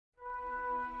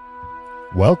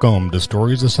Welcome to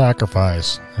Stories of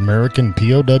Sacrifice, American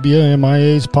POW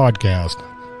MIA's podcast.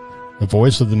 The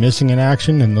voice of the missing in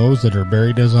action and those that are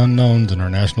buried as unknowns in our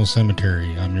national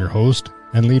cemetery. I'm your host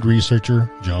and lead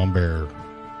researcher, John Bear.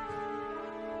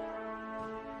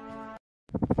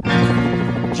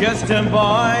 Just a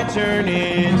boy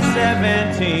turning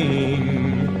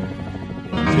 17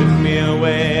 took me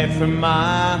away from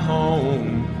my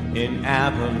home in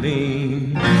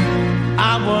Abilene.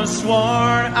 I was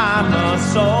sworn I'm a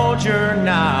soldier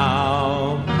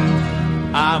now.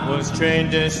 I was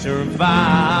trained to survive.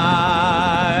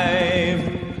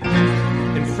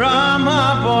 And from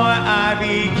a boy I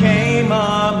became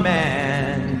a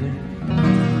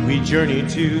man. We journeyed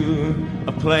to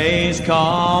a place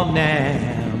called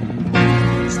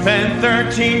Nam. Spent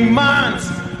 13 months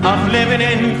of living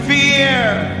in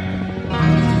fear.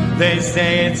 They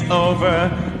say it's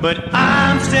over, but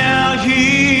I'm still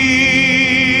here.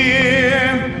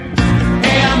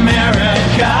 Hey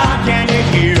America, can you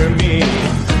hear me?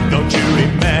 Don't you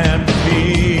remember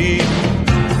me?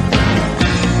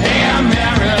 Hey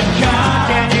America,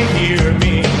 can you hear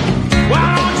me? Why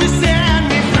don't you set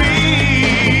me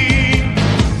free?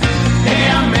 Hey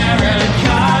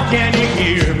America, can you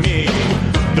hear me?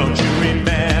 Don't you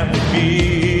remember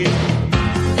me?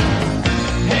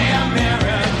 Hey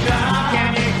America,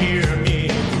 can you hear me?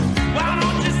 Why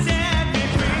don't you set me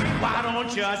free? Why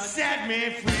don't you set me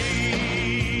free?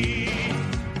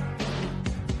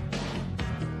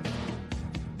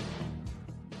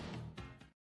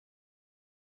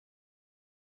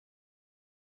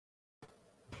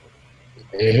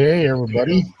 Hey,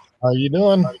 everybody. How you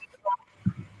doing? How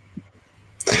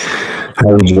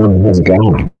are you doing? How's it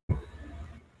going?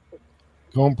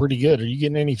 Going pretty good. Are you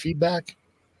getting any feedback?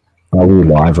 Are we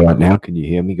live right now? Can you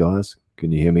hear me, guys?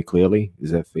 Can you hear me clearly?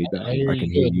 Is that feedback? I hear can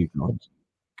you hear good. you guys.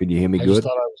 Can you hear me I good?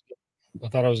 thought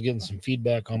I was getting some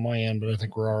feedback on my end, but I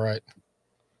think we're all right.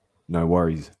 No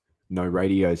worries. No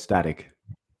radio static.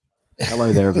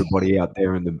 Hello there, everybody out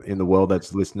there in the world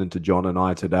that's listening to John and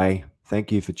I today.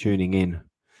 Thank you for tuning in.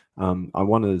 I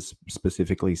want to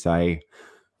specifically say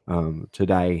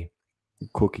today,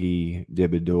 Cookie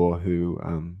Debador, who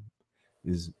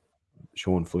is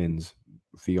Sean Flynn's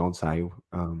fiance,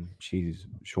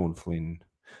 Sean Flynn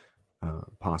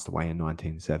passed away in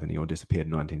 1970 or disappeared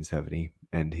in 1970,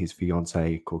 and his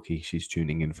fiance Cookie, she's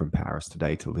tuning in from Paris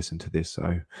today to listen to this.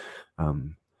 So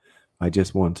I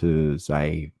just want to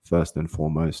say first and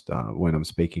foremost, when I'm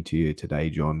speaking to you today,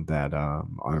 John, that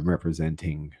I'm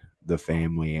representing the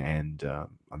family, and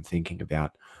I'm thinking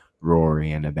about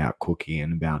Rory and about Cookie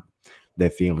and about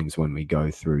their feelings when we go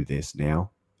through this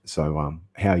now. So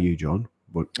how are you, John?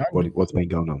 What's been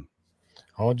going on?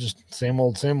 Oh, just same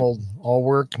old, all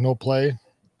work, no play.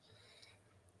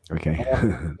 Okay.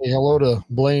 Say hello to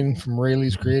Blaine from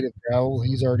Rayleigh's Creative Travel.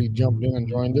 He's already jumped in and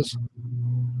joined us.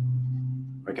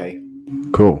 Okay.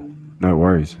 Cool. No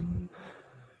worries.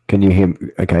 Can you hear me?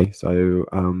 Okay. So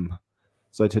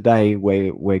so today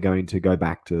we're going to go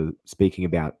back to speaking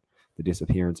about the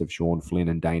disappearance of Sean Flynn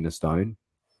and Dana Stone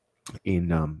in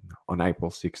on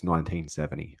April 6,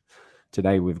 1970.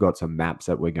 Today we've got some maps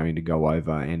that we're going to go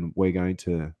over, and we're going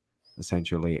to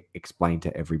essentially explain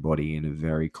to everybody in a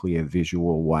very clear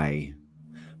visual way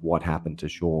what happened to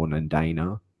Sean and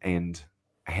Dana and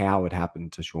how it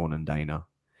happened to Sean and Dana.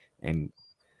 And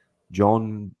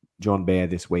John Bear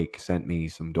this week sent me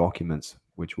some documents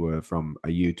which were from a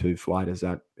U-2 flight. Is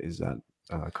that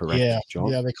correct, Yeah, John?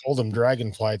 Yeah, they called them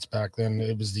Dragon flights back then.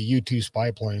 It was the U-2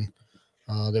 spy plane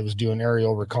that was doing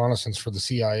aerial reconnaissance for the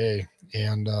CIA.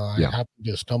 And I happened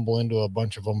to stumble into a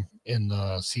bunch of them in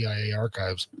the CIA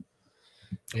archives.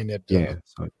 And it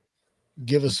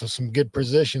give us some good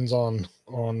positions on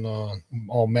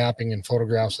all mapping and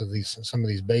photographs of some of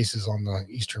these bases on the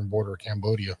eastern border of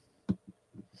Cambodia.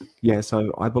 Yeah,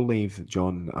 so I believe,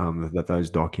 John, that those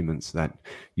documents that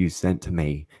you sent to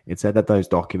me, it said that those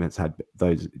documents had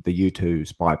the U-2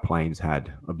 spy planes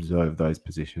had observed those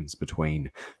positions between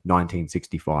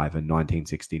 1965 and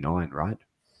 1969, right?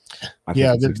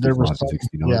 Yeah, there were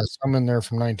some in there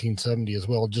from 1970 as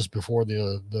well, just before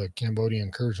the Cambodian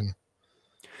incursion.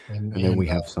 And then we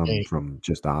have some from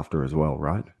just after as well,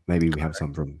 right? Maybe we have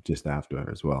some from just after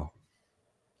as well.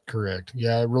 Correct.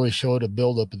 Yeah, it really showed a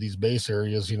buildup of these base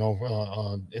areas,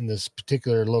 in this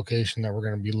particular location that we're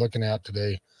going to be looking at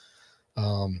today.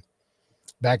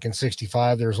 Back in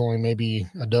 65, there's only maybe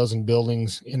a dozen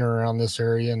buildings in or around this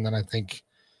area. And then I think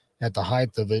at the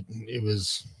height of it,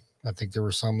 I think there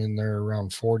were some in there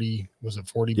around 40. Was it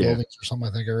 40 buildings or something?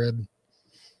 I think I read.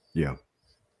 Yeah.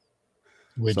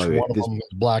 which one of them was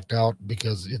blacked out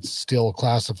because it's still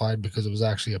classified because it was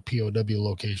actually a POW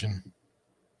location.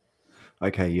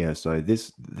 Okay, yeah. So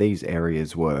these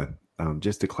areas were,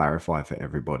 just to clarify for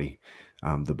everybody,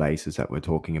 the bases that we're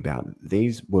talking about.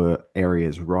 These were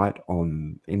areas right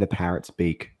on in the Parrots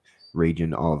Beak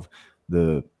region of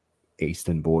the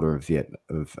eastern border of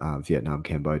Vietnam,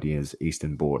 Cambodia's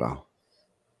eastern border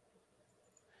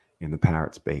in the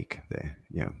Parrots Beak there.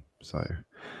 Yeah. So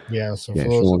Yeah. So yeah, for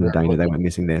those Sean that and aren't Dana, they looking, went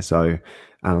missing there. So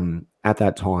at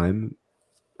that time,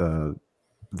 uh,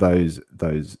 those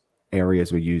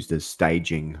areas were used as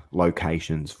staging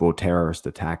locations for terrorist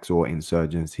attacks or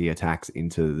insurgency attacks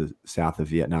into the south of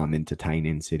Vietnam, into Tay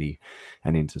Ninh City,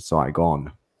 and into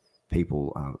Saigon.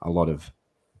 People, a lot of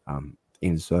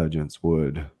insurgents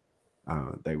would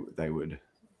they would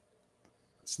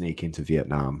sneak into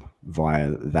Vietnam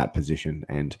via that position,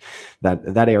 and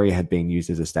that area had been used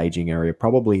as a staging area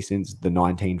probably since the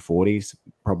 1940s,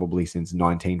 probably since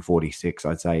 1946.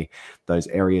 I'd say those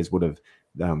areas would have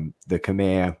the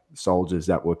Khmer soldiers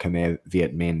that were Khmer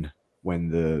Viet Minh when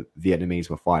the Vietnamese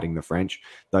were fighting the French.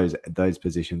 Those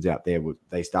positions out there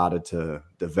they started to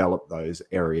develop those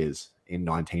areas in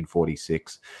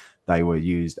 1946. They were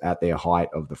used at their height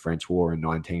of the French War in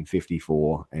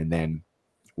 1954, and then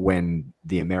when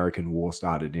the American War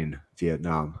started in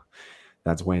Vietnam,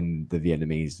 that's when the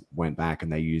Vietnamese went back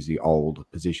and they used the old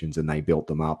positions and they built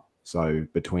them up. So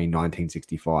between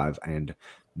 1965 and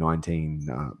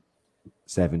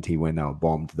 1970, when they were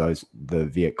bombed, the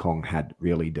Viet Cong had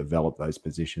really developed those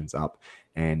positions up,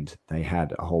 and they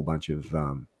had a whole bunch of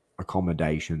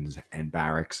accommodations and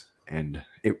barracks, and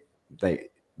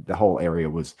the whole area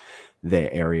was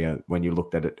their area. When you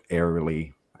looked at it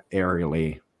aerially,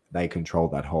 they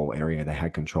controlled that whole area. They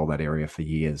had controlled that area for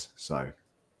years. So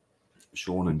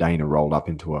Sean and Dana rolled up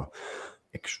into a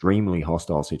extremely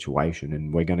hostile situation,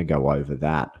 and we're going to go over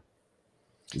that.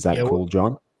 Is that cool,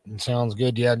 John? Sounds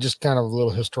good. Yeah, just kind of a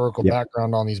little historical Yep.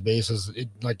 background on these bases.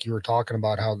 Like you were talking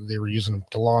about how they were using them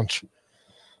to launch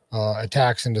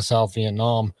attacks into South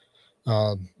Vietnam.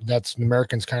 That's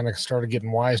Americans kind of started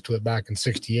getting wise to it back in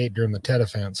 '68 during the Tet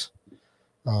Offense.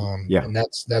 And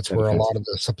that's where a lot of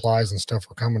the supplies and stuff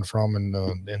were coming from, and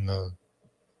the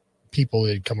people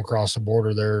that come across the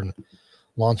border there and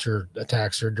launch their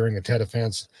attacks there during the Tet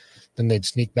Offense. Then they'd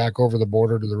sneak back over the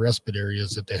border to the respite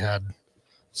areas that they had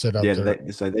set up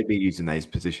there. So they'd be using these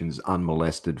positions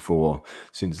unmolested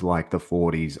since like the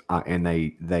 40s, and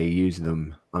they use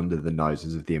them under the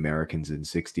noses of the Americans in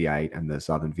 '68 and the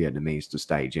Southern Vietnamese to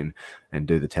stage in and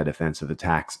do the Tet Offensive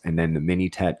attacks, and then the mini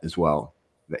Tet as well.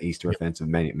 The Easter Offensive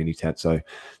mini Tet. So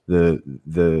the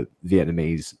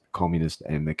Vietnamese communist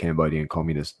and the Cambodian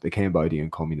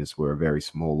communists were a very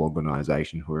small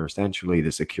organization who were essentially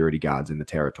the security guards in the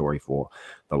territory for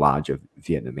the larger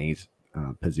Vietnamese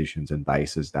positions and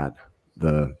bases that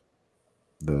the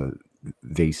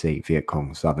VC, Viet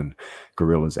Cong, Southern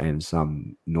guerrillas, and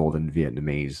some Northern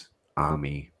Vietnamese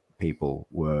army people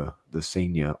were the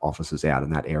senior officers out in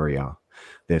that area.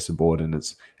 Their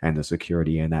subordinates and the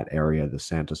security in that area, the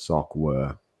Santa Soc,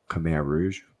 were Khmer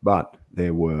Rouge, but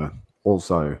there were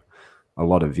also a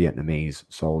lot of Vietnamese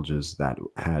soldiers that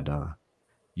had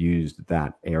used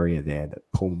that area there, that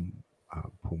Pum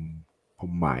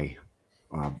Mai,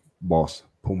 Bos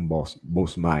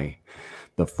Mai,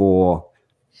 the four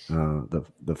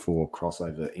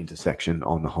crossover intersection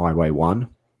on the Highway 1.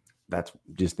 That's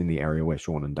just in the area where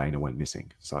Sean and Dana went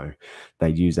missing. So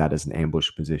they'd use that as an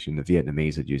ambush position. The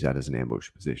Vietnamese had used that as an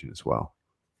ambush position as well.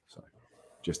 So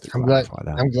just to clarify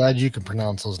that. I'm glad you can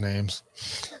pronounce those names.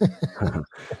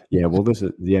 Yeah, well, this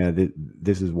is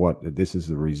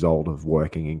the result of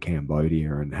working in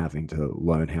Cambodia and having to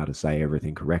learn how to say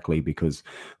everything correctly, because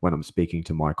when I'm speaking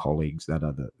to my colleagues that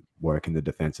work in the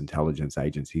Defense Intelligence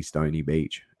Agency, Stony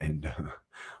Beach, and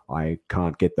I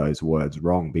can't get those words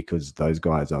wrong because those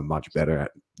guys are much better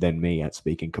than me at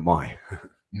speaking Khmer.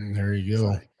 There you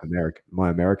go. So my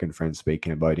American friends speak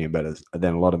Cambodian better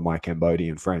than a lot of my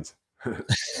Cambodian friends.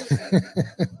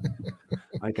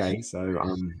 Okay, so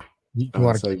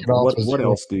what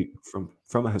else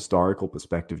from a historical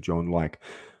perspective, John? Like,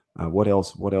 what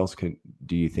else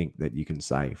do you think that you can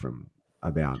say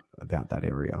about that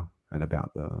area and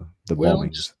about the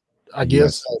bombings? I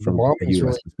guess from a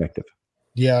U.S. perspective.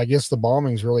 Yeah, I guess the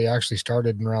bombings really actually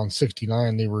started in around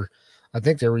 '69. I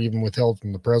think they were even withheld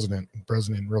from the president. The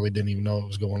president really didn't even know what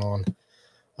was going on.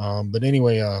 But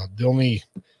anyway, the only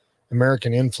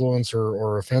American influence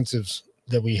or offensives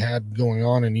that we had going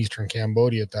on in Eastern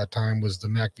Cambodia at that time was the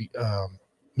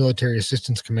Military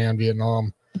Assistance Command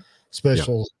Vietnam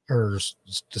Special or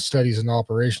Studies and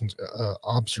Operations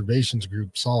Observations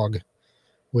Group, SOG,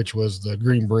 which was the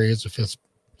Green Berets, the 5th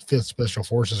Special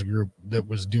Forces Group, that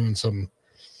was doing some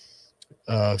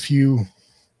few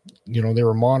they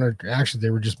were monitoring. Actually,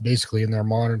 they were just basically in there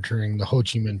monitoring the Ho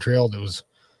Chi Minh Trail that was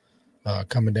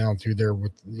coming down through there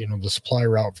with, the supply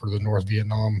route for the North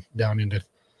Vietnam down into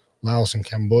Laos and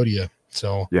Cambodia.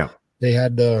 So yeah, they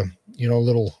had,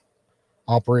 little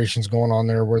operations going on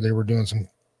there where they were doing some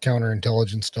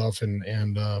counterintelligence stuff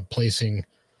and placing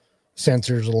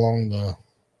sensors along the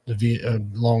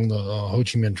Ho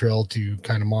Chi Minh Trail to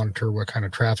kind of monitor what kind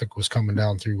of traffic was coming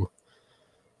down through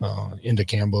into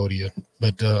Cambodia.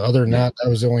 But other than that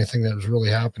was the only thing that was really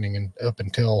happening, and up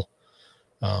until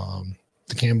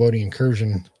the Cambodian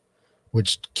incursion,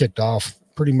 which kicked off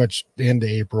pretty much the end of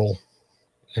April,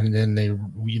 and then the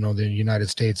United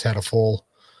States had a full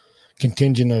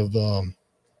contingent of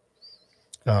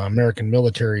American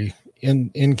military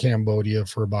in Cambodia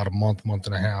for about a month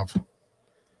and a half.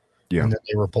 Yeah. And then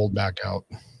they were pulled back out.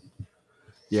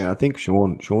 Yeah, I think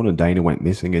Sean and Dana went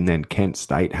missing, and then Kent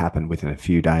State happened within a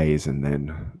few days, and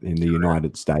then in the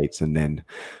United States, and then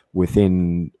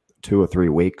within 2 or 3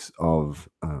 weeks of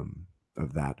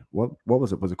that, what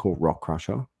was it? Was it called Rock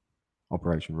Crusher?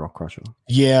 Operation Rock Crusher?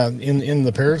 Yeah, in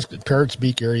the Parrots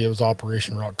Beak area, it was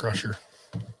Operation Rock Crusher.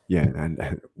 Yeah,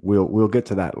 and we'll get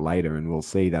to that later, and we'll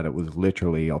see that it was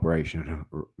literally Operation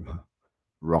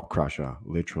Rock Crusher,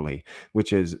 literally,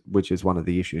 which is one of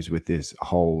the issues with this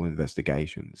whole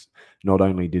investigations. Not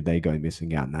only did they go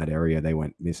missing out in that area, they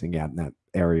went missing out in that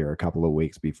area a couple of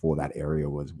weeks before that area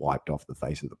was wiped off the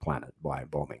face of the planet by a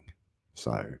bombing.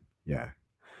 So yeah.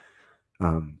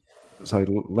 So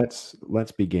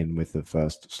let's begin with the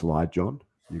first slide, John.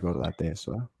 You got that there,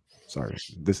 sir? Sorry,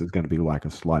 this is going to be like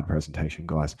a slide presentation,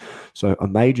 guys. So a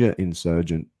major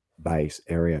insurgent base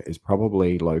area is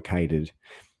probably located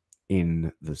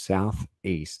in the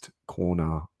southeast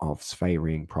corner of Svay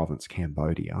Rieng Province,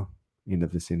 Cambodia, in the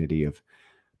vicinity of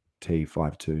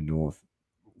T52 North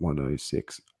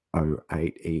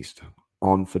 10608 East.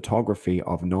 On photography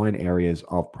of 9 areas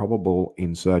of probable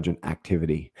insurgent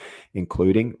activity,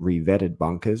 including revetted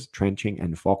bunkers, trenching,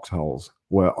 and foxholes,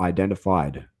 were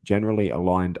identified, generally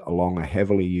aligned along a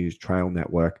heavily used trail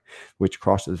network which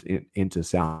crosses into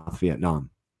South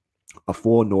Vietnam. A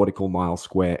 4 nautical mile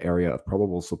square area of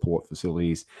probable support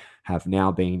facilities have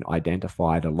now been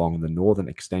identified along the northern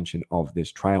extension of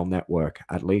this trail network.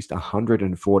 At least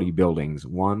 140 buildings,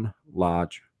 1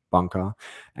 large bunker,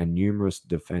 and numerous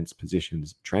defense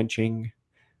positions, trenching,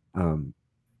 AW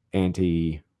and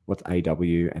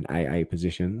AA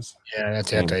positions. Yeah,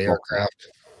 that's anti-aircraft.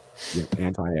 Yeah,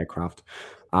 anti-aircraft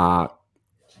are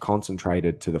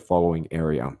concentrated to the following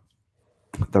area.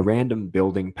 The random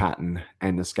building pattern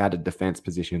and the scattered defense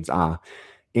positions are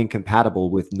incompatible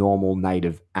with normal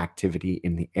native activity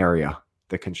in the area.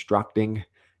 The constructing,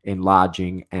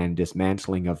 enlarging, and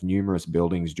dismantling of numerous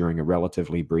buildings during a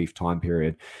relatively brief time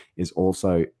period is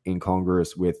also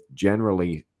incongruous with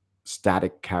generally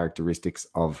static characteristics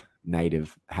of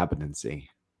native habitancy.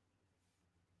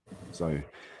 So,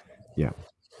 yeah.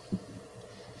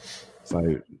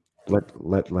 So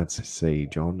let's see,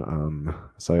 John.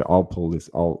 So I'll pull this.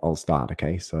 I'll start.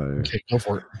 Okay. So okay, go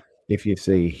for it. If you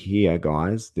see here,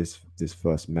 guys, this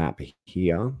first map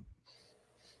here.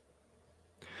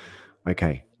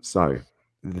 Okay. So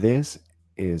this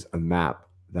is a map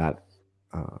that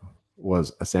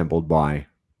was assembled by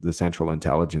the Central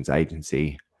Intelligence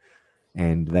Agency,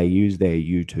 and they use their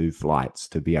U-2 flights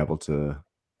to be able to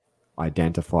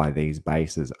identify these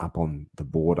bases up on the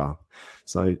border.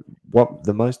 So what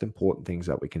the most important things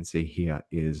that we can see here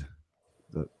is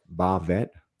the Ba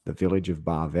Vet, the village of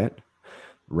Ba Vet,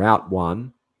 Route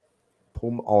 1,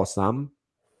 Pum Osam,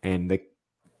 and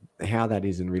how that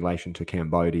is in relation to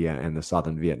Cambodia and the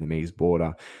southern Vietnamese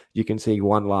border. You can see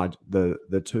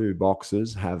the 2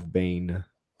 boxes have been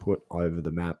put over the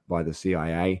map by the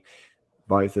CIA.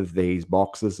 Both of these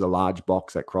boxes, the large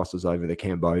box that crosses over the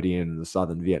Cambodian and the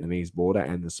southern Vietnamese border,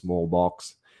 and the small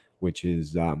box, which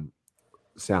is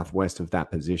southwest of that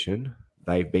position,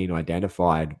 they've been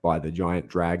identified by the Giant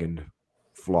Dragon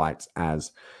flights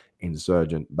as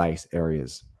insurgent base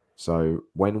areas. So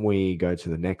when we go to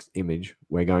the next image,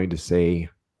 we're going to see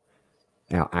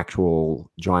our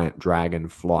actual Giant Dragon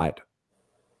flight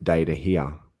data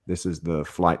here. This is the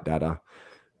flight data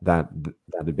that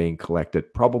are being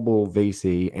collected. Probable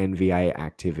VC NVA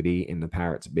activity in the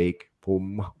Parrots Beak,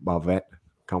 Pum Ba Vet,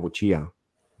 Kampuchea.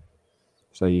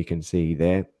 So you can see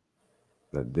there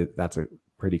that that's a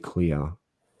pretty clear.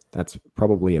 That's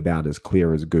probably about as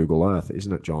clear as Google Earth,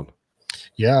 isn't it, John?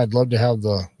 Yeah, I'd love to have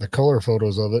the color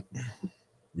photos of it.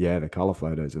 Yeah, the color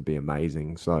photos would be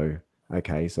amazing. So,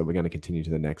 okay, so we're going to continue to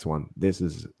the next one.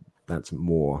 That's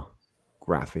more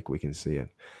graphic. We can see it.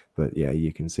 But yeah,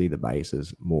 you can see the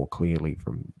bases more clearly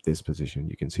from this position.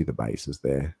 You can see the bases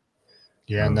there.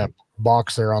 Yeah, and that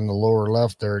box there on the lower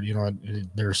left there, you know,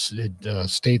 it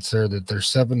states there that there's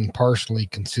 7 partially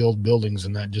concealed buildings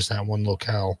in that one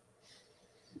locale.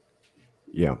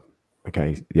 Yeah.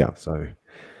 Okay. Yeah. So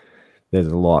there's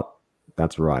a lot.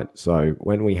 That's right. So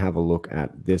when we have a look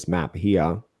at this map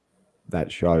here,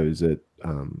 that shows it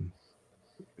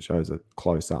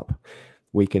close up.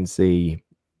 We can see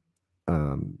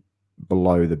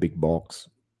below the big box,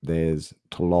 there's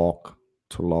Tulok,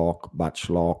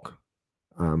 Bachlok,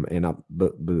 and up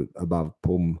above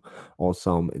Pum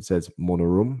Osam, it says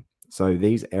Monorum. So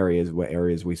these areas were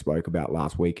areas we spoke about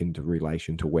last week in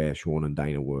relation to where Sean and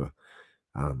Dana were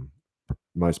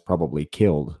most probably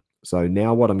killed. So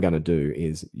now what I'm going to do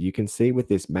is, you can see with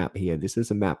this map here, this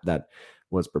is a map that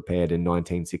was prepared in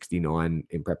 1969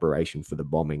 in preparation for the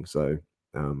bombing. So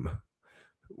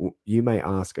you may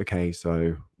ask, okay,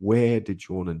 so where did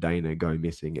Sean and Dana go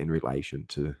missing in relation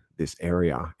to this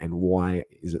area, and why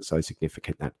is it so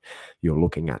significant that you're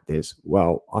looking at this?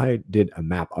 Well, I did a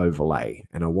map overlay,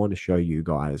 and I want to show you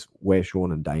guys where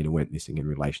Sean and Dana went missing in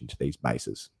relation to these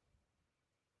bases.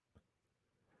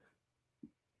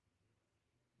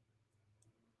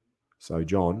 So,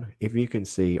 John, if you can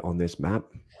see on this map.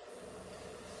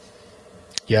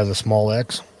 Yeah, the small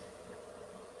X.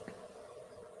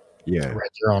 Yeah. Right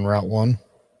there on Route 1.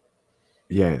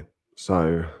 Yeah.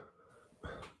 So,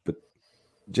 but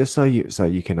just so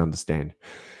you can understand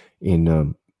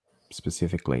in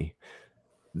specifically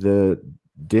the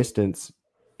distance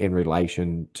in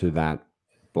relation to that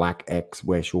black X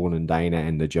where Sean and Dana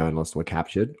and the journalist were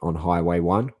captured on Highway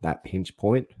 1, that pinch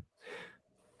point,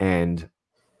 and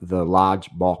the large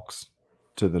box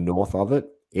to the north of it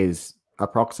is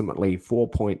approximately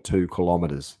 4.2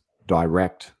 kilometers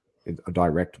a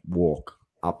direct walk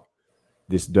up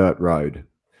this dirt road.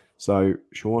 So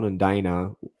Sean and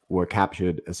Dana were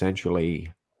captured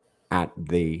essentially at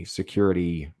the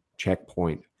security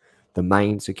checkpoint, the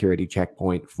main security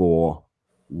checkpoint for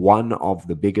one of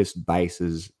the biggest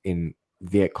bases in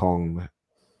Viet Cong,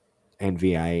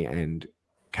 NVA, and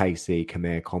KC,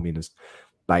 Khmer Communist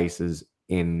bases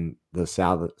in the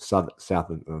southern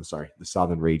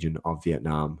region of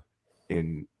Vietnam,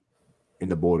 in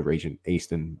the border region,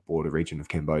 eastern border region of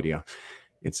Cambodia.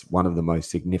 It's one of the most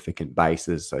significant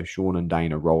bases. So Sean and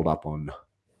Dana rolled up on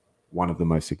one of the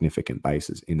most significant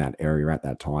bases in that area at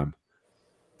that time.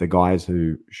 The guys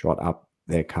who shot up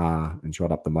their car and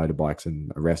shot up the motorbikes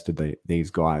and arrested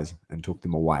these guys and took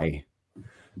them away,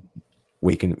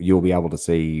 you'll be able to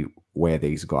see where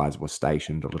these guys were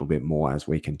stationed a little bit more as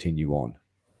we continue on.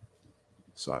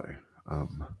 So, do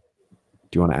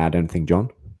you want to add anything, John?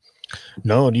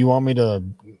 No, do you want me to,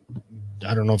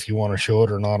 I don't know if you want to show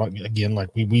it or not. Again, like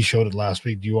we showed it last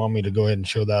week. Do you want me to go ahead and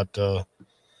show that the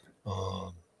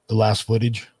last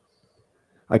footage?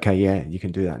 Okay, yeah, you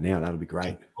can do that now. That'll be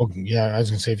great. Okay, yeah, I was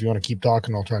going to say, if you want to keep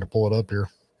talking, I'll try to pull it up here.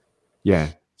 Yeah,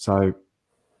 so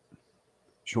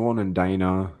Sean and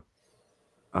Dana,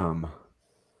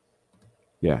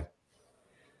 yeah.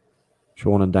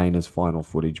 Sean and Dana's final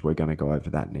footage, we're going to go over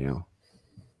that now.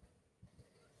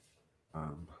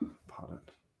 Pardon.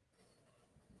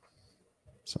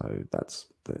 So that's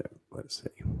let's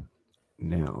see.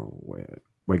 Now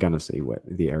we're going to see where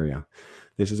the area.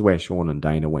 This is where Sean and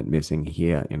Dana went missing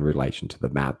here in relation to the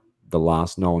map, the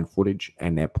last known footage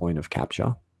and their point of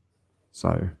capture.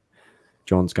 So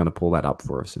John's going to pull that up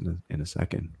for us in a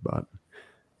second, but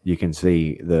you can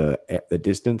see the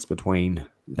distance between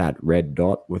that red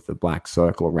dot with the black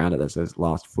circle around it that says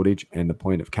last footage and the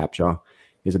point of capture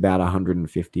is about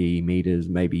 150 meters,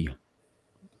 maybe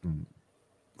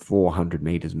 400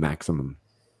 meters maximum.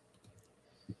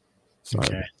 So,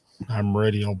 okay, I'm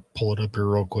ready. I'll pull it up here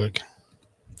real quick.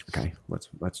 Okay,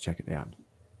 let's check it out.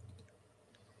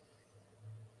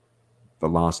 The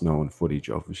last known footage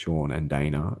of Sean and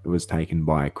Dana, it was taken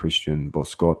by Christian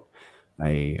Boscot,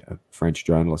 a French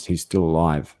journalist. He's still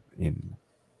alive in.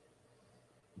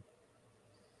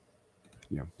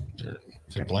 Yeah.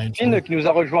 Okay. Chine qui nous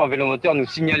a rejoint en vélomoteur nous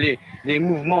signalait des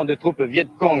mouvements de troupes Viet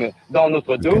Cong dans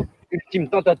notre dos. Ultime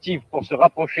tentative pour se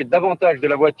rapprocher davantage de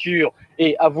la voiture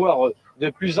et avoir de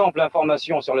plus amples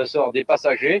informations sur le sort des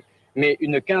passagers, mais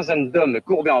une quinzaine d'hommes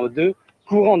courbés en deux,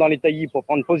 courant dans les taillis pour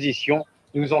prendre position,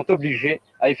 nous ont obligés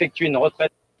à effectuer une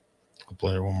retraite. I'll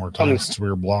play it one more time. It's a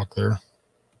weird block there.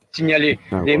 Signaler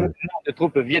des mouvements de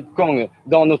troupes Viet Cong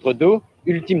dans notre dos.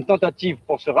 Ultime tentative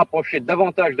pour se rapprocher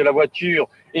davantage de la voiture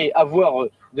et avoir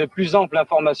de plus amples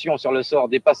informations sur le sort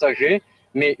des passagers,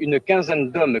 mais une quinzaine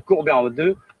d'hommes courbés en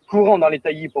deux, courant dans les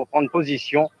taillis pour prendre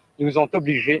position, nous ont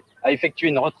obligés à effectuer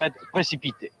une retraite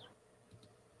précipitée.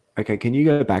 Okay, can you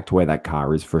go back to where that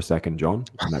car is for a second, John?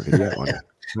 On that video?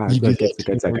 No,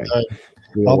 it's okay.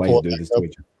 We I'll always pull do it this back to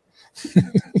each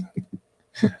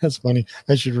other. That's funny.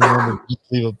 I should remember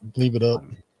to leave it up.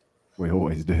 We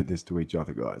always do this to each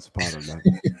other, guys. Pardon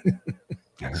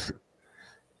that.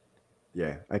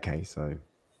 Yeah. Okay. So,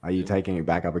 are you taking it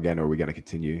back up again, or are we going to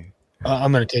continue?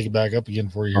 I'm going to take it back up again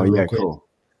for you. Oh, Here yeah, real quick. cool.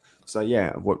 So,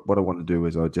 yeah, what I want to do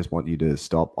is I just want you to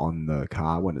stop on the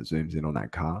car when it zooms in on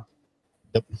that car.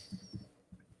 Yep.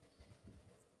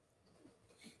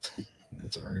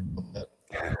 Sorry about that.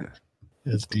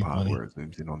 It's The deep part money. where it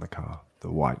zooms in on the car,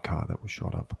 the white car that was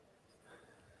shot up.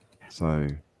 So,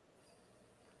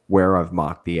 where I've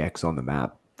marked the X on the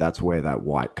map, that's where that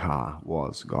white car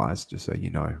was, guys, just so you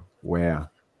know. Where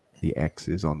the X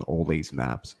is on all these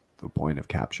maps, the point of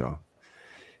capture,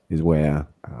 is where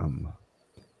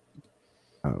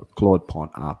Claude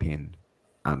Pont, Arpin,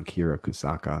 Kira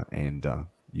Kusaka, and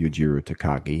Yujiro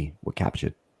Takagi were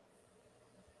captured.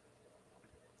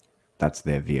 That's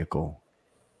their vehicle.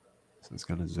 So it's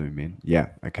going to zoom in. Yeah,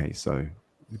 okay, so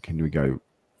can we go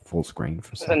full screen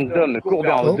for a second? d'hommes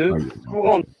courbés en deux,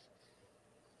 courant.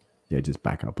 Yeah, just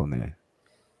back up on there.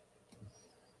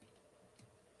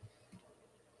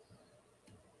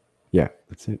 Yeah,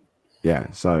 that's it. Yeah,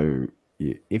 so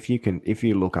if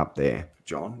you look up there,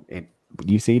 John,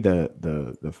 you see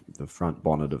the front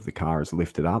bonnet of the car is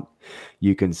lifted up.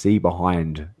 You can see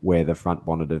behind where the front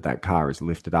bonnet of that car is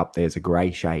lifted up, there's a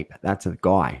grey shape. That's a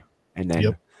guy. And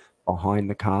then behind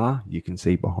the car, you can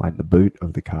see behind the boot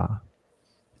of the car.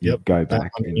 You go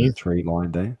back in the tree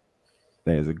line there.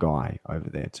 There's a guy over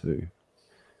there too.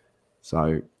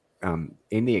 So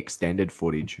in the extended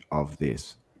footage of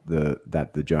this,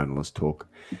 that the journalist took,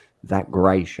 that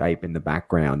grey shape in the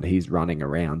background, he's running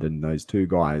around, and those two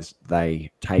guys,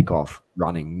 they take off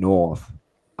running north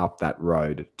up that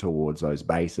road towards those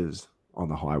bases on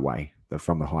the highway.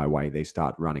 From the highway, they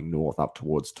start running north up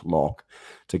towards Tolok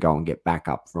to go and get back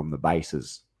up from the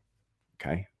bases.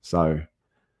 Okay, so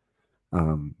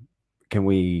can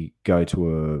we go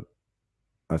to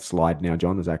a slide now,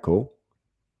 John? Is that cool?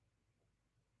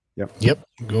 Yep.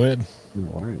 Go ahead.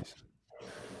 No worries.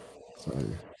 So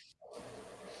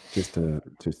just to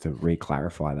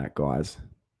re-clarify that, guys.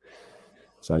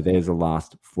 So there's the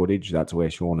last footage. That's where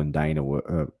Sean and Dana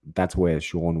were. That's where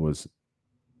Sean was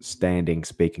standing,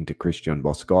 speaking to Christian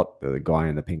Boscott, the guy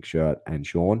in the pink shirt, and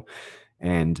Sean.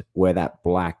 And where that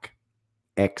black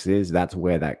X is, that's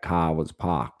where that car was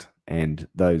parked. And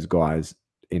those guys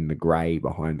in the grey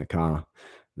behind the car,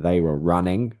 they were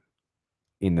running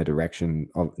in the direction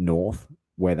of north,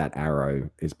 where that arrow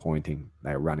is pointing.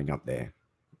 They're running up there.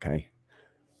 Okay.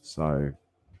 So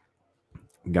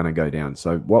I'm going to go down.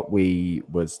 So what we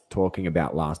was talking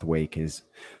about last week is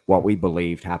what we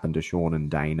believed happened to Sean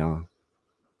and Dana.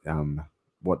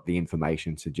 What the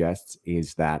information suggests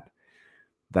is that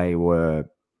they were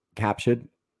captured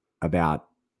about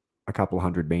a couple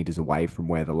hundred meters away from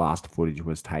where the last footage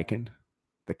was taken.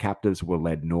 The captives were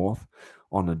led north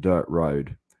on a dirt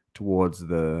road towards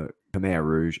the Khmer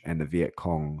Rouge and the Viet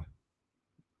Cong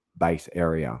base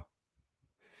area.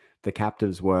 The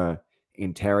captives were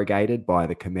interrogated by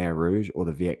the Khmer Rouge or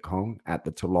the Viet Cong at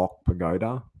the Tolok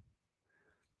Pagoda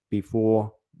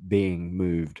before being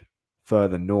moved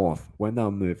further north. When they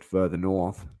were moved further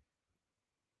north,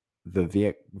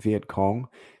 the Viet Cong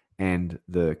and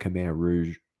the Khmer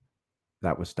Rouge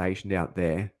that were stationed out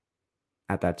there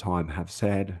at that time have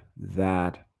said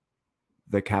that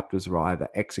the captives were either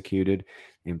executed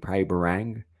in Prey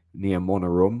Barang near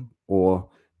Monarum, or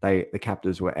the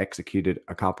captives were executed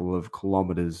a couple of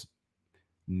kilometers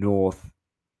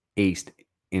northeast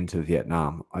into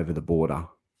Vietnam over the border.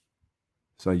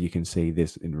 So you can see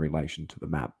this in relation to the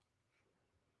map.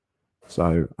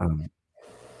 So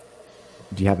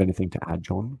do you have anything to add,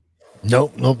 John?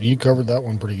 Nope. You covered that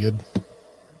one pretty good.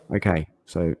 Okay,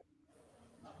 so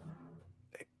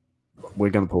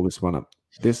we're going to pull this one up.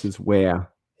 This is where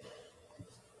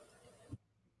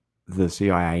the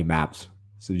CIA maps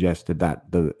suggested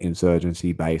that the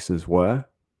insurgency bases were.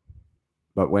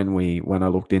 But when I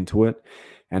looked into it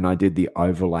and I did the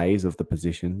overlays of the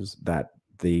positions that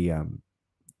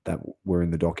that were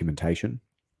in the documentation,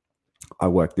 I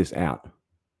worked this out.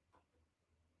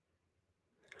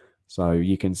 So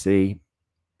you can see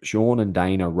Sean and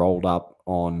Dana rolled up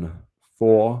on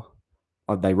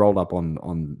they rolled up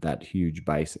on that huge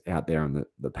base out there on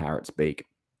the Parrot's Beak.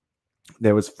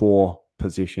 There was 4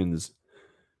 positions,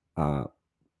 one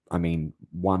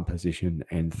position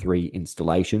and 3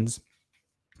 installations,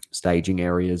 staging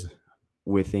areas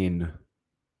within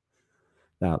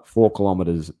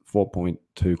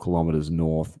 4.2 kilometers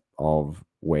north of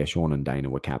where Sean and Dana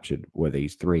were captured were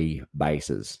these 3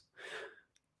 bases.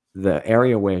 The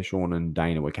area where Sean and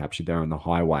Dana were captured there on the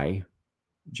highway,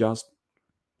 just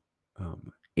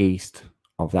east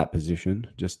of that position,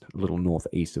 just a little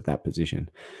northeast of that position,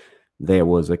 there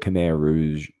was a Khmer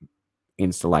Rouge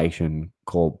installation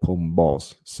called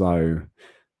Pumbos. So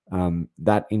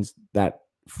that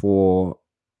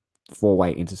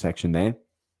four-way intersection there,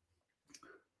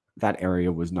 that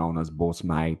area was known as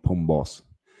Bosmay Pumbos.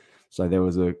 So there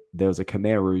was a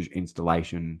Khmer Rouge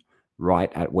installation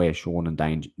right at where Sean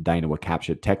and Dana were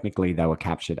captured. Technically, they were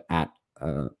captured at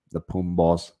the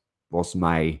Pumbos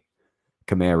Bosmay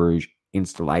Khmer Rouge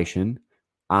installation.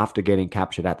 After getting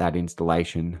captured at that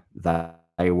installation,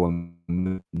 they were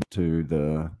moved to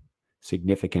the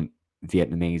significant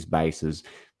Vietnamese bases,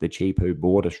 the Chipu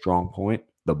border strong point,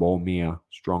 the Bo Mia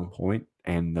strong point,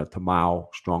 and the Tamao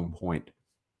strong point.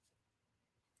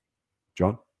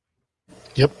 John?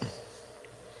 Yep.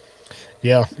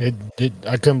 Yeah, it did.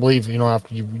 I couldn't believe,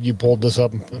 after you pulled this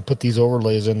up and put these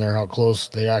overlays in there, how close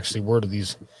they actually were to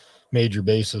these major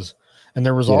bases. And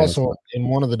there was also in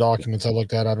one of the documents I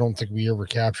looked at, I don't think we ever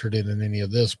captured it in any of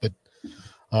this, but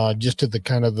just to the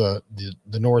kind of the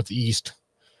northeast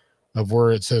of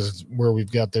where it says where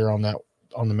we've got there on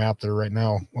the map there right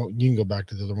now. Well, you can go back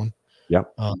to the other one.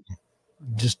 Yep.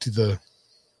 Just to the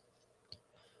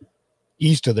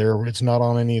east of there, it's not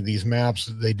on any of these maps.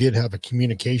 They did have a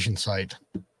communication site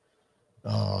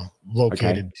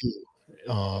located too,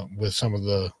 with some of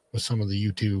the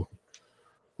U2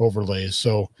 overlays.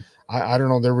 So I don't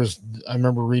know. I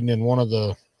remember reading in one of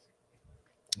the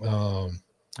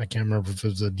I can't remember if it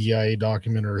was a DIA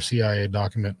document or a CIA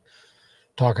document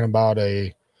talking about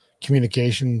a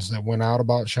communications that went out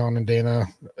about Sean and Dana,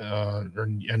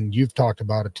 and you've talked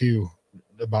about it too,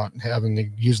 about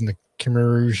using the Khmer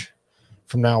Rouge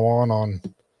from now on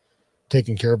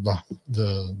taking care of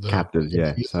the captives.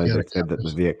 Yeah. So they said that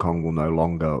the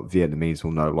Vietnamese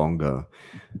will no longer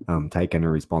take any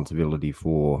responsibility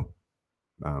for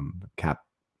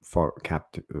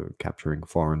capturing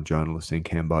foreign journalists in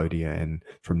Cambodia, and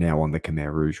from now on the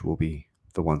Khmer Rouge will be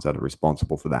the ones that are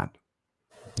responsible for that.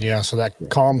 Yeah, so that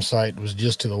comm site was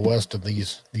just to the west of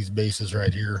these bases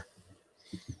right here.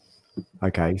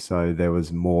 Okay, so there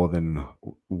was more than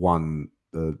one.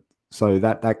 So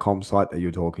that comm site that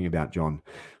you're talking about, John,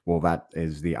 well, that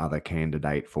is the other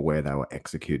candidate for where they were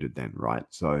executed then, right?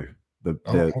 So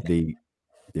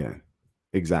yeah,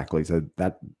 exactly. So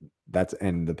that's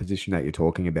and the position that you're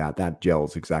talking about, that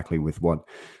gels exactly with what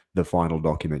the final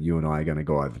document you and I are going to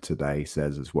go over today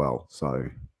says as well. So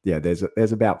yeah,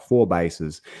 there's about 4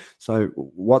 bases. So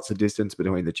what's the distance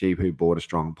between the Chipu border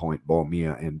strong point, Bo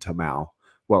Mia, and Tamao?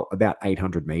 Well, about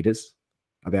 800 meters.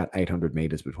 About 800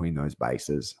 meters between those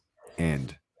bases,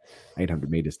 and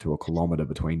 800 meters to a kilometer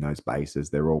between those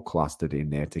bases. They're all clustered in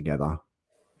there together.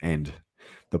 And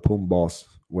the Pumbos,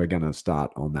 we're going to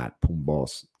start on that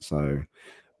Pumbos. So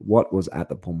what was at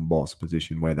the Pumbos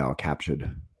position where they were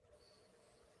captured?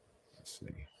 Let's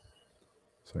see.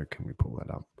 So can we pull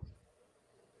that up?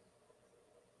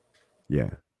 Yeah.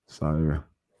 So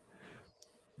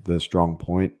the strong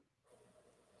point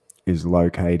is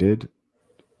located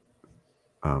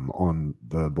on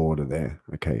the border there.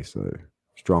 Okay, so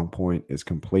strong point is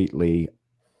completely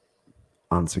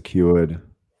unsecured.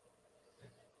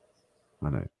 I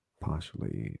know,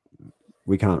 partially.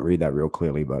 We can't read that real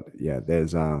clearly, but yeah,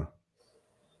 there's a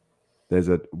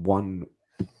one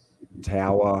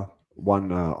tower,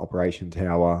 one operation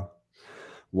tower,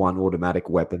 one automatic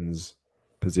weapons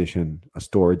position, a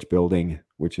storage building,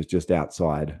 which is just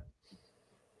outside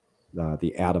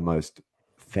the outermost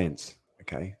fence.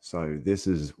 Okay, so this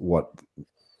is what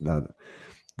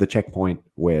the checkpoint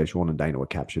where Sean and Dana were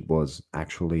captured was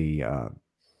actually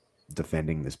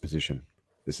defending this position.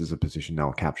 This is a position they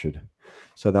were captured.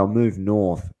 So they'll move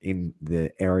north in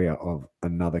the area of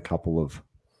another couple of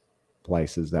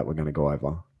places that we're going to go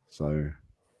over. So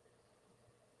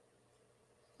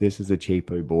this is the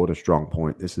Chipu border strong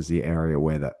point. This is the area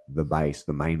where the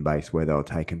main base where they were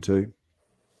taken to.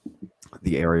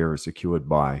 The area is secured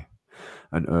by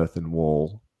an earthen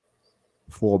wall.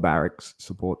 4 barracks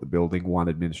support the building, 1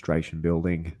 administration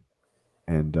building,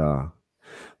 and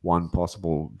 1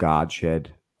 possible guard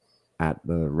shed at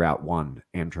the Route 1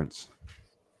 entrance.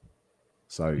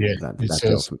 So yeah, that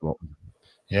tells with what.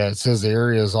 Yeah, it says the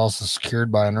area is also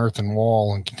secured by an earthen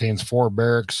wall and contains 4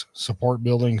 barracks, support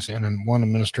buildings, and 1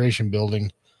 administration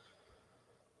building,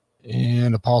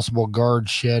 and a possible guard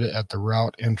shed at the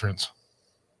route entrance.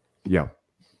 Yeah.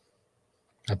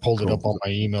 I pulled it up on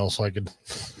my email so I could.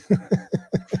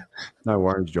 No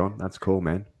worries, John. That's cool,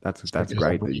 man. That's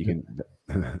great that you can.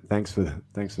 Thanks for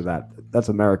that. That's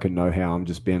American know-how. I'm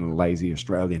just being a lazy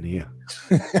Australian here.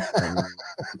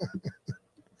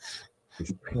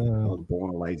 I was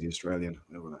born a lazy Australian.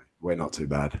 We're not too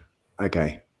bad.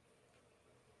 Okay.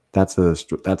 That's a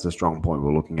strong point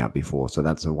we're looking at before. So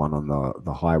that's the one on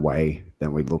the highway.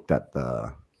 Then we looked at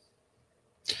the...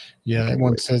 Yeah, that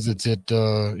one says it's at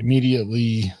immediate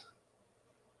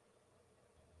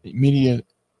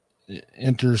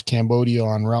enters Cambodia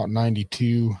on Route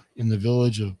 92 in the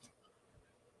village of...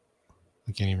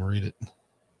 I can't even read it.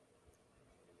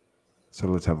 So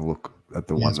let's have a look at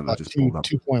the one that I just pulled up.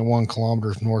 2.1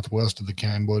 kilometers northwest of the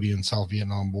Cambodian South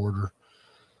Vietnam border.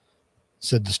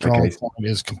 Said the strong point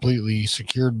is completely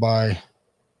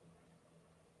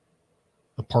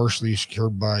partially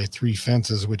secured by 3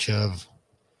 fences, which have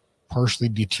partially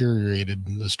deteriorated.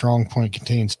 The strong point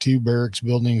contains 2 barracks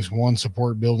buildings, 1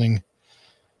 support building,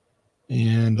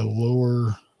 and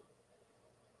a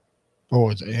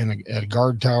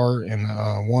guard tower and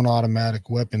 1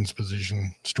 automatic weapons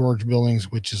position. Storage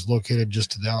buildings, which is located just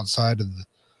to the outside of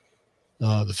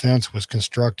the fence, was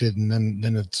constructed, and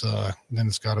then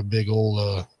it's got a big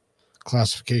old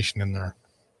classification in there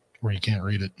where you can't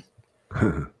read it.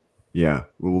 Yeah,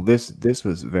 well, this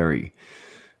was very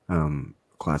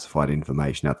classified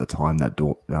information at the time that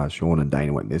Sean and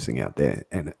Dana went missing out there,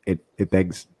 and it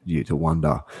begs you to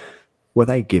wonder, were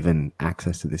they given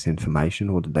access to this information,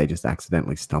 or did they just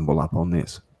accidentally stumble up on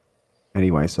this?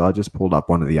 Anyway, so I just pulled up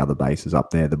one of the other bases up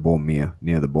there, the Bormir,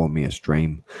 near the Bormir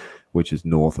stream, which is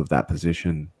north of that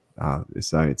position.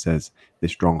 So it says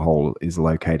this stronghold is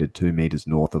located 2 meters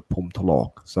north of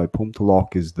Pumtalok. So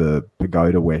Pumtalok is the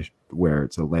pagoda where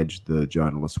it's alleged the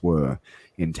journalists were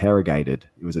interrogated.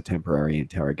 It was a temporary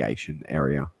interrogation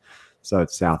area. So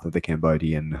it's south of the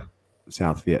Cambodian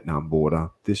South Vietnam border.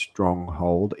 This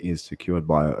stronghold is secured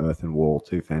by an earthen wall,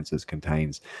 2 fences,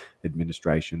 contains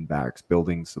administration, barracks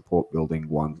building, support building,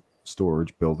 1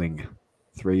 storage building,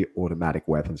 3 automatic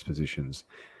weapons positions,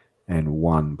 and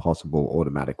 1 possible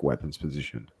automatic weapons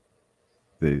position.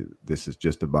 This is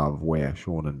just above where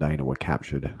Sean and Dana were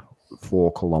captured,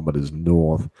 4 kilometers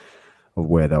north of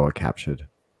where they were captured.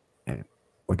 And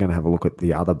we're going to have a look at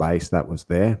the other base that was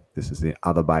there. This is the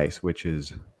other base, which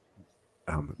is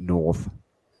northwest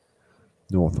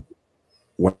of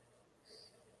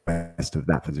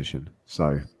that position.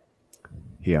 So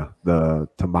here, the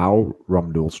Tamal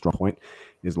Romdul strong point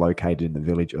is located in the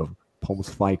village of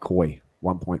Pomsphai Khoi,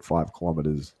 1.5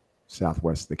 kilometers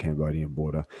southwest of the Cambodian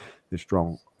border. This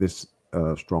strong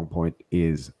point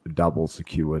is double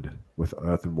secured with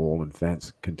earthen wall and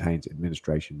fence, contains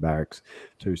administration barracks,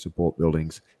 2 support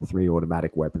buildings, 3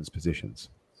 automatic weapons positions.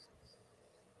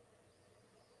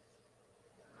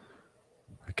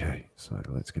 Okay, so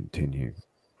let's continue.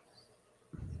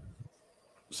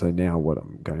 So now what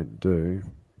I'm going to do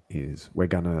is we're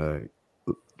going to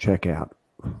check out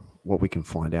what we can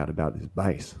find out about this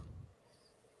base.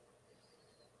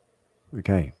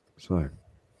 Okay, so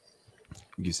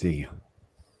you see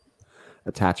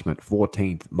attachment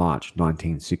 14th March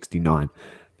 1969.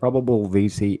 Probable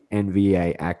VC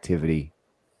NVA activity.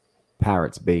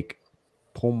 Parrot's Beak,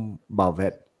 Pum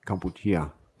Balvet,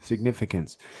 Kampuchea.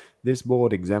 Significance. This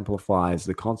board exemplifies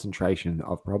the concentration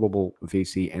of probable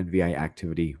VC NVA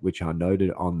activity which are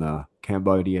noted on the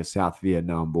Cambodia-South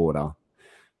Vietnam border,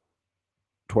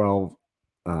 12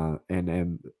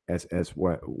 NMSS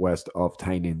west of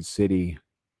Tay Ninh City,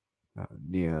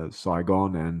 near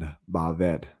Saigon and Ba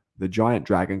Viet. The giant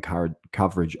dragon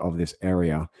coverage of this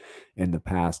area in the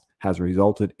past has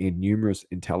resulted in numerous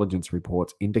intelligence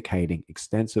reports indicating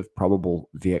extensive probable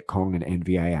Viet Cong and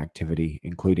NVA activity,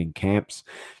 including camps,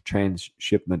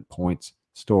 transshipment points,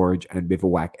 storage, and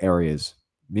bivouac areas.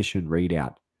 Mission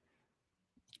readout.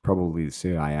 Probably the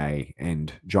CIA,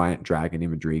 and giant dragon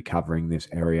imagery covering this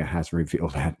area has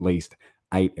revealed at least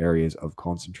 8 areas of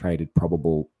concentrated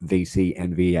probable VC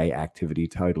NVA activity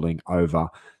totaling over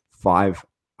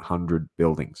 500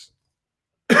 buildings.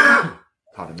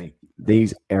 Pardon me.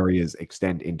 These areas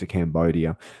extend into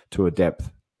Cambodia to a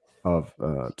depth of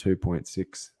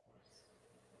 2.6.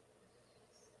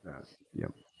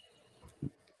 Yep.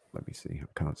 Let me see. I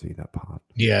can't see that part.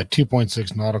 Yeah,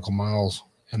 2.6 nautical miles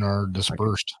and are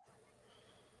dispersed.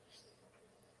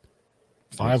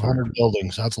 Okay. 500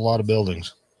 buildings. That's a lot of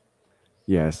buildings.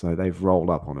 Yeah, so they've rolled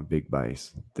up on a big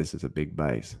base. This is a big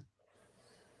base.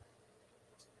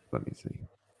 Let me see.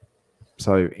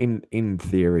 So in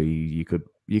theory, you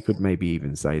could maybe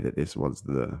even say that this was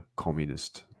the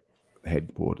communist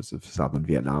headquarters of southern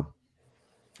Vietnam.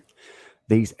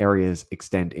 These areas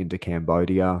extend into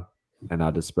Cambodia and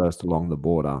are dispersed along the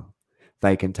border.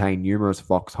 They contain numerous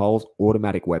foxholes,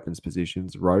 automatic weapons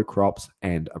positions, row crops,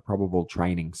 and a probable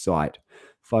training site.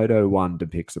 Photo 1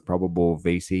 depicts a probable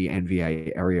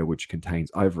VC-NVA area which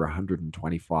contains over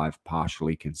 125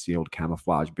 partially concealed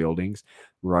camouflage buildings,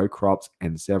 row crops,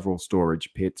 and several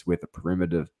storage pits with a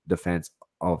perimeter defense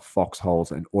of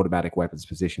foxholes and automatic weapons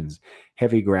positions.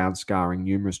 Heavy ground scarring,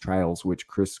 numerous trails which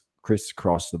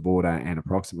crisscross the border, and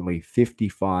approximately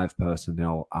 55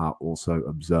 personnel are also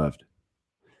observed.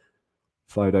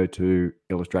 Photo 2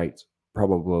 illustrates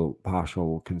probable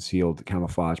partial concealed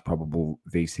camouflage, probable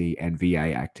VC and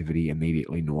VA activity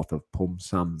immediately north of Pum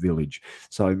Sum village.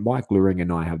 So Mike Luring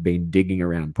and I have been digging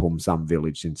around Pum Sum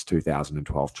village since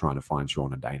 2012 trying to find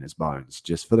Sean and Dana's bones.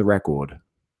 Just for the record,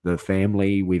 the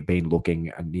family, we've been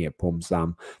looking near Pum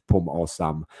Sum, Pum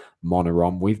Osum,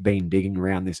 Monorom. We've been digging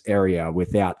around this area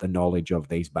without the knowledge of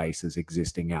these bases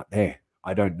existing out there.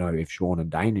 I don't know if Sean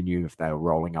and Dana knew if they were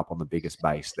rolling up on the biggest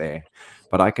base there,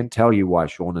 but I can tell you why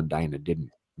Sean and Dana didn't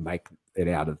make it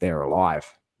out of there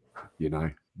alive. You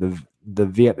know, the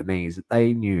Vietnamese,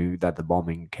 they knew that the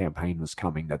bombing campaign was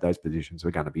coming, that those positions were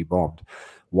going to be bombed.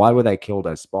 Why were they killed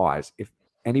as spies? If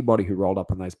anybody who rolled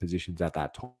up on those positions at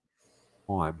that time,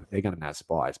 they're going to have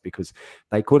spies, because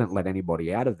they couldn't let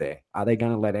anybody out of there. Are they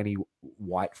going to let any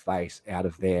white face out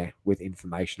of there with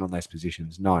information on those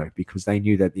positions? No, because they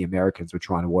knew that the Americans were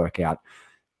trying to work out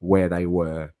where they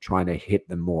were, trying to hit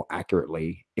them more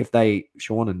accurately. If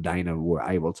Sean and Dana were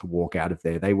able to walk out of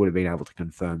there, they would have been able to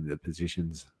confirm the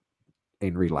positions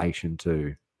in relation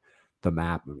to the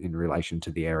map, in relation to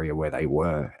the area where they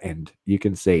were. And you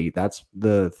can see that's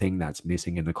the thing that's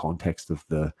missing in the context of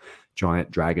the Giant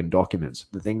Dragon documents.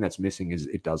 The thing that's missing is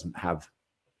it doesn't have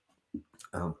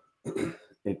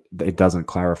it doesn't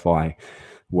clarify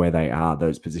where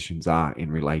those positions are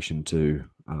in relation to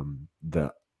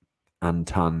the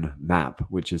Antun map,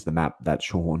 which is the map that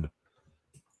Sean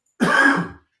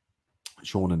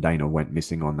and Dana went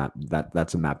missing on.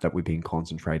 That's a map that we've been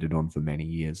concentrated on for many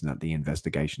years and that the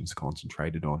investigation's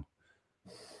concentrated on.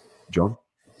 John?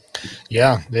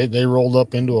 Yeah, they rolled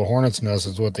up into a hornet's nest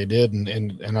is what they did.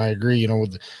 And I agree, you know,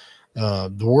 with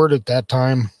the word at that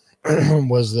time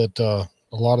was that a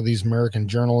lot of these American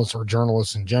journalists, or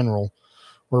journalists in general,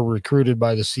 were recruited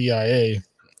by the CIA,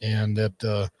 and that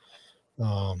a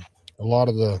lot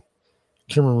of the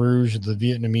Khmer Rouge, the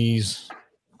Vietnamese,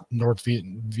 North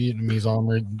Vietnamese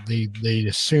army, they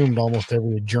assumed almost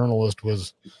every journalist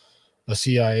was a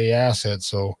CIA asset.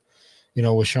 So, you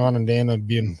know, with Sean and Dana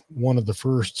being one of the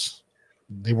firsts,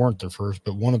 they weren't the first,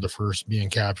 but one of the first being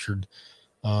captured,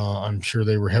 I'm sure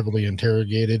they were heavily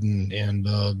interrogated, and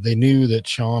they knew that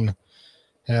Sean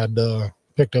had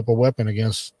picked up a weapon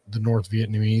against the North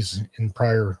Vietnamese in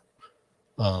prior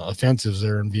offensives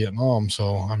there in Vietnam.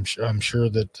 So I'm sure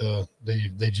that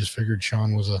they just figured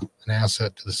Sean was an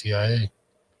asset to the CIA,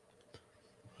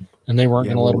 and they weren't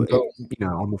going to let him go. You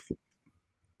know,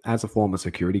 as a former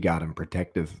security guard and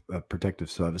protective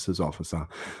services officer,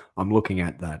 I'm looking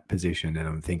at that position and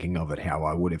I'm thinking of it how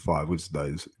I would if I was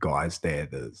those guys there,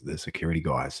 the security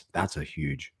guys. That's a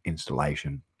huge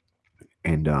installation,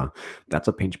 and that's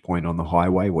a pinch point on the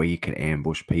highway where you can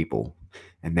ambush people.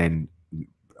 And then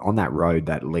on that road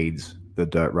that leads, the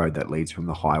dirt road that leads from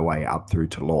the highway up through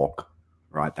to Lork,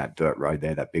 right? That dirt road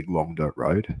there, that big long dirt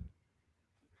road.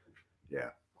 Yeah,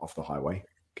 off the highway.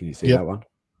 Can you see that one?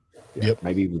 Yeah, yep.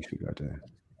 Maybe we should go to.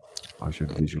 I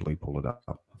should visually pull it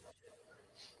up.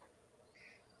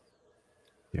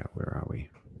 Yeah, where are we?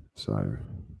 So,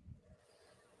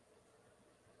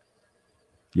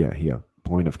 yeah, here,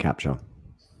 point of capture.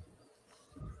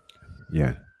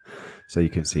 Yeah, so you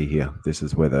can see here, this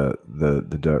is where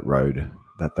the dirt road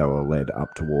that they were led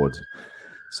up towards.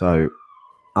 So,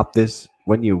 up this,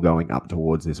 when you're going up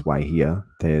towards this way here,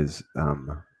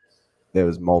 there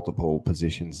was multiple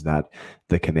positions that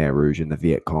the Khmer Rouge and the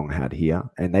Viet Cong had here,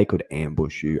 and they could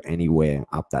ambush you anywhere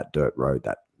up that dirt road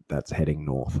that's heading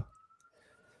north.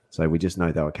 So we just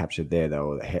know they were captured there. They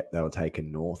were taken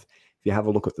north. If you have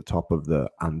a look at the top of the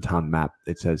Antun map,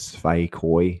 it says Svay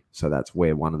Khoi. So that's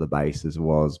where one of the bases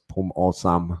was. Pum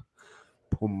Osum,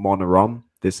 Pum Monorom.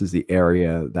 This is the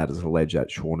area that is alleged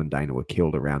that Sean and Dana were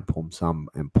killed around Pum Sum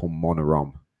and Pum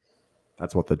Monorom.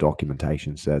 That's what the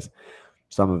documentation says.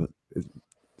 Some of it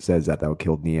says that they were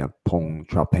killed near Pong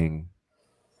Trapeng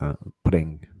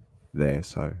Pring there.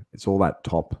 So it's all that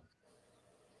top.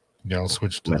 Yeah, I'll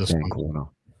switch to this one. Corner.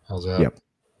 How's that? Yep.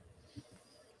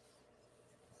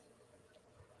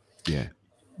 Yeah.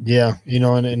 Yeah, you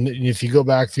know, and if you go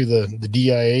back through the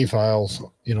DIA files,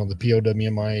 you know, the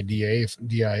POWMI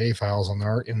DIA files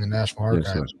in the National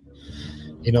Archives,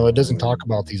 you know, it doesn't talk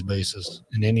about these bases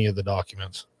in any of the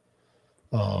documents.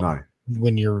 No.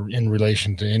 when you're in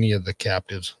relation to any of the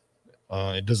captives.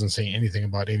 It doesn't say anything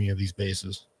about any of these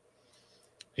bases.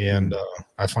 And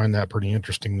I find that pretty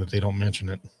interesting that they don't mention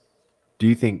it. Do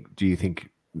you think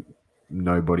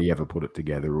nobody ever put it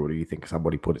together, or do you think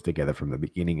somebody put it together from the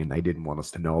beginning and they didn't want us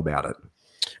to know about it?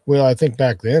 Well, I think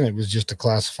back then it was just a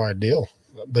classified deal,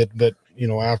 but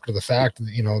after the fact,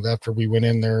 after we went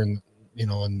in there and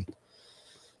in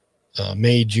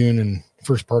May, June, and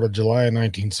first part of July of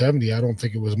 1970, I don't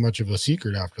think it was much of a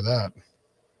secret after that.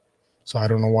 So I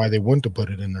don't know why they wouldn't have put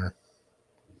it in there.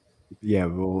 Yeah,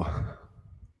 well,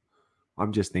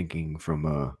 I'm just thinking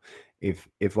from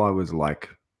if I was like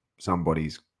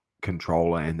somebody's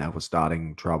controller and they were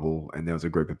starting trouble and there was a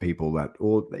group of people that,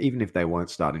 or even if they weren't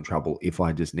starting trouble, if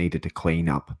I just needed to clean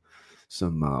up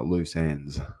some loose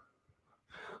ends,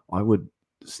 I would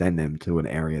send them to an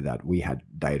area that we had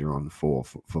data on for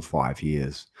 5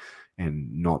 years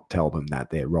and not tell them that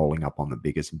they're rolling up on the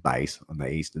biggest base on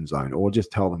the Eastern Zone, or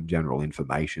just tell them general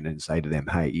information and say to them,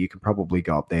 hey, you can probably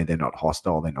go up there. They're not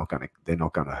hostile. They're not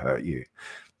going to hurt you.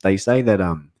 They say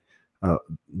that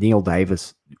Neil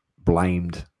Davis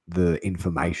blamed the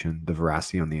information, the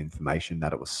veracity on the information,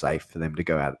 that it was safe for them to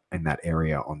go out in that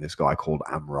area on this guy called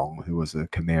Amrong, who was a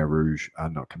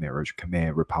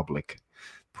Khmer Republic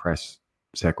press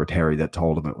secretary that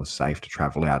told him it was safe to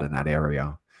travel out in that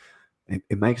area.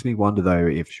 It makes me wonder, though,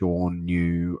 if Sean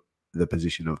knew the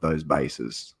position of those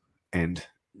bases. And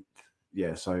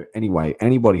yeah, so anyway,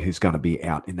 anybody who's going to be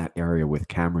out in that area with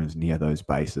cameras near those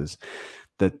bases,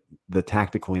 the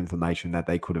tactical information that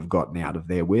they could have gotten out of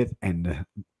there with, and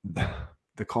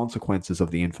the consequences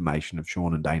of the information of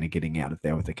Sean and Dana getting out of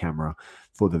there with the camera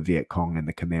for the Viet Cong and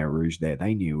the Khmer Rouge there,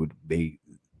 they knew would be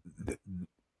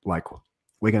like,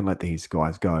 we're going to let these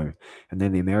guys go. And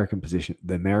then the American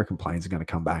planes are going to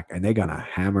come back and they're going to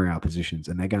hammer our positions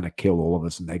and they're going to kill all of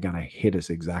us and they're going to hit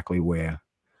us exactly where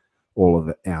all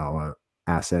of our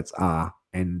assets are.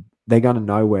 And they're going to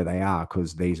know where they are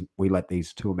because we let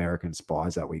these 2 American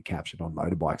spies that we captured on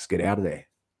motorbikes get out of there.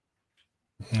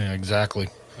 Yeah, exactly.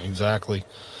 These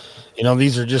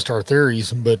are just our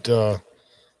theories, but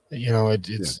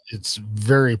it's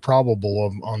very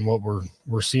probable on what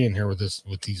we're seeing here with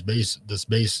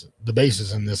the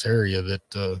bases in this area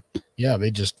that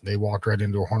they walked right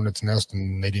into a hornet's nest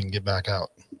and they didn't get back out.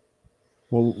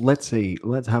 Well, let's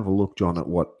have a look, John, at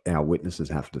what our witnesses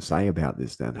have to say about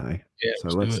this then, hey? Yeah, so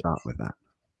let's start with that.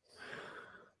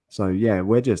 So yeah,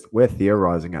 we're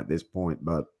theorizing at this point,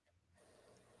 but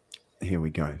here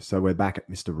we go. So we're back at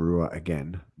Mr. Rua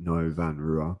again, No Van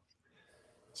Rua.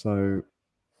 So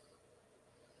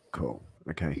cool.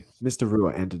 Okay. Mr.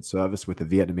 Rua entered service with the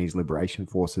Vietnamese Liberation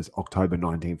Forces October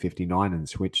 1959 and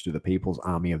switched to the People's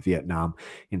Army of Vietnam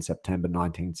in September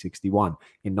 1961.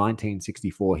 In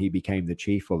 1964, he became the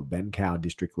chief of Ben Cao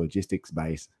District Logistics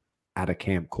Base at a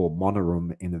camp called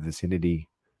Monorum in the vicinity.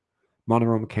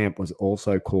 Monorum Camp was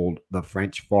also called the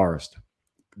French Forest.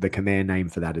 The Khmer name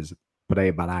for that is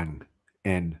Pre Barang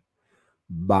and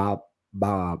Bobatay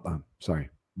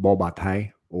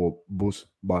or Bus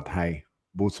Batay.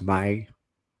 Busmay,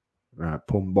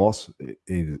 Pumbos.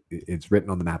 It's written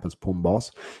on the map as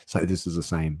Pumbos. So this is the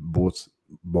same.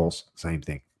 Boss, same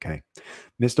thing. Okay.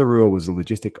 Mr. Rua was a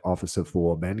logistic officer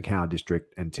for Ben Cao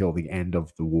District until the end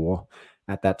of the war.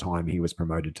 At that time, he was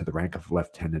promoted to the rank of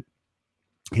lieutenant.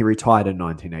 He retired in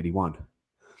 1981.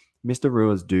 Mr.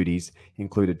 Rua's duties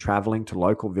included traveling to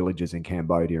local villages in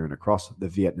Cambodia and across the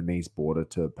Vietnamese border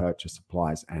to purchase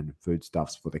supplies and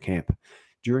foodstuffs for the camp.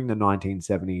 During the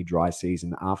 1970 dry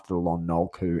season after the Lon Nol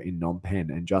coup in Phnom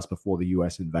Penh and just before the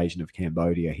U.S. invasion of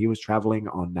Cambodia, he was traveling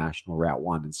on National Route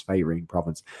 1 in Svay Rieng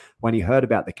province when he heard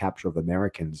about the capture of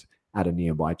Americans at a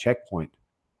nearby checkpoint.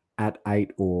 At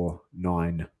 8 or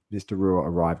 9, Mr. Rua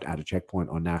arrived at a checkpoint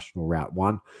on National Route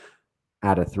 1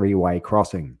 at a 3-way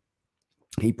crossing.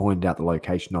 He pointed out the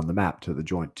location on the map to the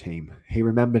joint team. He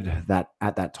remembered that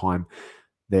at that time,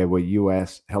 there were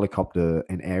U.S. helicopter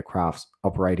and aircrafts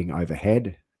operating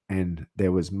overhead, and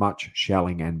there was much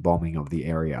shelling and bombing of the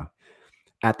area.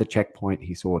 At the checkpoint,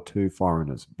 he saw 2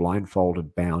 foreigners,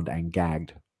 blindfolded, bound, and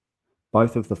gagged.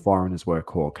 Both of the foreigners were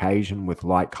Caucasian with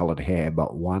light-colored hair,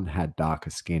 but one had darker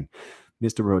skin.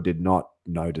 Mr. Rua did not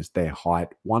notice their height.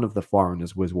 One of the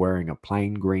foreigners was wearing a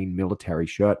plain green military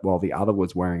shirt, while the other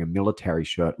was wearing a military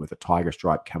shirt with a tiger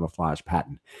stripe camouflage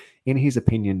pattern. In his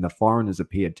opinion, the foreigners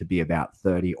appeared to be about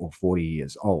 30 or 40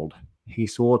 years old. He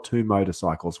saw 2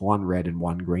 motorcycles, one red and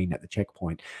one green, at the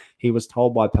checkpoint. He was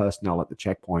told by personnel at the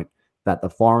checkpoint that the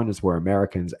foreigners were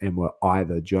Americans and were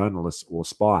either journalists or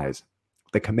spies.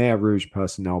 The Khmer Rouge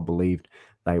personnel believed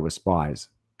they were spies.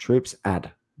 Troops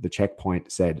at The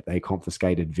checkpoint said they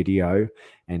confiscated video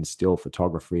and still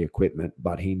photography equipment,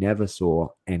 but he never saw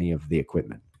any of the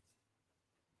equipment.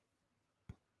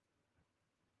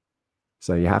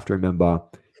 So you have to remember,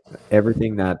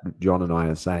 everything that John and I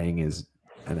are saying is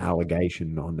an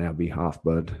allegation on our behalf,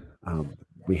 but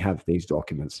we have these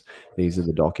documents. These are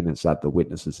the documents that the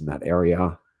witnesses in that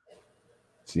area,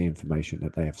 it's the information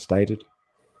that they have stated.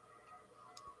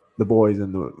 The boys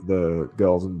and the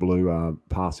girls in blue are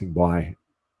passing by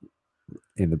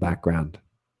in the background.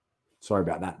 Sorry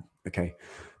about that. Okay.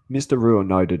 Mr. Ruhr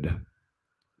noted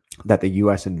that the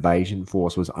US invasion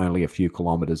force was only a few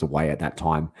kilometers away at that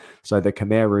time, so the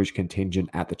Khmer Rouge contingent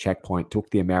at the checkpoint took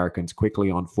the Americans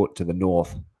quickly on foot to the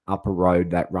north, up a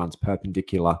road that runs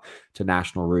perpendicular to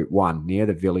National Route 1 near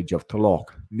the village of Tolok.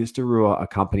 Mr. Ruhr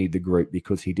accompanied the group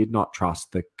because he did not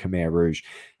trust the Khmer Rouge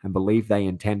and believed they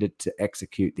intended to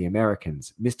execute the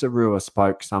Americans. Mr. Ruhr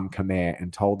spoke some Khmer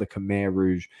and told the Khmer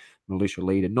Rouge militia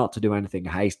leader not to do anything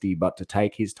hasty, but to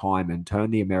take his time and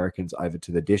turn the Americans over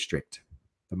to the district.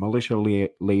 The militia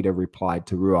leader replied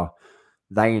to Ruhr,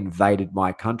 "They invaded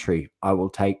my country. I will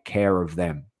take care of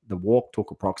them." The walk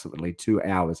took approximately 2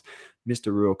 hours.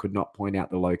 Mr. Ruhr could not point out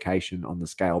the location on the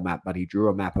scale map, but he drew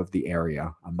a map of the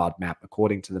area, a mud map.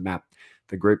 According to the map,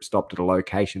 the group stopped at a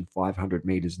location 500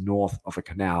 meters north of a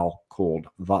canal called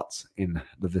Vutz in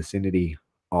the vicinity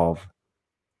of.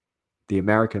 The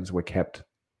Americans were kept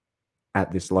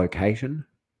at this location.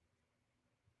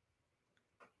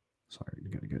 Sorry,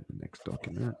 I'm going to go to the next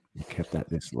document. Kept at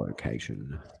this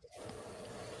location.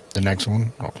 The next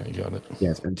one? Okay, got it.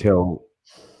 Yes, until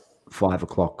 5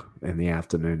 o'clock in the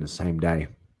afternoon the same day.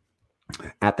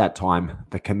 At that time,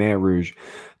 the Khmer Rouge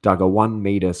dug a 1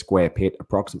 meter square pit,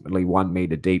 approximately 1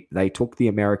 meter deep. They took the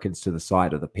Americans to the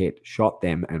side of the pit, shot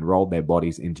them, and rolled their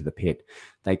bodies into the pit.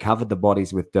 They covered the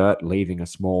bodies with dirt, leaving a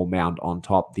small mound on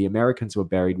top. The Americans were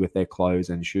buried with their clothes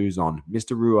and shoes on.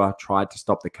 Mr. Ruhr tried to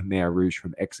stop the Khmer Rouge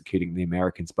from executing the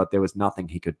Americans, but there was nothing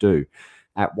he could do.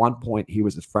 At one point, he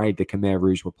was afraid the Khmer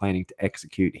Rouge were planning to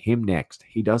execute him next.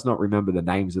 He does not remember the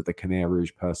names of the Khmer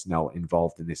Rouge personnel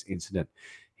involved in this incident.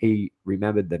 He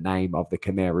remembered the name of the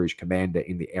Khmer Rouge commander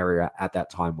in the area at that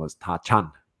time was Ta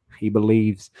Chun. He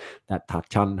believes that Ta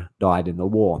Chun died in the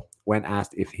war. When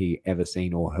asked if he ever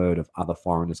seen or heard of other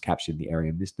foreigners captured in the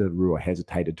area, Mr. Ruhr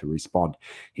hesitated to respond.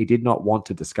 He did not want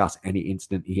to discuss any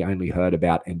incident he only heard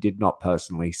about and did not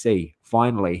personally see.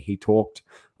 Finally, he talked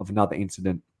of another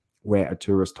incident where a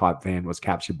tourist-type van was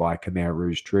captured by Khmer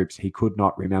Rouge troops. He could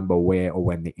not remember where or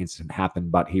when the incident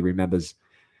happened, but he remembers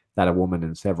that a woman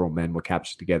and several men were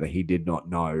captured together. He did not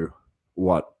know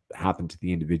what happened to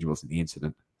the individuals in the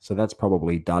incident. So that's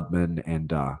probably Dudman and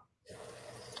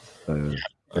the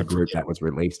group that was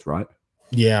released, right?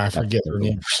 Yeah, I forget her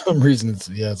name. For some reason,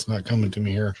 it's not coming to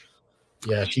me here.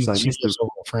 Yeah, she's over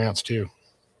in France too.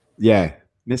 Yeah.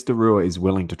 Mr. Ruhr is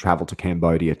willing to travel to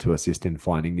Cambodia to assist in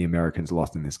finding the Americans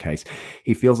lost in this case.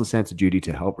 He feels a sense of duty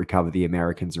to help recover the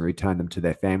Americans and return them to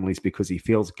their families because he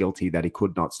feels guilty that he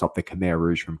could not stop the Khmer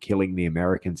Rouge from killing the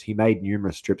Americans. He made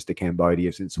numerous trips to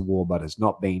Cambodia since the war, but has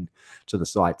not been to the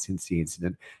site since the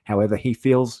incident. However, he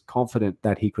feels confident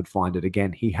that he could find it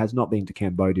again. He has not been to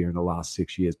Cambodia in the last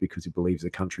 6 years because he believes the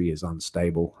country is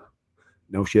unstable.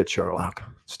 No shit, Sherlock.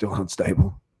 Still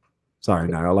unstable. Sorry,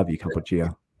 no, I love you,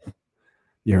 Kampuchea.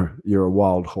 You're a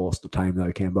wild horse to tame,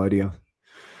 though, Cambodia.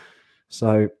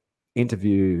 So,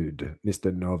 interviewed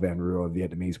Mr. Ngo Van Ruhr, a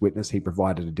Vietnamese witness. He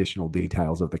provided additional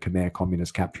details of the Khmer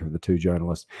Communist capture of the two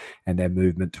journalists and their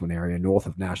movement to an area north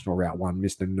of National Route 1.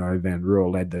 Mr. Ngo Van Ruhr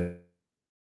led the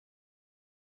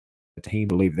team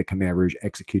believed the Khmer Rouge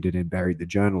executed and buried the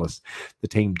journalists. The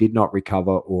team did not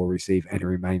recover or receive any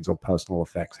remains or personal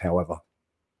effects, however.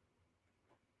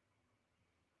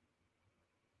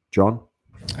 John?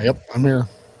 Yep, I'm here.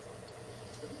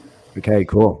 Okay,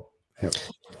 cool.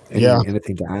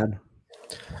 Anything to add?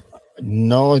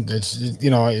 No, it's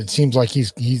it seems like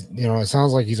he's it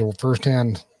sounds like he's a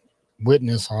firsthand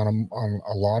witness on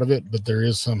a lot of it, but there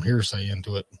is some hearsay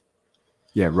into it.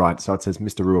 Yeah, right. So it says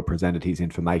Mr. Ruhr presented his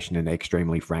information in an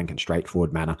extremely frank and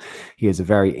straightforward manner. He is a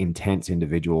very intense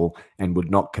individual and would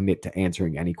not commit to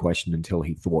answering any question until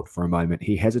he thought for a moment.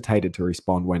 He hesitated to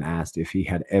respond when asked if he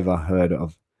had ever heard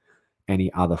of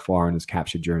any other foreigners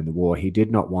captured during the war. He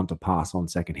did not want to pass on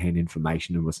secondhand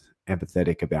information and was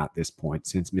empathetic about this point.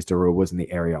 Since Mr. Ruhr was in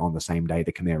the area on the same day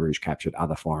the Khmer Rouge captured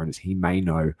other foreigners, he may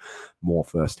know more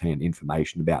first-hand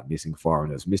information about missing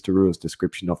foreigners. Mr. Ruhr's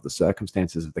description of the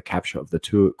circumstances of the capture of the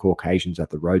two Caucasians at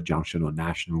the road junction on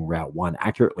National Route 1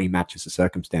 accurately matches the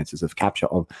circumstances of capture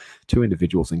of two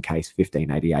individuals in case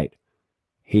 1588.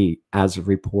 He, as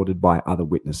reported by other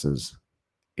witnesses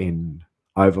in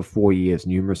Over 4 years,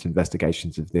 numerous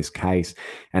investigations of this case,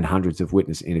 and hundreds of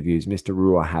witness interviews, Mr.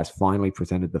 Ruhr has finally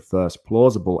presented the first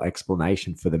plausible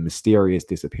explanation for the mysterious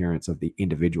disappearance of the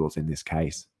individuals in this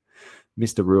case.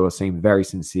 Mr. Ruhr seemed very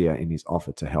sincere in his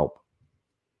offer to help.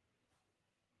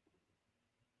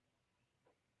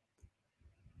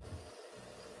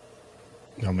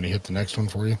 You want me to hit the next one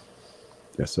for you?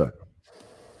 Yes, sir.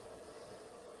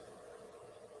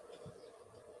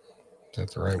 Is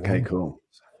that the right one? Okay, cool.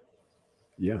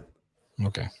 Yeah.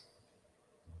 Okay.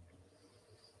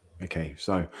 Okay,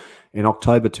 so in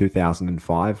October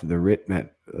 2005, the RIT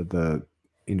met the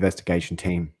investigation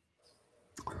team.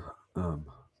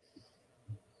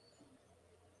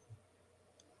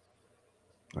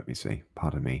 Let me see.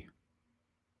 Pardon me.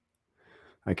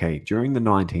 Okay, during the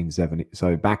 1970s,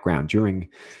 so background, during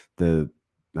the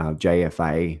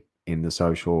JFA in the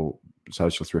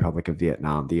Socialist Republic of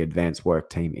Vietnam, the advanced work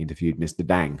team interviewed Mr.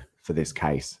 Dang for this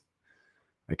case.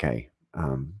 Okay,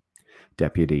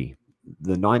 deputy.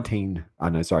 During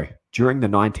the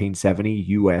 1970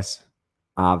 U.S.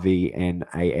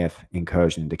 RVNAF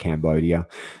incursion into Cambodia,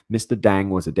 Mr. Dang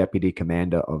was a deputy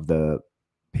commander of the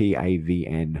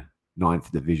PAVN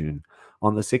 9th Division.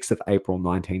 On the 6th of April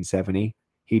 1970,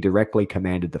 he directly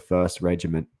commanded the 1st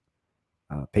Regiment,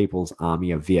 People's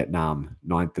Army of Vietnam,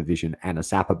 9th Division, and a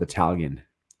Sapper Battalion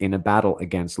in a battle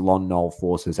against Lon Nol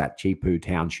forces at Chi Phu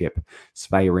Township,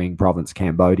 Svay Rieng Province,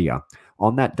 Cambodia.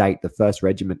 On that date, the 1st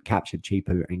Regiment captured Chi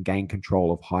Phu and gained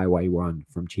control of Highway 1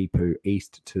 from Chi Phu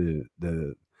east to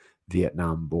the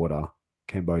Vietnam border,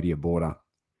 Cambodia border.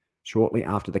 Shortly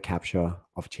after the capture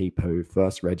of Chi Phu,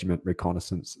 1st Regiment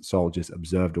reconnaissance soldiers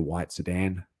observed a white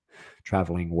sedan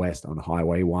traveling west on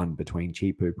Highway 1 between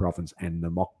Chi Phu Province and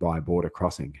the Moc Bai border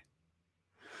crossing.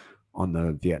 On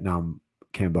the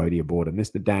Vietnam-Cambodia border,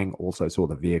 Mr. Dang also saw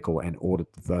the vehicle and ordered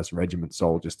the 1st Regiment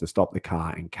soldiers to stop the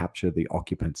car and capture the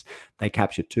occupants. They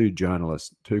captured 2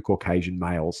 journalists, 2 Caucasian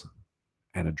males,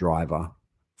 and a driver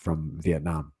from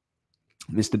Vietnam.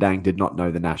 Mr. Dang did not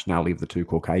know the nationality of the 2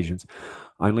 Caucasians,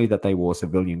 only that they wore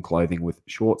civilian clothing with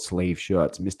short-sleeve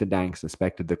shirts. Mr. Dang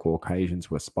suspected the Caucasians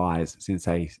were spies since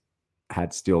they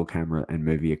had still camera and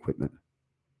movie equipment.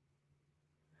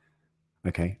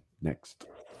 Okay, next.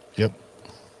 Yep.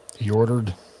 He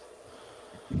ordered.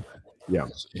 Yeah.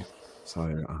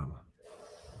 So,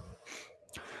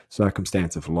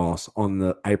 circumstance of loss.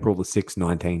 On April the 6th,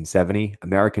 1970,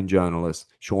 American journalists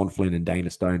Sean Flynn and Dana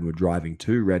Stone were driving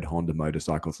 2 red Honda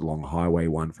motorcycles along Highway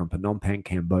 1 from Phnom Penh,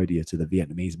 Cambodia to the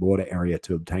Vietnamese border area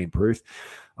to obtain proof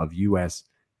of U.S.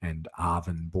 and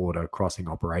ARVN border crossing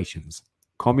operations.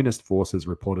 Communist forces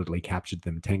reportedly captured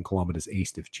them 10 kilometers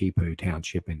east of Chi Phu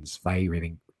Township in Svay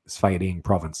Rieng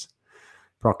Province.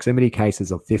 Proximity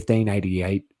cases of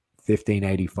 1588,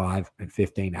 1585, and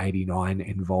 1589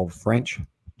 involved French,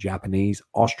 Japanese,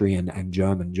 Austrian, and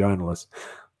German journalists,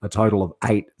 a total of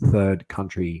 8 third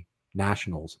country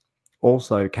nationals,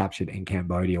 also captured in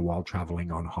Cambodia while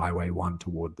traveling on Highway 1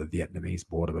 toward the Vietnamese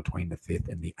border between the 5th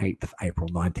and the 8th of April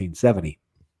 1970.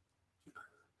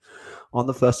 On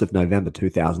the 1st of November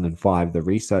 2005, the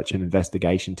research and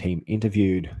investigation team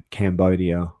interviewed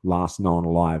Cambodia last known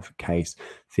alive case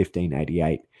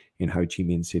 1588 in Ho Chi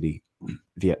Minh City,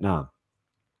 Vietnam.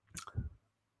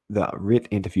 The RIT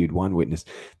interviewed one witness,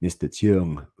 Mr.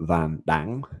 Truong Van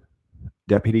Dang,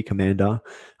 deputy commander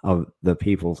of the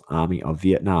People's Army of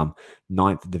Vietnam,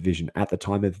 9th Division. At the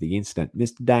time of the incident,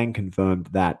 Mr. Dang confirmed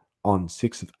that on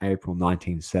 6th of April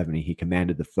 1970, he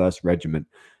commanded the 1st Regiment,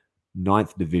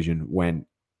 9th Division, when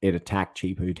it attacked Chi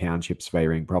Phu Township, Svay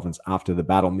Rieng Province. After the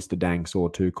battle, Mr. Dang saw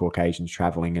 2 Caucasians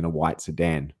traveling in a white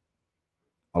sedan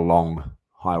along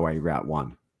Highway Route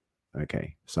 1.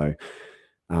 Okay, so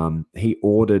he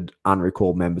ordered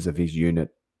unrecalled members of his unit.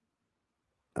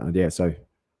 So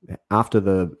after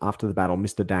the battle,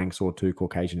 Mr. Dang saw 2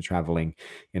 Caucasians traveling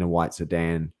in a white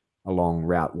sedan along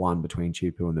Route 1 between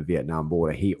Chi Phu and the Vietnam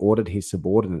border. He ordered his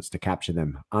subordinates to capture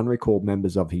them. Unrecalled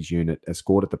members of his unit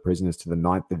escorted the prisoners to the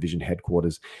 9th Division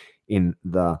headquarters in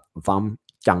the Vam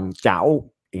Chang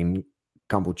Chau in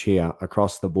Kampuchea,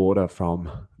 across the border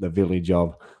from the village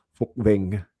of Phuc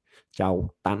Vinh,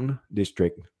 Chau Tan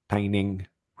District, Tay Ninh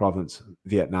Province,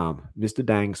 Vietnam. Mr.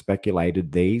 Dang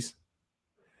speculated these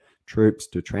troops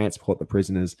to transport the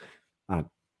prisoners.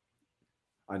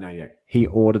 He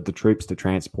ordered the troops to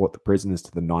transport the prisoners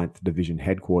to the 9th Division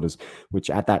headquarters, which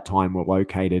at that time were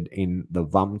located in the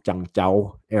Vam Chang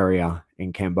Chau area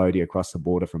in Cambodia, across the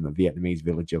border from the Vietnamese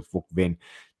village of Phuc Vinh,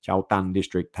 Chau Tan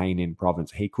District, Tay Ninh Province.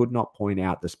 He could not point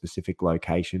out the specific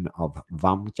location of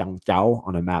Vam Chang Chau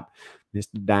on a map.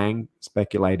 Mr. Dang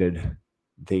speculated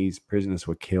these prisoners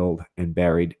were killed and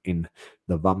buried in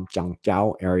the Vam Chang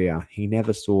Chao area. He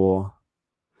never saw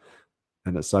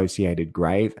an associated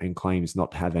grave and claims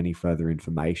not to have any further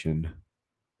information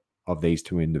of these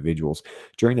two individuals.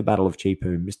 During the Battle of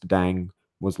Chipu, Mr. Dang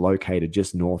was located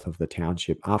just north of the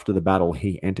township. After the battle,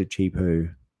 he entered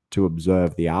Chipu to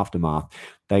observe the aftermath.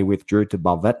 They withdrew to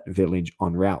Bavet village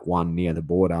on Route 1 near the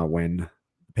border when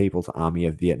the People's Army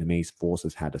of Vietnamese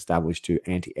forces had established two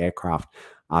anti-aircraft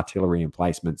artillery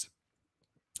emplacements.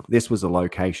 This was a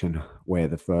location where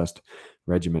the 1st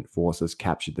Regiment forces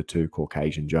captured the two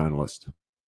Caucasian journalists.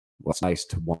 What's nice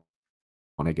to want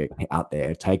to get out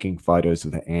there taking photos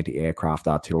of the anti-aircraft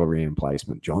artillery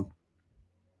emplacement, John?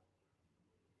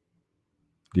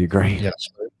 Do you agree? Yes,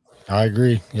 I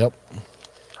agree. Yep.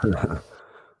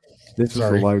 This is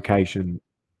the location.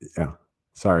 Yeah,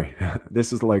 sorry.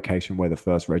 This is the location where the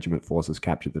 1st Regiment forces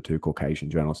captured the two Caucasian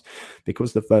journalists.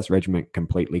 Because the 1st Regiment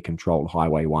completely controlled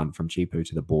Highway 1 from Chipu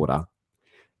to the border,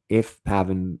 if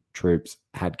PAVN troops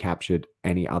had captured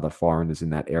any other foreigners in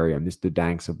that area, Mr.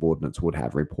 Dang's subordinates would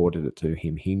have reported it to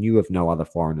him. He knew of no other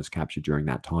foreigners captured during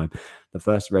that time. The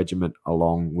 1st Regiment,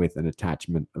 along with an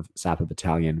attachment of Sapper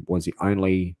Battalion, was the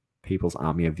only People's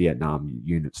Army of Vietnam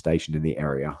unit stationed in the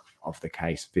area of the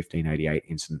case 1588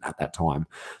 incident at that time.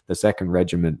 The 2nd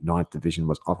Regiment, 9th Division,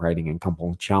 was operating in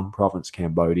Kampong Cham Province,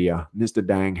 Cambodia. Mr.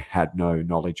 Dang had no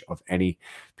knowledge of any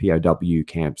POW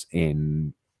camps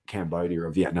in Cambodia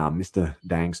or Vietnam. Mr.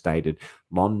 Dang stated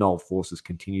Lon Nol forces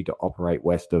continued to operate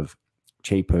west of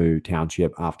Chipu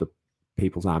Township after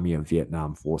People's Army of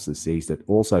Vietnam forces seized it.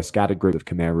 Also, scattered groups of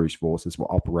Khmer Rouge forces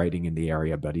were operating in the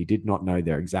area, but he did not know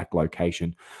their exact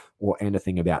location or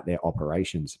anything about their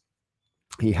operations.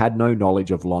 He had no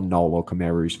knowledge of Lon Nol or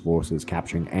Khmer Rouge forces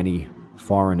capturing any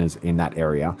foreigners in that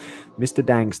area. Mr.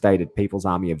 Dang stated People's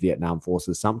Army of Vietnam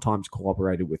forces sometimes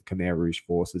cooperated with Khmer Rouge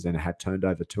forces and had turned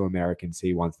over 2 American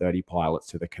C-130 pilots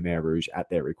to the Khmer Rouge at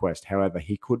their request. However,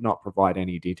 he could not provide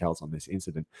any details on this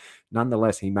incident.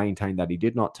 Nonetheless, he maintained that he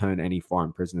did not turn any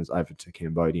foreign prisoners over to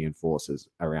Cambodian forces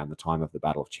around the time of the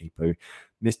Battle of Chipu.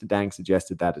 Mr. Dang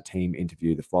suggested that a team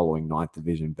interview the following 9th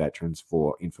Division veterans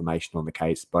for information on the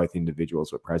case. Both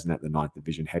individuals were present at the 9th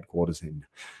Division headquarters in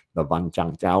the Van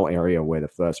Chang Chao area where the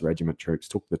 1st Regiment troops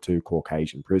took the two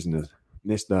Caucasian prisoners.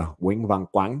 Mr. Wing Van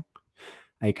Quang,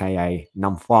 aka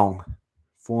Nam Phong,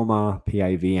 former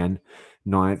PAVN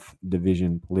 9th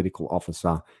Division political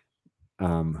officer,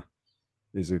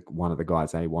 is one of the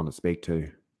guys they want to speak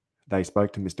to. They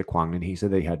spoke to Mr. Quang and he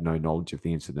said he had no knowledge of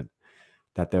the incident,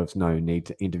 that there was no need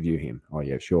to interview him. Oh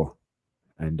yeah, sure.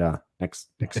 And next.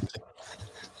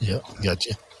 Yeah,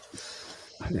 gotcha.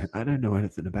 I don't know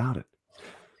anything about it.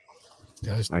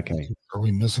 Guys, okay. Are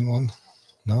we missing one?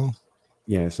 No?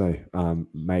 Yeah, so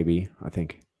maybe, I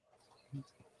think.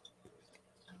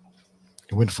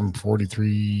 It went from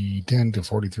 4310 to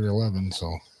 4311,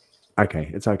 so. Okay,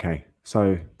 it's okay.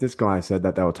 So this guy said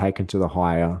that they were taken to the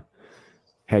higher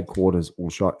headquarters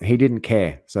or shot. He didn't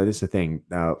care. So this is the thing.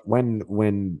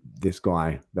 When this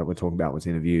guy that we're talking about was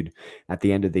interviewed, at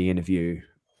the end of the interview,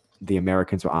 the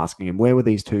Americans were asking him, where were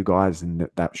these two guys in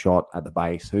that shot at the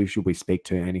base? Who should we speak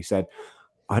to? And he said,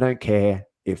 I don't care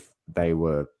if they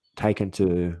were taken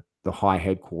to the high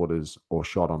headquarters or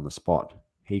shot on the spot.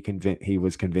 He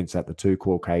was convinced that the two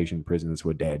Caucasian prisoners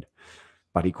were dead,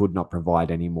 but he could not provide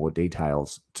any more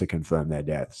details to confirm their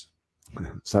deaths.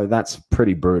 So that's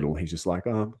pretty brutal. He's just like,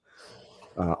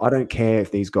 I don't care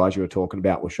if these guys you were talking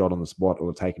about were shot on the spot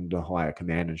or taken to higher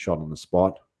command and shot on the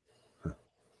spot.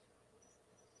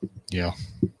 Yeah.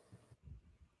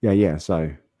 Yeah.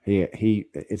 So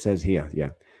it says here, yeah.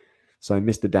 So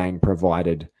Mr. Dang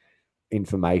provided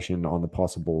information on the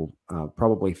possible,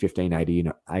 probably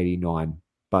 1589,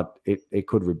 but it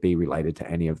could be related to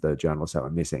any of the journalists that were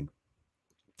missing.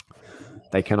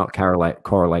 They cannot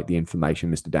correlate the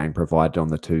information Mr. Dang provided on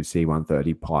the two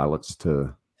C-130 pilots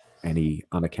to any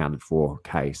unaccounted for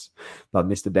case. But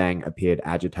Mr. Dang appeared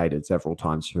agitated several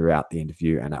times throughout the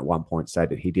interview and at one point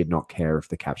stated he did not care if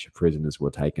the captured prisoners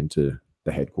were taken to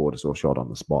the headquarters or shot on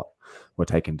the spot, were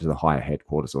taken to the higher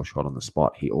headquarters or shot on the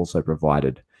spot. He also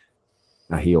appeared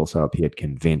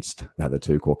convinced that the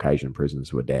two Caucasian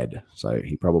prisoners were dead. So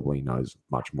he probably knows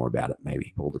much more about it. Maybe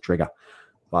he pulled the trigger.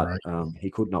 But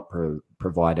he could not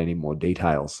provide any more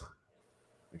details.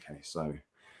 Okay, so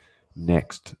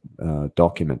next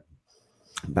document.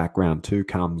 Background: Tu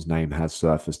Kam's name has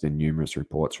surfaced in numerous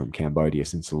reports from Cambodia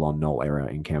since the Lon Nol era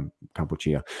in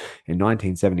Kampuchea. In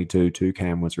 1972, Tu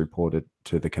Kam was reported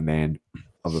to the command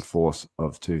of a force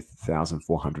of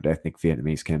 2,400 ethnic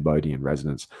Vietnamese Cambodian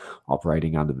residents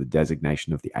operating under the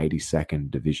designation of the 82nd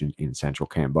Division in Central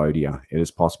Cambodia. It is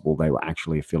possible they were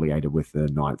actually affiliated with the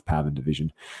 9th PAVN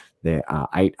Division. There are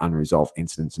 8 unresolved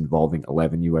incidents involving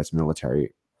 11 U.S.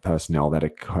 military personnel that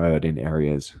occurred in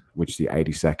areas which the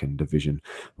 82nd Division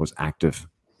was active.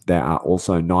 There are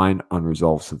also 9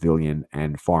 unresolved civilian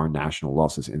and foreign national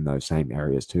losses in those same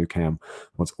areas too. CAM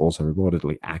was also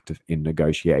reportedly active in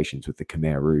negotiations with the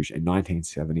Khmer Rouge in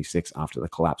 1976 after the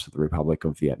collapse of the Republic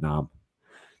of Vietnam.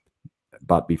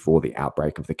 But before the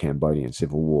outbreak of the Cambodian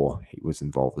Civil War, he was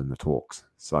involved in the talks.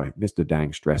 So Mr.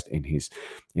 Dang stressed in his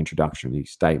introductory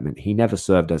statement, he never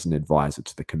served as an advisor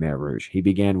to the Khmer Rouge. He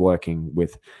began working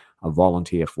with a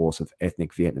volunteer force of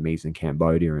ethnic Vietnamese in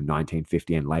Cambodia in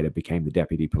 1950 and later became the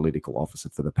deputy political officer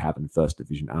for the PAVN 1st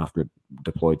Division after it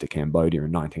deployed to Cambodia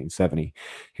in 1970.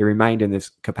 He remained in this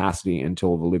capacity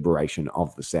until the liberation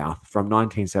of the South. From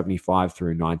 1975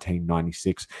 through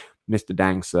 1996, Mr.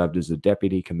 Dang served as a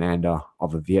deputy commander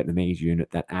of a Vietnamese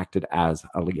unit that acted as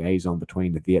a liaison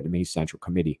between the Vietnamese Central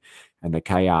Committee and the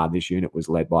KR. This unit was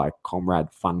led by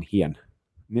Comrade Phan Hien.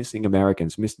 Missing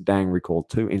Americans. Mr. Dang recalled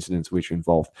 2 incidents which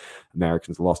involved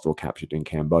Americans lost or captured in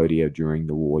Cambodia during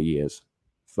the war years.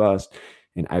 First,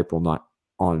 in by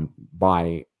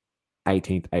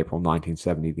 18th April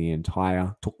 1970, the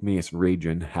entire Tuk Mias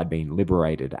region had been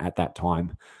liberated. At that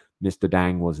time, Mr.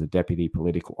 Dang was a deputy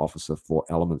political officer for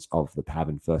elements of the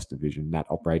PAVN 1st Division that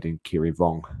operated in Kiri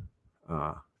Vong.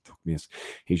 Tuk Mias.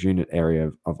 His unit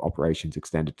area of operations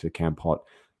extended to Kampot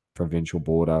provincial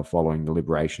border following the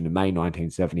liberation. In May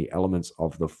 1970, elements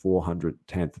of the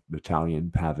 410th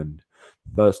Battalion PAVN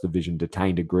 1st Division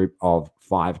detained a group of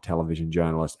 5 television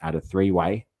journalists at a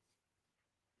 3-way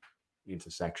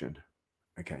intersection.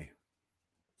 Okay.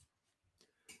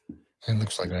 It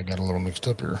looks like I got a little mixed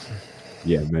up here.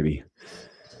 Yeah, maybe.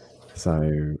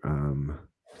 So,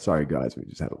 sorry guys, we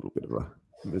just had a little bit of a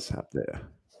mishap there.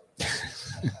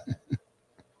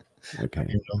 Okay. I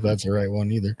don't know if that's the right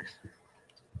one either.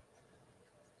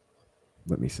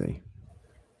 Let me see.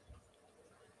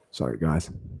 Sorry,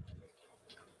 guys.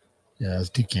 Yeah,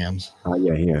 it's 2 cams.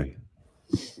 Yeah.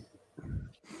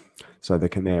 So the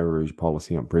Khmer Rouge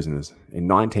policy on prisoners. In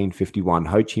 1951,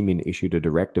 Ho Chi Minh issued a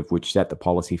directive which set the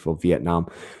policy for Vietnam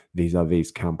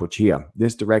vis-a-vis Cambodia.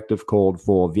 This directive called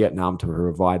for Vietnam to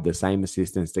provide the same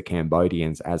assistance to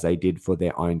Cambodians as they did for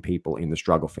their own people in the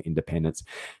struggle for independence.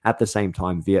 At the same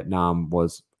time, Vietnam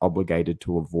was obligated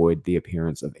to avoid the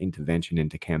appearance of intervention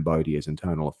into Cambodia's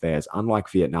internal affairs.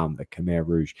 Unlike Vietnam, the Khmer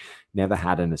Rouge never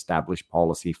had an established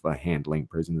policy for handling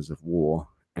prisoners of war,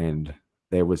 and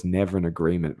there was never an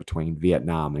agreement between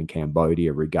Vietnam and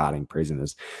Cambodia regarding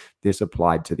prisoners. This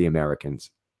applied to the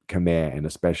Americans, Khmer, and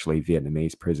especially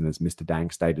Vietnamese prisoners. Mr. Dang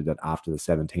stated that after the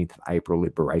 17th of April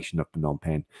liberation of Phnom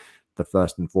Penh, the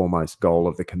first and foremost goal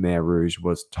of the Khmer Rouge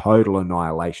was total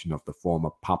annihilation of the former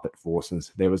puppet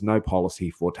forces. There was no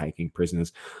policy for taking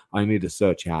prisoners, only to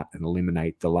search out and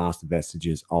eliminate the last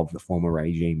vestiges of the former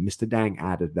regime. Mr. Dang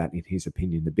added that, in his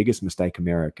opinion, the biggest mistake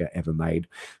America ever made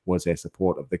was their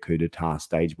support of the coup d'etat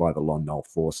staged by the Lon Nol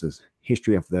forces.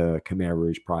 History of the Khmer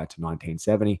Rouge prior to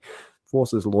 1970.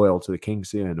 Forces loyal to the King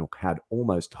Sihanouk had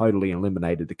almost totally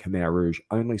eliminated the Khmer Rouge.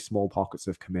 Only small pockets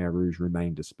of Khmer Rouge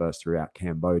remained dispersed throughout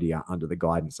Cambodia under the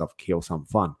guidance of Khieu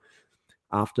Samphan.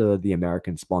 After the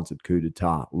American-sponsored coup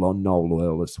d'etat, Lon Nol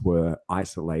loyalists were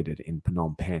isolated in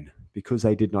Phnom Penh because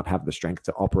they did not have the strength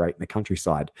to operate in the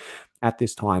countryside. At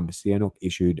this time, Sihanouk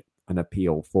issued an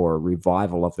appeal for a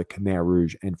revival of the Khmer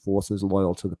Rouge and forces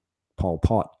loyal to the Pol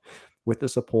Pot. With the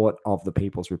support of the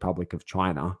People's Republic of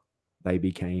China, they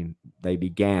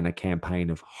began a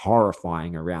campaign of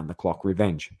horrifying around-the-clock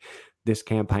revenge. This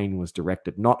campaign was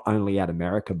directed not only at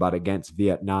America, but against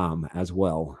Vietnam as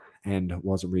well, and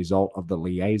was a result of the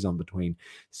liaison between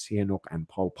Sihanouk and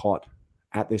Pol Pot.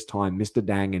 At this time, Mr.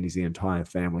 Dang and his entire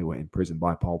family were imprisoned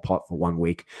by Pol Pot for 1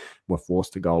 week, were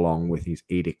forced to go along with his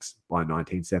edicts. By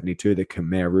 1972, the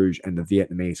Khmer Rouge and the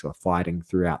Vietnamese were fighting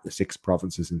throughout the 6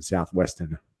 provinces in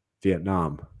southwestern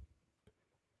Vietnam.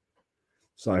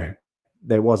 So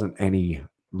there wasn't any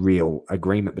real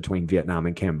agreement between Vietnam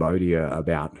and Cambodia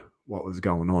about what was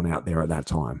going on out there at that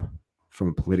time from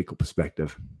a political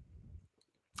perspective.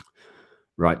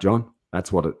 Right, John?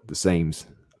 That's what it seems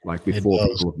like before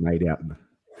people have made out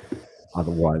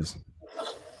otherwise.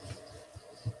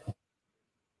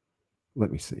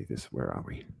 Let me see this. Where are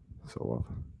we? Sort of.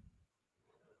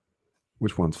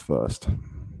 Which one's first?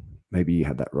 Maybe you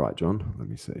had that right, John. Let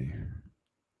me see.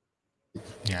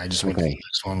 Yeah, I just went to the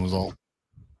next one was all.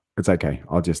 It's okay.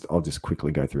 I'll just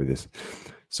quickly go through this.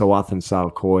 So Arthur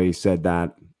Sal Khoi said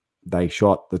that they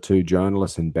shot the two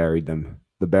journalists and buried them.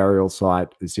 The burial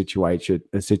site is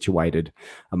situated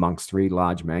amongst three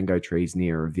large mango trees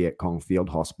near a Viet Cong field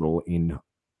hospital in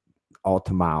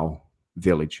Altamao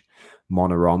village,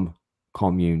 Monorom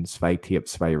commune, Svay Thiep,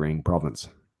 Svay Rieng province.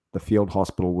 The field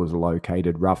hospital was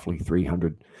located roughly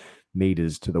 300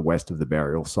 meters to the west of the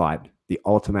burial site. The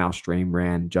Altamao stream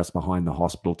ran just behind the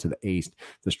hospital to the east.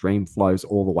 The stream flows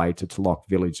all the way to Taloq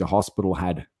village. The hospital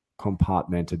had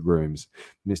compartmented rooms.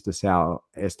 Mr. Sao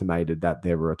estimated that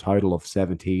there were a total of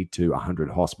 70 to 100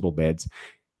 hospital beds.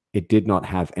 It did not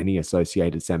have any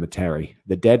associated cemetery.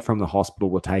 The dead from the hospital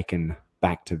were taken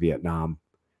back to Vietnam.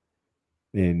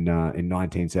 In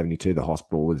 1972, the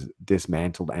hospital was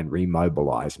dismantled and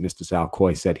remobilized. Mr. Sao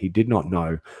Khoi said he did not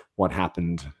know what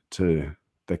happened to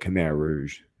the Khmer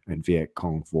Rouge and Viet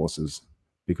Cong forces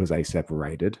because they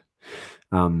separated.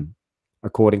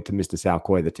 According to Mr. Sao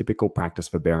Khoi, the typical practice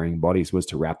for burying bodies was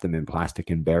to wrap them in plastic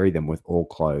and bury them with all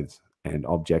clothes and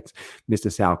objects.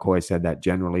 Mr. Sao Khoi said that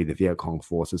generally the Viet Cong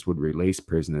forces would release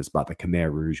prisoners, but the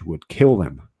Khmer Rouge would kill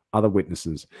them. Other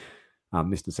witnesses,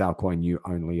 Mr. Sao Khoi knew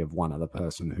only of one other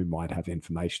person who might have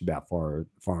information about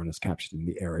foreigners captured in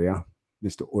the area.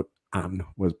 Mr. Ut An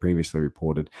was previously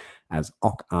reported as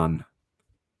Ok An.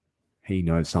 He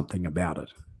knows something about it.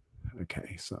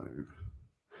 Okay, so...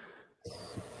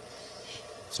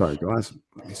 Sorry, guys.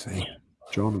 Let me see.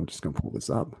 John, I'm just going to pull this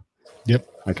up. Yep.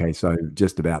 Okay, so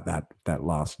just about that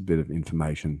last bit of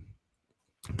information.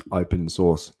 Open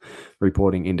source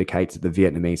reporting indicates that the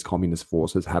Vietnamese Communist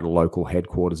forces had a local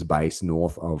headquarters base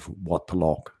north of Wat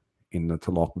Taloq in the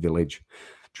Taloq village,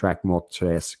 Track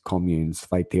Motres communes,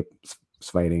 Svay Thiep,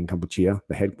 Svay Rieng, Cambodia.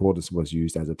 The headquarters was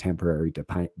used as a temporary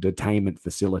detainment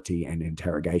facility and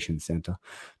interrogation center.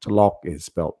 Taloq is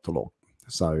spelt Taloq.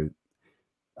 So,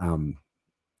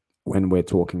 when we're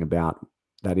talking about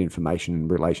that information in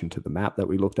relation to the map that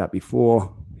we looked at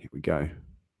before, here we go.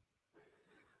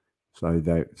 So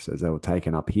they were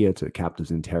taken up here to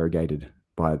captives interrogated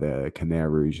by the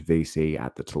Khmer Rouge VC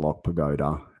at the Taloq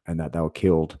Pagoda, and that they were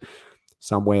killed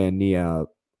somewhere near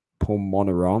Pum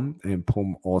Monorom and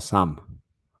Pum Osam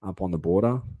up on the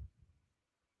border.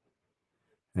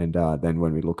 And then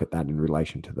when we look at that in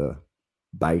relation to the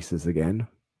bases again,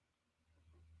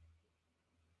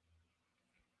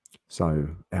 so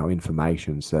our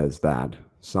information says that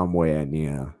somewhere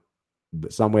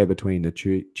between the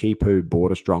Chipu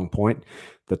border strong point,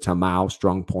 the Tamao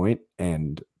strong point,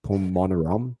 and Pum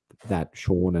Monorom, that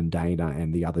Sean and Dana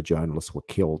and the other journalists were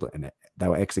killed, and they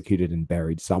were executed and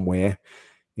buried somewhere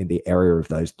in the area of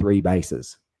those three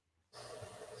bases,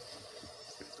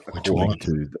 according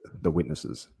to the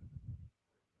witnesses.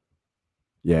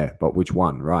 Yeah, but which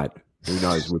one, right? Who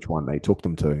knows which one they took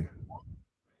them to?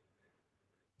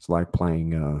 It's like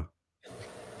playing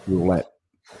roulette.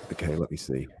 Okay, let me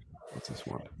see. What's this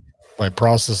one? By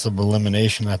process of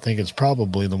elimination, I think it's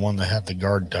probably the one that had the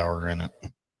guard tower in it.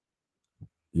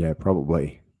 Yeah,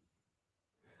 probably.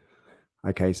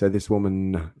 Okay, so this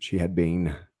woman, she had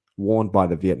been warned by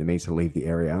the Vietnamese to leave the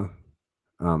area.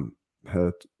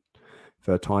 Her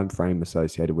time frame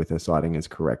associated with her sighting is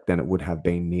correct. Then it would have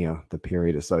been near the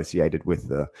period associated with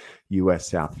the U.S.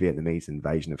 South Vietnamese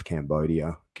invasion of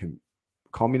Cambodia.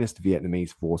 Communist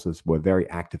Vietnamese forces were very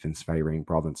active in Svay Rieng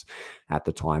province at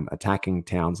the time, attacking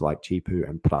towns like Chipu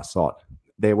and Prasot.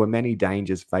 There were many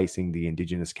dangers facing the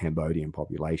indigenous Cambodian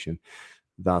population.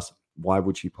 Thus, why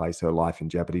would she place her life in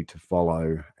jeopardy to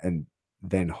follow and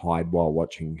then hide while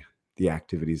watching the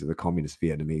activities of the communist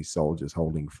Vietnamese soldiers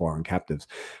holding foreign captives?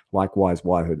 Likewise,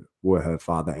 why were her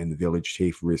father and the village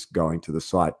chief risk going to the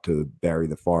site to bury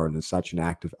the foreigners? Such an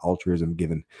act of altruism,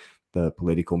 given the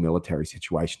political military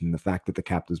situation and the fact that the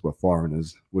captors were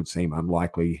foreigners, would seem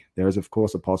unlikely. There is, of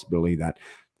course, a possibility that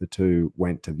the two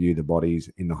went to view the bodies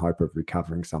in the hope of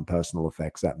recovering some personal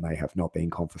effects that may have not been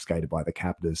confiscated by the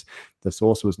captors. The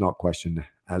source was not questioned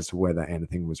as to whether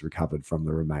anything was recovered from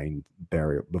the remains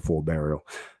before burial.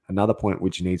 Another point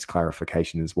which needs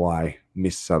clarification is why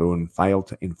Miss Sarun failed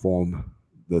to inform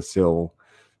the SIL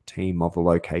team of the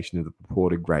location of the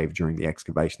purported grave during the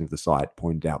excavation of the site,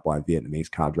 pointed out by Vietnamese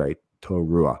cadre To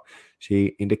Rua.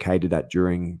 She indicated that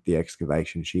during the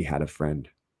excavation, she had a friend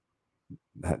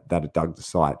that had dug the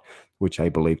site, which they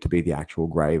believed to be the actual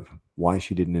grave. Why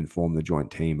she didn't inform the joint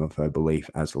team of her belief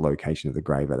as the location of the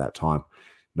grave at that time,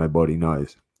 nobody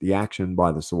knows. The action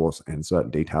by the source and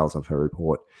certain details of her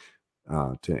report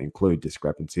to include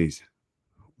discrepancies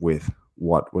with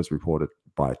what was reported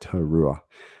by To Rua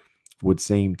would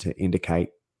seem to indicate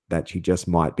that she just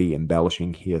might be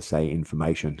embellishing hearsay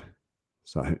information.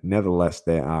 So, nevertheless,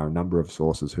 there are a number of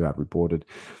sources who have reported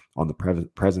on the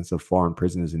presence of foreign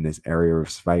prisoners in this area of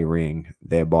Svay Rieng,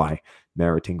 thereby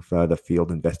meriting further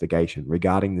field investigation.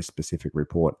 Regarding this specific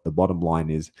report, the bottom line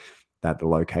is that the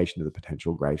location of the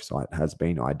potential gravesite has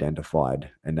been identified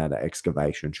and that an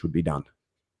excavation should be done.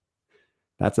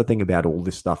 That's the thing about all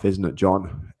this stuff, isn't it,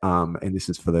 John? And this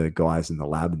is for the guys in the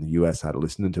lab in the US that are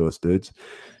listening to us, dudes.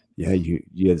 Yeah,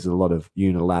 there's a lot of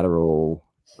unilateral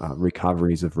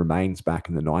recoveries of remains back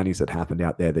in the 90s that happened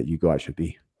out there that you guys should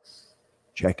be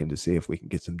checking to see if we can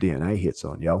get some DNA hits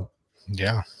on, yo.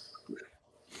 Yeah.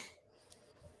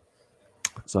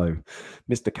 So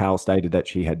Mr. Cowell stated that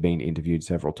she had been interviewed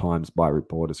several times by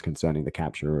reporters concerning the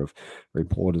capture of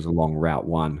reporters along Route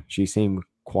 1. She seemed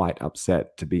quite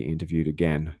upset to be interviewed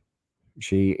again.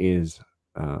 She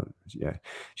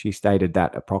stated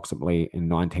that approximately in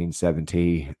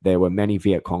 1970, there were many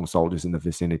Viet Cong soldiers in the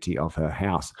vicinity of her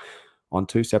house. On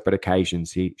 2 separate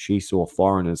occasions, she saw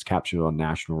foreigners captured on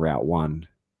National Route 1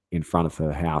 in front of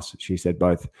her house. She said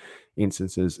both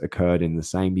instances occurred in the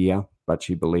same year, but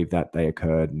she believed that they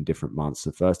occurred in different months.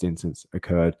 The first instance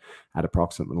occurred at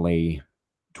approximately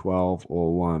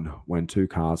 12:01 when 2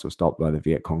 cars were stopped by the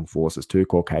Viet Cong forces. 2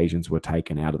 Caucasians were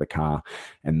taken out of the car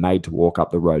and made to walk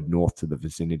up the road north to the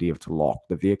vicinity of Taloq.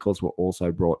 The vehicles were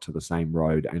also brought to the same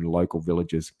road, and local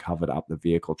villagers covered up the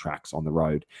vehicle tracks on the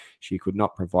road. She could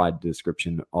not provide a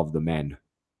description of the men.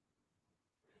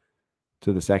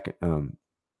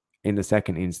 In the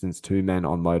second instance, 2 men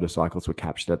on motorcycles were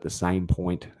captured at the same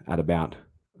point at about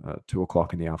 2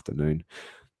 o'clock in the afternoon.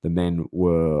 The men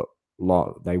wore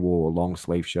long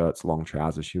sleeve shirts, long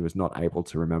trousers. She was not able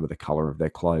to remember the color of their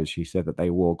clothes. She said that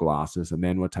they wore glasses. The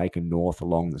men were taken north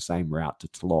along the same route to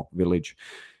Taloq village.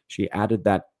 She added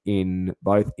that in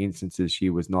both instances, she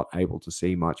was not able to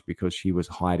see much because she was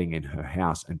hiding in her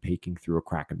house and peeking through a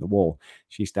crack in the wall.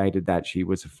 She stated that she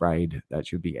was afraid that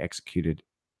she would be executed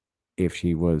if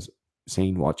she was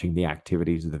seen watching the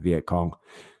activities of the Viet Cong.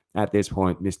 At this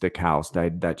point, Mr. Cowell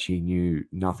stated that she knew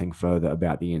nothing further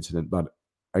about the incident, but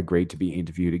agreed to be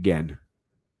interviewed again.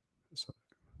 So,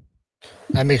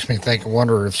 that makes me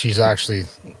wonder if she's actually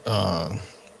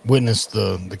witnessed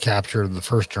the capture of the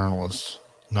first journalists,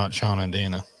 not Sean and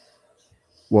Dana.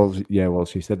 Well,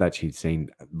 she said that she'd seen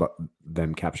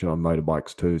them captured on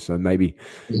motorbikes too. So maybe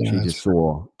she just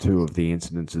saw 2 of the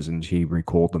incidences and she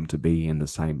recalled them to be in the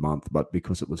same month. But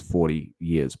because it was 40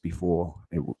 years before,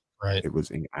 it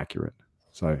was inaccurate.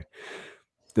 So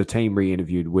the team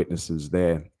re-interviewed witnesses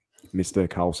there. Mr.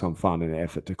 Carl Sam Phan in an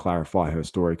effort to clarify her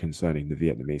story concerning the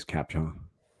Vietnamese capture.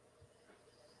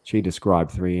 She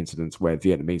described 3 incidents where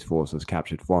Vietnamese forces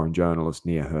captured foreign journalists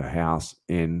near her house.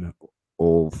 In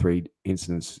all 3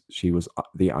 instances,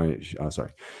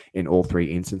 in all 3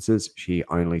 instances, she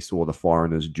only saw the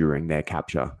foreigners during their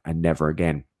capture and never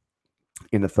again.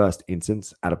 In the first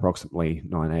instance, at approximately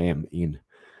 9 a.m. in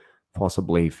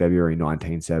possibly February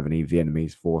 1970,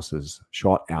 Vietnamese forces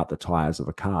shot out the tires of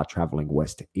a car traveling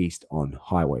west to east on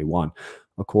Highway 1.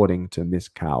 According to Miss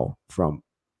Cowell, from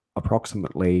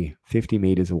approximately 50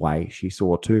 meters away, she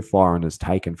saw 2 foreigners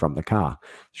taken from the car,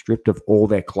 stripped of all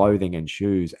their clothing and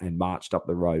shoes, and marched up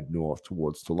the road north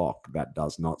towards Taloq. That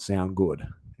does not sound good.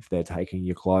 If they're taking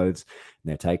your clothes and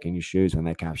they're taking your shoes when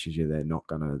they capture you, they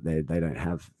don't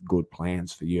have good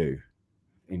plans for you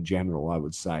in general, I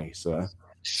would say, sir.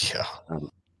 Yeah.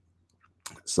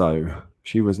 So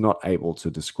she was not able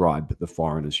to describe the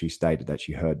foreigners. She stated that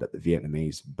she heard that the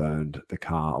Vietnamese burned the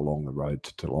car along the road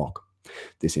to Taloq.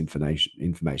 This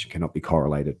information cannot be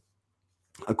correlated.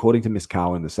 According to Miss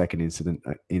Cowell, in the second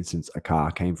instance, a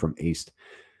car came from the east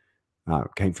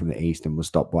and was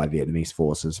stopped by Vietnamese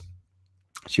forces.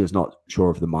 She was not sure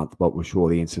of the month, but was sure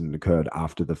the incident occurred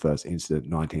after the first incident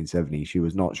in 1970. She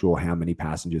was not sure how many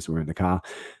passengers were in the car.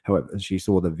 However, she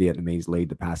saw the Vietnamese lead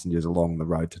the passengers along the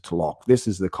road to Taloq. This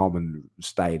is the common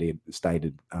stated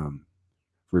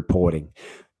reporting.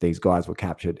 These guys were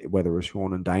captured, whether it was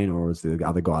Sean and Dana or as the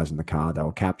other guys in the car, they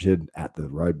were captured at the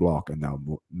roadblock and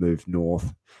they'll move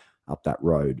north up that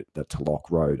road, the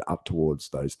Taloq road, up towards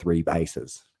those 3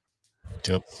 bases.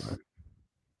 Yep.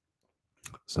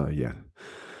 So yeah.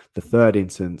 The third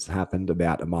instance happened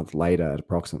about a month later at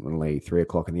approximately 3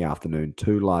 o'clock in the afternoon.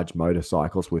 2 large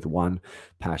motorcycles with 1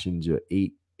 passenger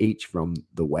each from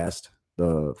the west.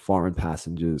 The foreign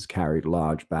passengers carried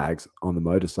large bags on the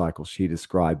motorcycle. She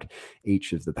described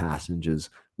each of the passengers.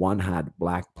 One had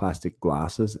black plastic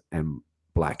glasses and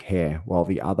black hair, while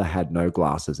the other had no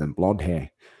glasses and blonde hair.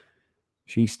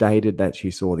 She stated that she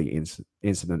saw the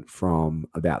incident from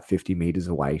about 50 meters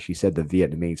away. She said the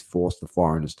Vietnamese forced the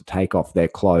foreigners to take off their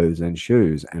clothes and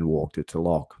shoes and walk to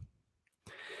Taloq.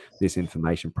 This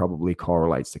information probably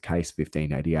correlates to case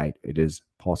 1588. It is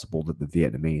possible that the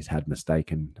Vietnamese had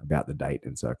mistaken about the date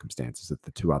and circumstances of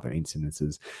the two other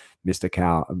incidences. Miss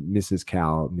Cow,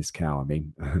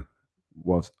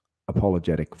 was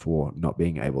apologetic for not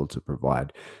being able to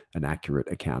provide an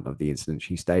accurate account of the incident.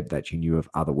 She stated that she knew of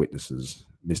other witnesses,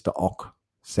 Mr. Ok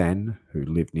Sen, who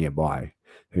lived nearby,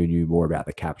 who knew more about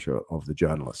the capture of the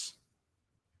journalists.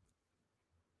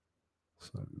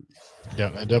 So, yeah,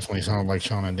 it definitely sounded like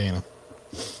Sean and Dana.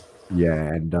 Yeah,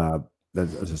 and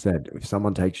as I said, if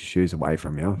someone takes your shoes away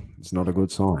from you, it's not a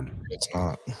good sign. It's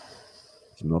not.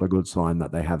 It's not a good sign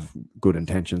that they have good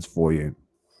intentions for you.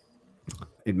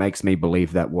 It makes me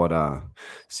believe that what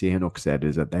Sihanouk said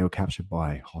is that they were captured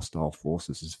by hostile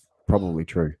forces is probably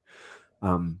true.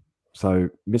 So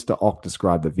Mr. Ok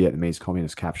described the Vietnamese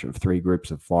communist capture of 3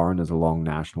 groups of foreigners along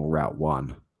National Route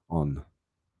 1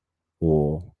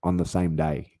 on the same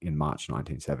day in March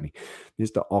 1970.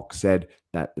 Mr. Ok said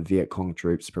that the Viet Cong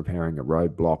troops preparing a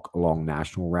roadblock along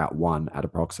National Route 1 at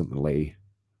approximately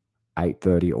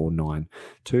 8:30 or 9.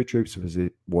 2 troops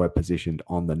were positioned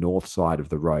on the north side of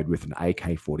the road with an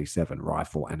AK-47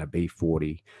 rifle and a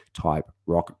B-40 type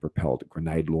rocket-propelled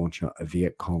grenade launcher. A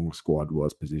Viet Cong squad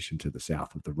was positioned to the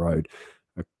south of the road.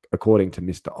 According to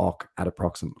Mr. Ok, at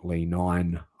approximately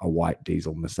 9, a white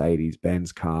diesel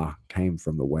Mercedes-Benz car came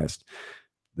from the west.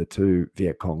 The 2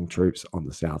 Viet Cong troops on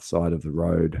the south side of the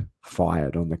road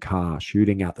fired on the car,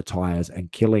 shooting out the tires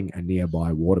and killing a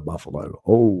nearby water buffalo.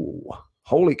 Oh,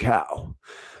 holy cow.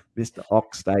 Mr. Ok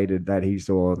stated that he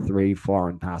saw 3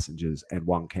 foreign passengers and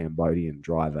 1 Cambodian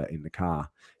driver in the car.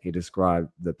 He described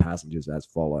the passengers as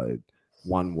followed.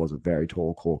 One was a very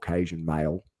tall Caucasian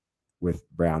male with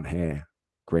brown hair,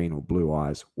 green or blue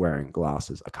eyes, wearing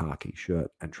glasses, a khaki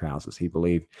shirt and trousers. He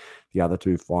believed the other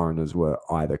 2 foreigners were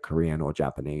either Korean or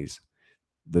Japanese.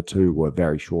 The 2 were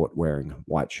very short, wearing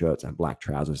white shirts and black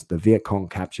trousers. The Viet Cong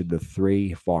captured the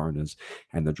 3 foreigners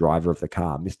and the driver of the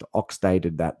car. Mr. Ok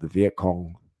stated that the Viet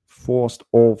Cong forced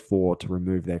all 4 to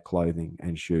remove their clothing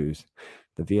and shoes.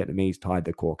 The Vietnamese tied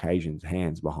the Caucasians'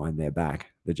 hands behind their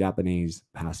back. The Japanese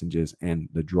passengers and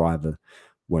the driver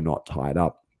were not tied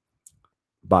up,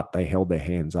 but they held their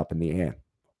hands up in the air.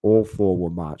 All 4 were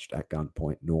marched at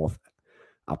gunpoint north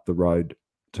up the road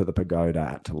to the pagoda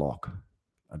at Talok.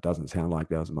 It doesn't sound like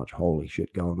there was much holy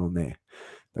shit going on there.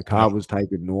 The car was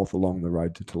taken north along the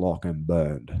road to Talok and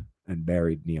burned and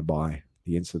buried nearby.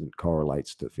 The incident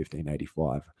correlates to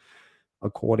 1585.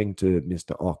 According to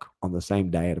Mr. Ok, on the same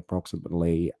day at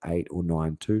approximately 8 or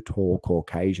 9, 2 tall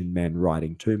Caucasian men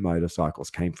riding 2 motorcycles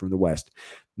came from the west.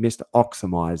 Mr. Ok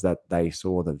surmised that they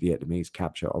saw the Vietnamese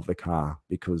capture of the car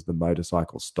because the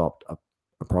motorcycle stopped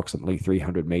approximately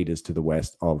 300 meters to the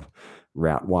west of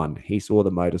Route 1. He saw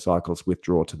the motorcycles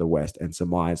withdraw to the west and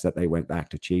surmised that they went back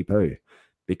to Chi Pu.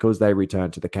 Because they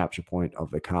returned to the capture point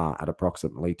of the car at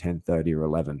approximately 10:30 or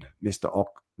 11, Mr.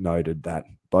 Ok noted that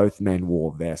both men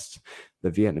wore vests.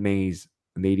 The Vietnamese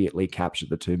immediately captured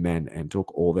the 2 men and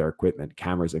took all their equipment,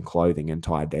 cameras, and clothing and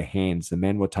tied their hands. The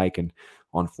men were taken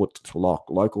on foot to Talok.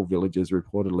 Local villagers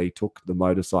reportedly took the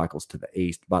motorcycles to the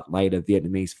east, but later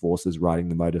Vietnamese forces riding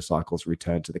the motorcycles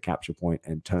returned to the capture point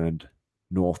and turned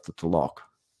north to Talok.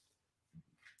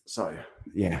 So,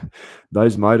 yeah,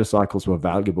 those motorcycles were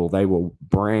valuable. They were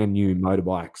brand new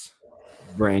motorbikes.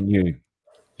 Brand new.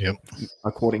 Yep.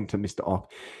 According to Mr. Ok,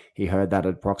 he heard that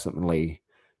at approximately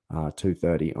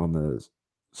 2:30 on the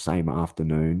same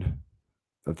afternoon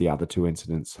of the other 2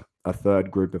 incidents, a 3rd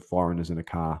group of foreigners in a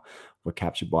car were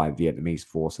captured by Vietnamese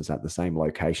forces at the same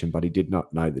location, but he did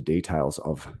not know the details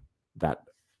of that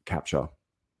capture.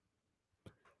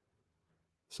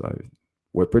 So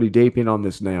we're pretty deep in on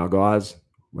this now, guys.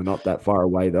 We're not that far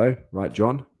away, though. Right,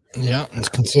 John? Yeah, it's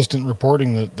consistent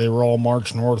reporting that they were all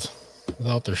marched north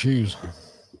without their shoes.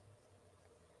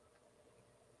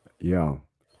 Yeah.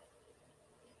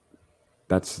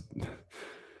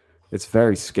 It's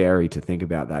very scary to think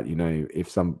about that. You know,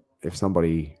 if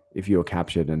you were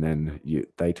captured and then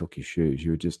they took your shoes,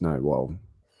 you would just know, well,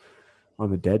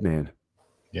 I'm a dead man.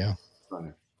 Yeah.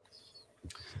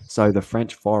 So the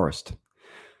French forest,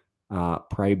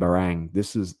 Pré Barang,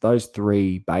 those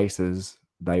 3 bases,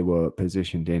 they were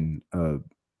positioned in a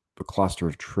cluster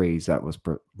of trees that was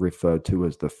referred to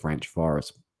as the French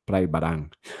forest, Pré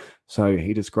Barang. So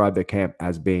he described the camp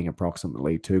as being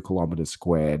approximately 2 kilometers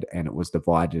squared, and it was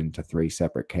divided into 3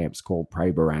 separate camps called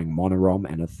Pré Barang, Monorom,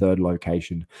 and a 3rd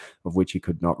location of which he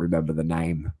could not remember the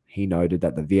name. He noted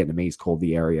that the Vietnamese called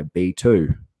the area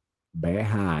B2, Bear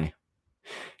High,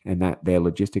 and that their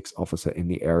logistics officer in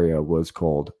the area was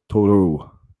called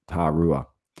Tarua.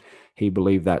 He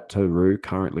believed that Turu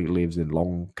currently lives in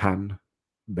Long Can,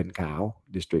 Ben Cao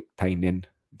district, Tây Ninh,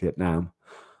 Vietnam.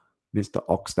 Mr.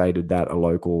 Ox stated that a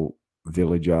local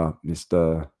villager,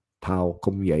 Mr. Tao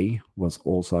Kum Yi, was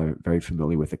also very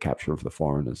familiar with the capture of the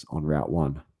foreigners on Route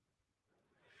 1.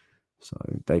 So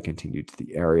they continued to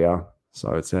the area.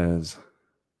 So it says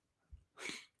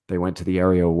they went to the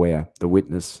area where the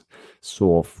witness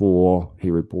saw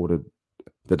he reported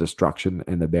the destruction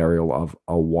and the burial of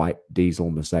a white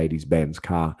diesel Mercedes-Benz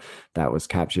car that was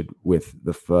captured with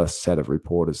the first set of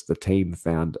reporters. The team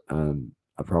found an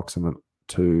approximate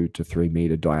 2 to 3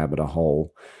 meter diameter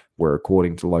hole where,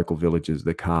 according to local villagers,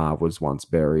 the car was once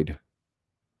buried.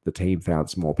 The team found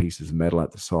small pieces of metal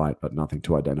at the site, but nothing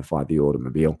to identify the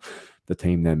automobile. The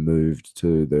team then moved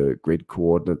to the grid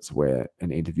coordinates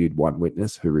and interviewed one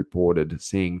witness who reported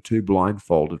seeing 2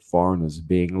 blindfolded foreigners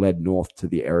being led north to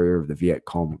the area of the Viet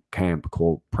Cong camp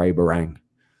called Prey Barang.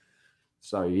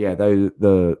 So yeah,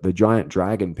 the giant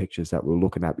dragon pictures that we were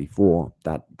looking at before,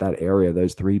 that area,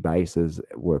 those 3 bases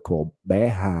were called Bear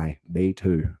Hai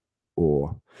B2,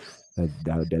 or they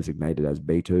were designated as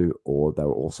B2, or they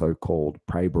were also called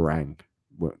Prey Barang.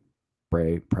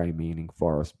 Prey meaning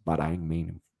forest, Barang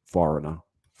meaning foreigner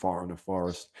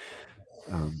forest.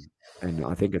 And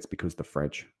I think it's because the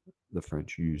French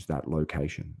used that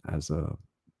location as a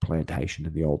plantation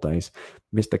in the old days.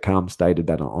 Mr. Kam stated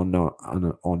that on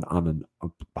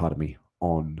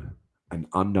an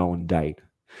unknown date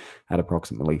at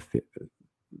approximately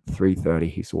 3:30,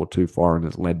 he saw 2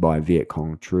 foreigners led by Viet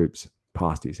Cong troops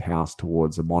past his house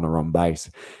towards the Monorom base.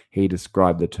 He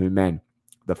described the 2 men.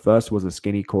 The first was a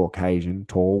skinny Caucasian,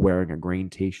 tall, wearing a green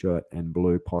t-shirt and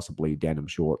blue, possibly denim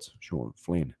shorts, Sean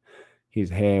Flynn. His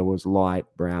hair was light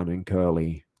brown and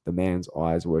curly. The man's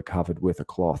eyes were covered with a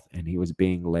cloth, and he was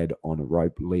being led on a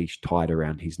rope leash tied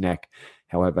around his neck.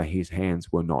 However, his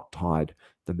hands were not tied.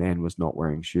 The man was not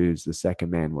wearing shoes. The second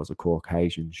man was a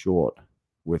Caucasian, short,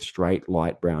 with straight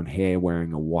light brown hair,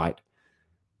 wearing a white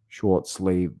short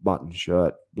sleeve button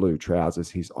shirt, blue trousers.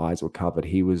 His eyes were covered.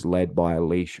 He was led by a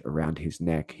leash around his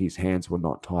neck. His hands were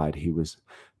not tied. He was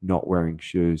not wearing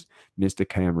shoes. Mr.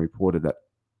 Cam reported that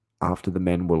after the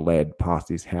men were led past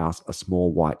his house, a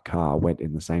small white car went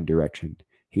in the same direction.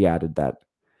 He added that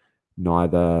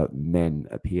neither men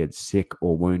appeared sick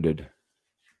or wounded.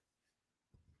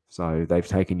 So they've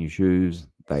taken your shoes,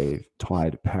 they've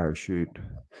tied a parachute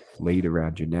lead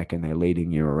around your neck, and they're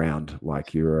leading you around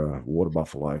like you're a water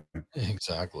buffalo.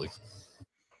 Exactly.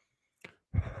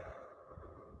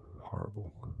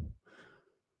 Horrible.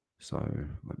 So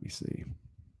let me see.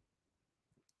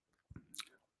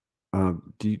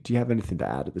 Do you have anything to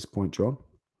add at this point, John?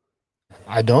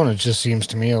 I don't. It just seems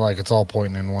to me like it's all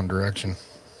pointing in one direction,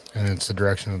 and it's the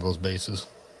direction of those bases.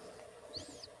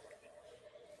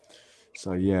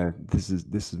 So yeah, this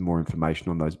is more information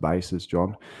on those bases,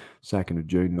 John. 2nd of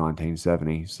June,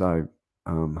 1970. So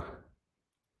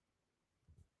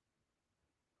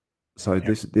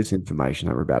this information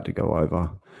that we're about to go over.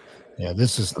 Yeah,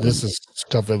 this is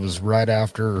stuff that was right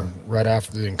after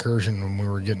the incursion, when we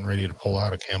were getting ready to pull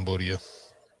out of Cambodia.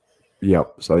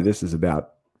 Yep. So this is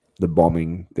about the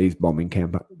bombing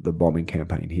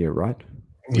campaign here, right?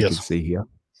 You can see here.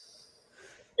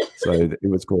 So it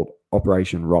was called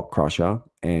Operation Rock Crusher,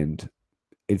 and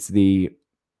it's the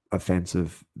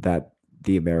offensive that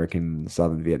the American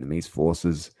Southern Vietnamese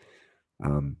forces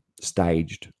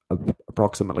staged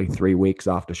approximately 3 weeks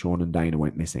after Sean and Dana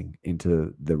went missing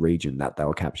into the region that they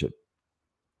were captured.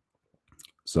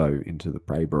 So into the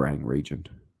Prey Barang region.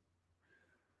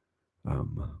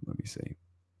 Let me see.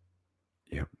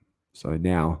 Yeah. So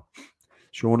now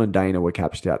Sean and Dana were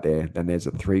captured out there. Then there's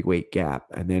a 3-week gap.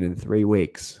 And then in 3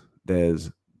 weeks,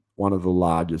 there's one of the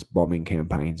largest bombing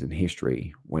campaigns in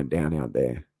history went down out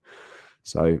there.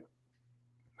 So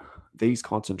these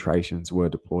concentrations were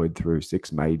deployed through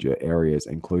 6 major areas,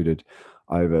 included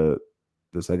so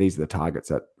these are the targets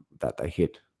that they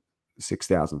hit: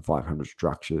 6,500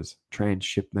 structures,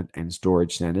 transshipment and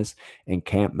storage centers,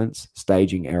 encampments,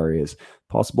 staging areas,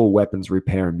 possible weapons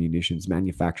repair and munitions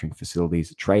manufacturing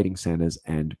facilities, trading centers,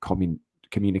 and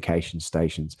communication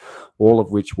stations, all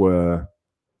of which were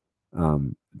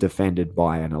defended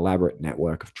by an elaborate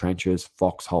network of trenches,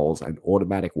 foxholes, and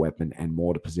automatic weapon and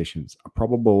mortar positions. A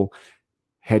probable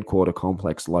headquarter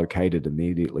complex located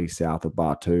immediately south of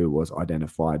Batu was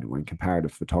identified when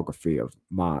comparative photography of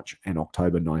March and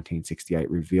October 1968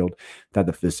 revealed that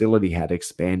the facility had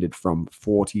expanded from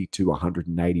 40 to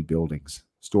 180 buildings,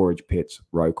 storage pits,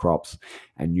 row crops,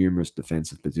 and numerous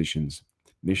defensive positions.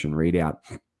 Mission readout: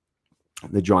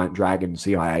 the Giant Dragon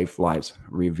CIA flight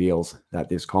reveals that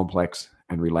this complex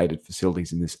and related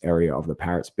facilities in this area of the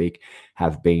Parrot's Beak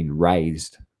have been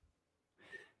razed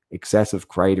Excessive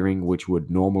cratering, which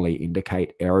would normally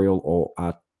indicate aerial or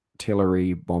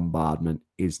artillery bombardment,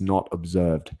 is not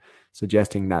observed,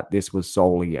 suggesting that this was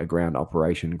solely a ground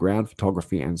operation. Ground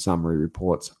photography and summary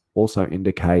reports also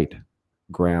indicate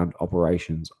ground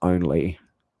operations only,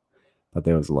 but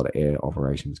there was a lot of air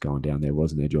operations going down there,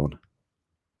 wasn't there, John?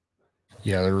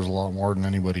 Yeah, there was a lot more than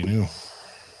anybody knew.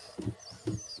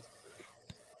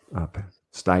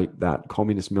 State that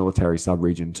Communist Military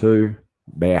Subregion 2,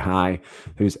 Beihai,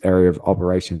 whose area of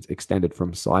operations extended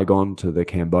from Saigon to the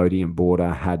Cambodian border,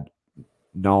 had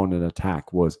known an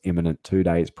attack was imminent 2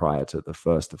 days prior to the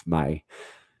 1st of May,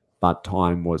 but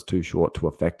time was too short to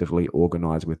effectively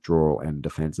organize withdrawal and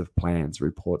defensive plans.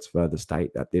 Reports further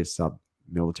state that this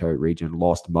sub-military region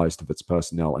lost most of its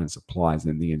personnel and supplies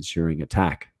in the ensuing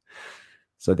attack.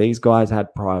 So these guys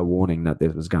had prior warning that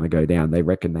this was going to go down. They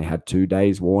reckon they had 2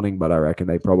 days warning, but I reckon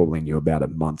they probably knew about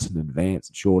it months in advance.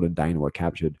 Short and Dana were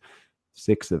captured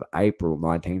 6th of April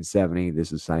 1970.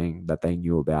 This is saying that they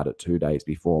knew about it 2 days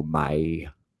before May.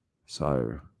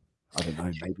 So I don't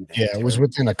know, maybe. Yeah, it was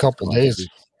within a couple of days,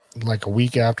 like a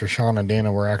week after Sean and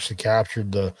Dana were actually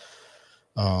captured. The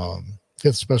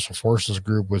 5th Special Forces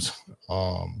Group was,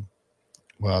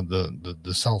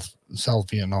 the South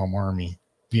Vietnam Army,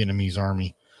 Vietnamese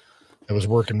Army that was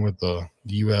working with the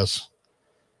U.S.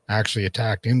 actually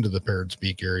attacked into the Parrots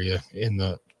Peak area in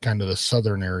the kind of the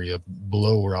southern area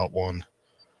below Route 1.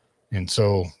 And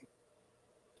so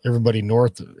everybody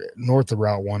north of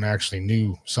Route 1 actually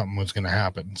knew something was going to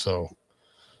happen. So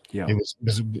yeah,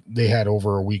 they had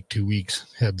over a week, 2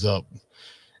 weeks heads up.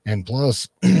 And plus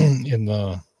in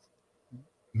the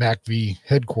MACV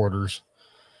headquarters,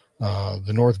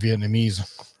 the North Vietnamese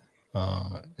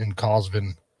in Cos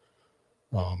Vinh,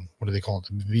 what do they call it?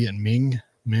 The Viet Minh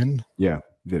Men? Yeah,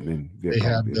 Viet Minh. They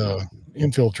had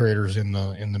infiltrators in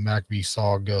the MACV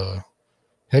SOG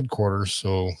headquarters,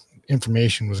 so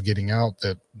information was getting out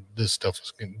that this stuff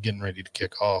was getting ready to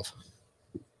kick off.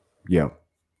 Yeah.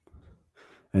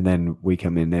 And then we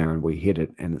come in there and we hit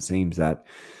it, and it seems that,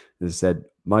 as I said,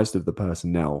 most of the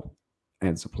personnel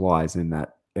and supplies in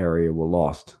that area were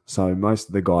lost. So most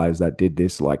of the guys that did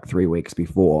this like 3 weeks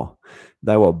before,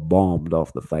 they were bombed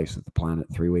off the face of the planet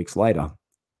 3 weeks later.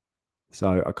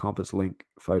 So a Compass Link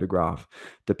photograph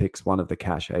depicts one of the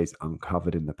caches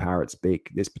uncovered in the Parrots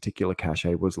Peak. This particular cache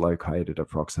was located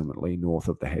approximately north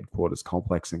of the headquarters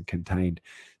complex and contained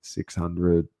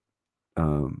 600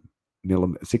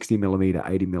 60 millimeter,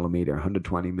 80 millimeter,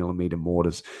 120 millimeter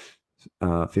mortars,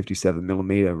 57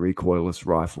 millimeter recoilless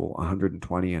rifle,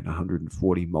 120 and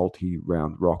 140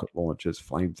 multi-round rocket launchers,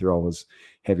 flamethrowers,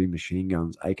 heavy machine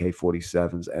guns,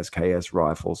 AK-47s, SKS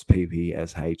rifles,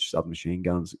 PPSH submachine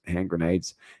guns, hand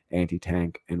grenades,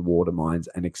 anti-tank and water mines,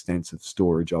 and extensive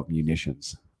storage of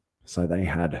munitions. So they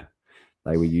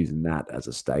were using that as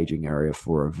a staging area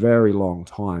for a very long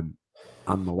time,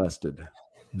 unmolested.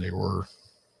 They were.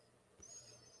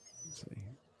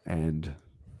 And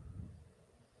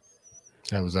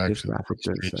that was actually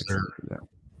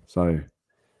so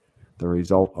the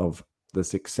result of the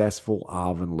successful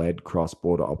ARVN-led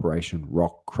cross-border operation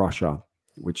Rock Crusher,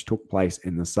 which took place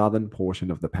in the southern portion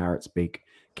of the Parrots Peak,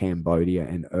 Cambodia,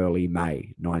 in early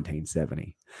May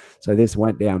 1970. So this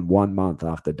went down 1 month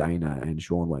after Dana and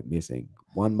Sean went missing.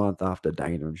 1 month after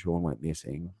Dana and Sean went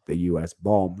missing, the US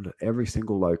bombed every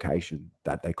single location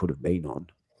that they could have been on,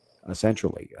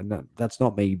 essentially. And that's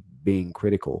not me being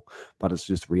critical, but it's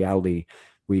just reality.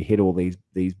 We hit all these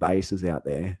bases out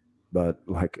there, but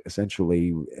like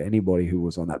essentially anybody who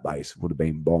was on that base would have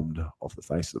been bombed off the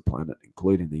face of the planet,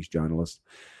 including these journalists.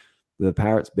 The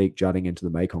Parrots Peak, jutting into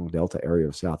the Mekong Delta area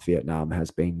of South Vietnam,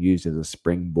 has been used as a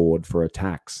springboard for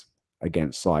attacks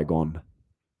against Saigon.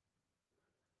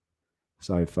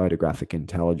 So photographic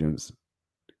intelligence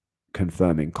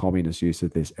confirming communist use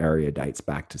of this area dates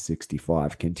back to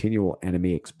 1965. Continual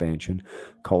enemy expansion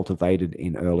cultivated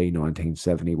in early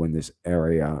 1970 when this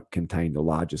area contained the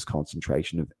largest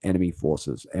concentration of enemy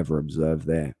forces ever observed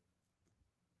there.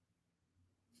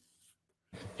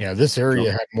 Yeah, this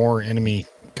area had more enemy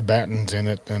combatants in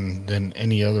it than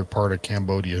any other part of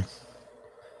Cambodia.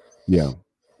 Yeah.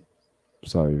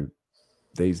 So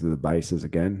these are the bases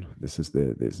again. This is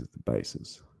the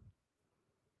bases.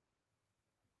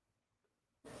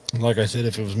 Like I said,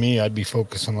 if it was me, I'd be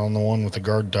focusing on the one with the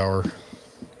guard tower.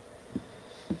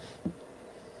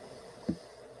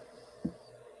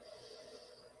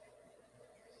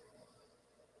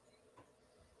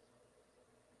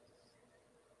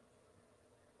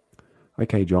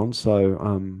 Okay, John.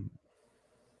 So,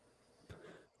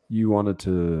 you wanted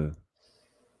to.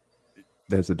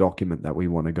 There's a document that we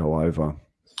want to go over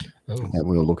that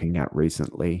we were looking at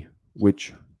recently,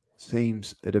 which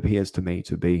it appears to me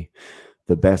to be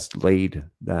the best lead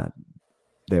that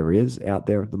there is out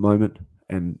there at the moment,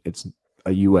 and it's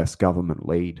a US government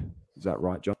lead. Is that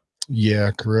right, John?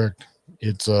 Yeah, correct.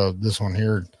 It's this one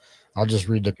here. I'll just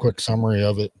read the quick summary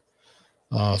of it.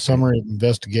 Summary of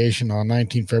investigation on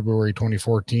 19 February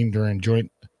 2014 during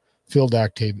joint field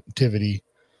activity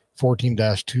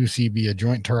 14-2 CB, a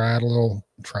joint trilateral.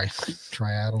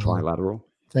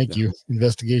 Thank you.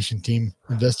 Investigation team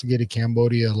investigated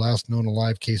Cambodia last known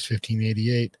alive case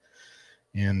 1588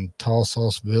 in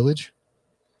Talsos village.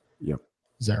 Yep.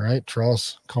 Is that right?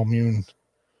 Tros commune,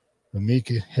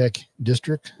 Ramika Hek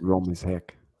district. Romis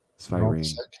Hek.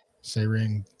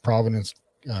 Serang province,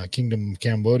 Kingdom of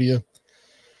Cambodia.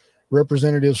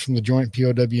 Representatives from the Joint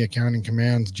POW Accounting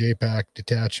Commands, JPAC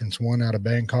Detachments 1 out of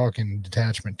Bangkok and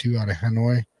Detachment 2 out of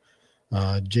Hanoi,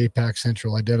 JPAC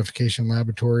Central Identification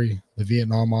Laboratory, the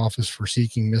Vietnam Office for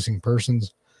Seeking Missing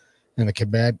Persons, and the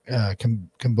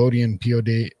Cambodian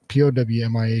POW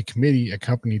MIA Committee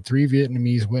accompanied 3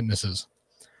 Vietnamese witnesses.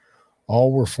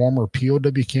 All were former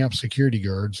POW camp security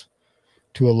guards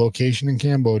to a location in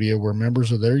Cambodia where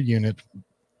members of their unit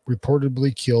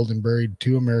reportedly killed and buried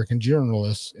 2 American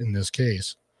journalists in this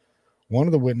case. One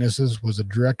of the witnesses was a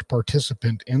direct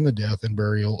participant in the death and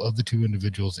burial of the 2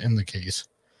 individuals in the case.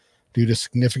 Due to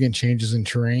significant changes in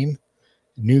terrain,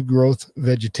 new growth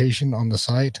vegetation on the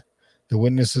site, the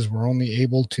witnesses were only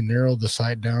able to narrow the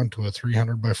site down to a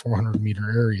 300 by 400 meter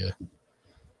area.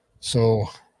 So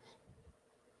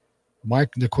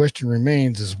the question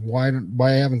remains is why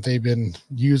haven't they been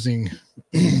using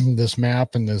this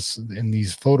map and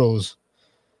these photos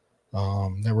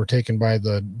that were taken by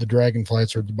the Dragon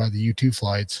flights or by the U-2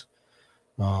 flights?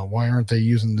 Why aren't they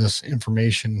using this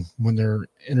information when they're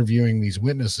interviewing these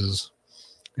witnesses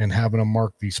and having them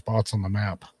mark these spots on the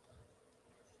map?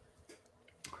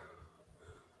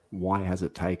 Why has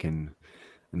it taken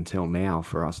until now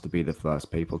for us to be the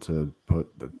first people to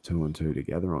put the 2 and 2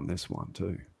 together on this one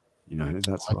too? You know,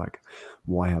 that's like,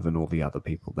 why haven't all the other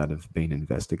people that have been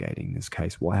investigating this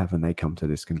case, why haven't they come to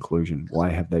this conclusion? Why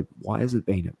have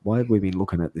we been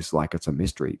looking at this like it's a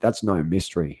mystery? That's no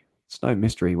mystery. It's no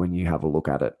mystery when you have a look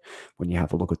at it, when you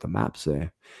have a look at the maps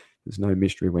there. There's no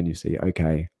mystery when you see,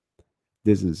 okay,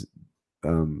 this is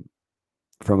from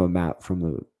a map, from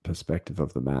the perspective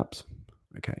of the maps.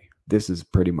 Okay, this is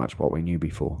pretty much what we knew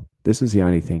before. This is the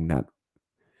only thing that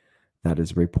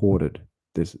is reported.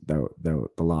 The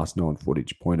last known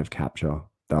footage point of capture,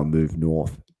 they'll move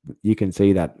north. You can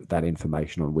see that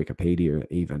information on Wikipedia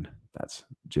even. That's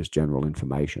just general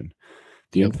information.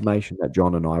 The information that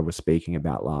John and I were speaking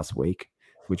about last week,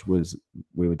 which was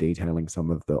we were detailing some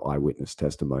of the eyewitness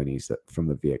testimonies from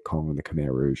the Viet Cong and the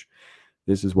Khmer Rouge.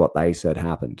 This is what they said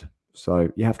happened. So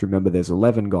you have to remember there's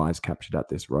 11 guys captured at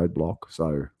this roadblock.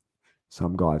 So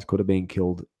some guys could have been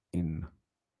killed in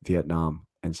Vietnam,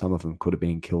 and some of them could have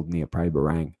been killed near Prey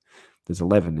Barang. There's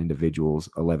 11 individuals,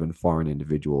 11 foreign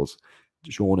individuals.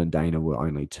 Sean and Dana were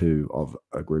only 2 of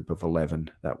a group of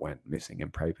 11 that went missing in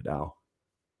Prey Padal.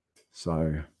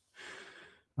 So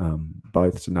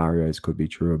both scenarios could be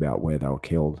true about where they were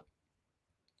killed.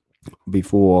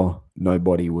 Before,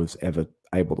 nobody was ever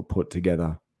able to put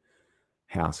together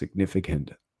how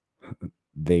significant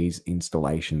these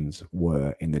installations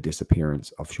were in the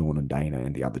disappearance of Sean and Dana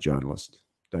and the other journalists.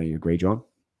 Don't you agree, John?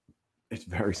 It's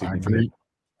very significant.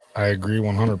 I agree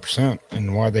 100%.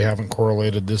 And why they haven't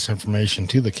correlated this information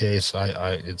to the case,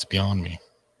 it's beyond me.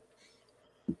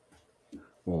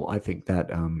 Well, I think that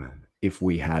if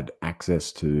we had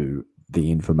access to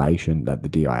the information that the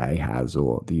DIA has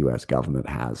or the US government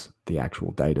has, the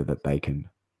actual data that they can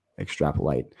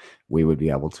extrapolate, we would be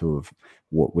able to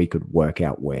we could work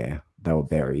out where they were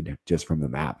buried just from the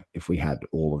map if we had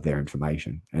all of their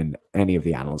information. And any of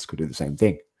the analysts could do the same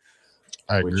thing.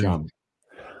 I agree.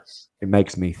 It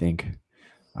makes me think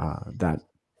that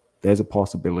there's a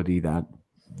possibility that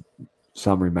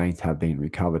some remains have been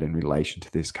recovered in relation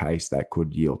to this case that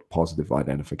could yield positive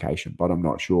identification, but I'm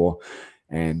not sure.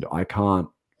 And I can't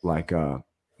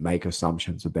make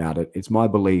assumptions about it. It's my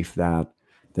belief that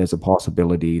there's a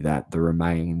possibility that the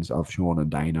remains of Sean and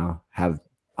Dana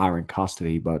are in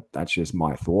custody, but that's just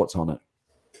my thoughts on it.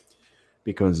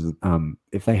 Because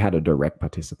if they had a direct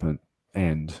participant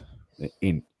and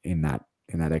in that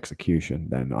execution,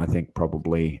 then I think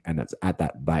probably, and it's at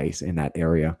that base in that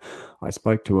area. I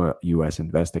spoke to a US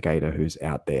investigator who's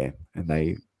out there, and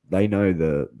they know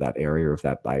that area of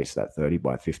that base, that 30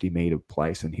 by 50 meter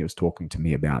place, and he was talking to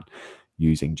me about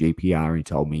using GPR. He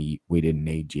told me we didn't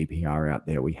need GPR out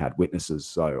there. We had witnesses.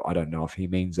 So I don't know if he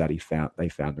means that they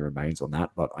found the remains on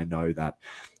that, but I know that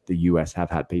the US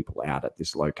have had people out at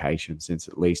this location since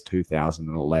at least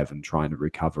 2011 trying to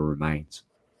recover remains.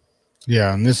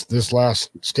 Yeah, and this last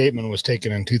statement was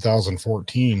taken in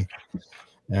 2014.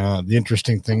 The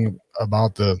interesting thing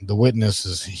about the witness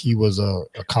is he was a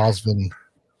Cosvin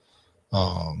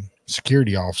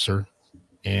security officer,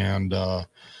 and the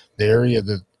area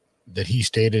that he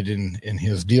stated in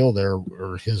his deal there,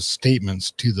 or his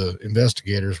statements to the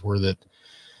investigators, were that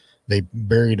they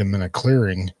buried him in a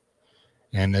clearing,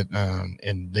 and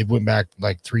they went back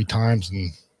like 3 times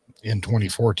in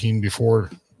 2014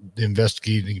 before the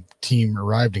investigating team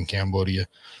arrived in Cambodia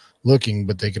looking,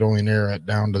 but they could only narrow it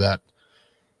down to that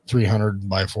 300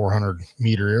 by 400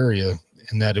 meter area,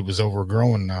 and that it was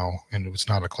overgrown now and it was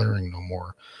not a clearing no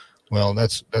more. Well,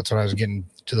 that's what I was getting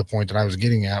to, the point that I was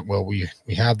getting at. Well, we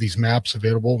have these maps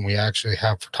available, and we actually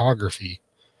have photography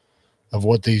of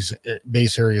what these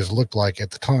base areas looked like at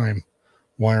the time.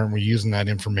 Why aren't we using that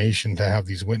information to have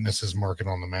these witnesses mark it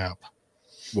on the map?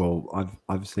 Well,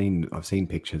 I've seen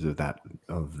pictures of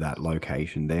that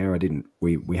location there.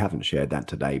 We haven't shared that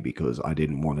today because I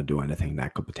didn't want to do anything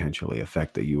that could potentially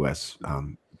affect the US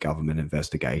government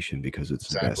investigation, because it's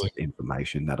the best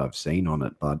information that I've seen on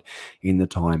it. But in the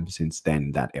time since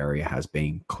then, that area has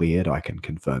been cleared. I can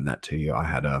confirm that to you. I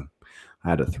had a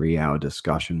 3-hour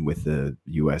discussion with the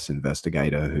US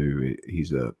investigator, who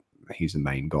he's the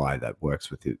main guy that works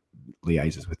with it,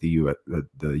 liaises with the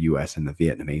US and the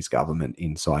Vietnamese government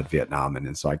inside Vietnam and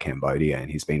inside Cambodia, and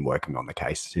he's been working on the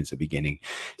case since the beginning.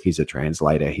 He's a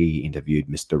translator. He interviewed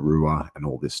Mr. Rua and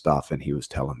all this stuff, and he was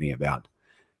telling me about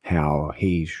how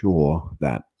he's sure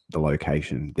that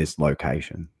this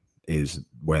location is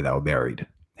where they were buried.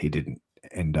 He didn't,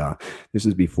 and this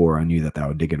is before I knew that they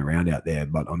were digging around out there,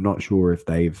 but I'm not sure if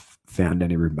they've found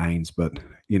any remains. But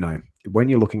when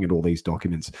you're looking at all these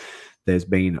documents, there's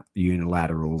been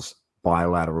unilaterals,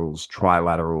 bilaterals,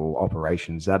 trilateral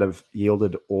operations that have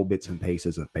yielded all bits and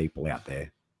pieces of people out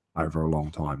there over a long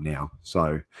time now.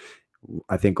 So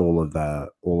I think all of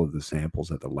the samples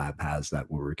that the lab has that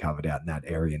were recovered out in that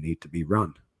area need to be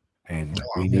run, and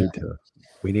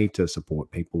we need to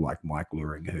support people like Mike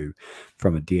Luring, who,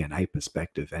 from a DNA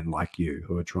perspective, and like you,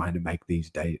 who are trying to make these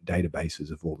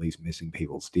databases of all these missing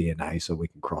people's DNA so we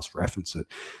can cross-reference it.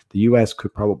 The US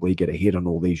could probably get a hit on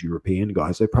all these European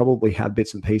guys. They probably have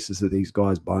bits and pieces of these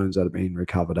guys' bones that have been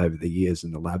recovered over the years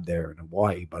in the lab there in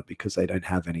Hawaii, but because they don't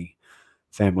have any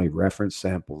family reference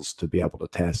samples to be able to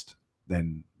test,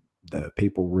 then the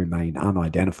people remain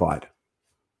unidentified.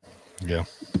 Yeah,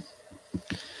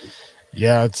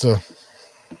 it's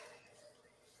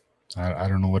I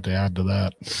don't know what to add to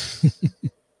that.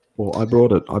 Well, I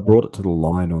brought it to the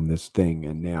line on this thing,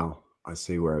 and now I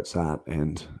see where it's at.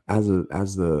 And as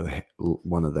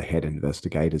one of the head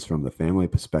investigators from the family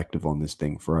perspective on this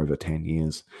thing for over 10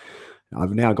 years,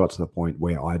 I've now got to the point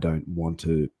where I don't want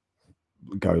to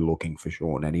go looking for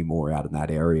Sean anymore out in that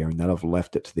area, and that I've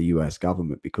left it to the US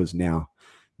government, because now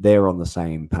they're on the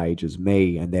same page as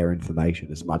me and their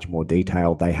information is much more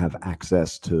detailed. They have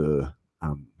access to,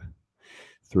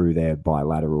 through their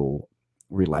bilateral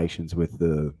relations with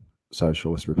the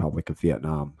Socialist Republic of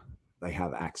Vietnam, they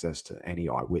have access to any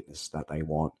eyewitness that they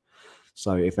want.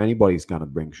 So if anybody's going to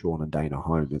bring Sean and Dana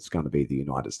home, it's going to be the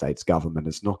United States government.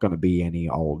 It's not going to be any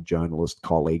old journalist,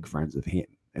 colleague, friends of him,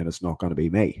 and it's not going to be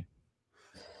me.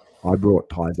 I brought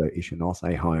Taizo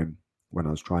Ishinose home when I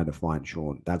was trying to find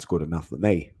Sean. That's good enough for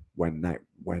me.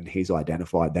 When he's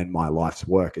identified, then my life's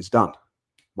work is done.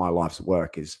 My life's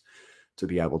work is to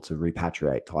be able to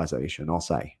repatriate Taizo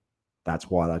Ishinose.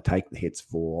 That's why I take the hits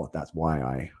for. That's why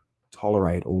I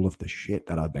tolerate all of the shit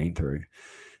that I've been through,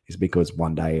 is because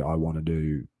one day I want to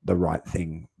do the right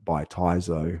thing by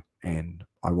Taizo, and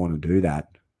I want to do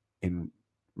that in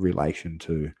relation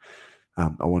to,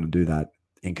 I want to do that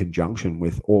in conjunction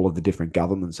with all of the different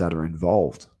governments that are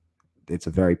involved. It's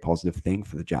a very positive thing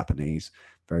for the Japanese,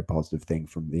 very positive thing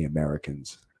from the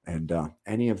Americans, and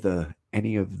any of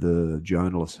the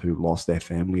journalists who lost their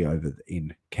family over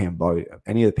in Cambodia,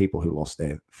 any of the people who lost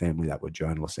their family that were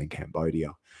journalists in Cambodia,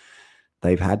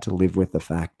 they've had to live with the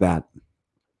fact that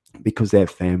because their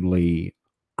family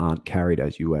aren't carried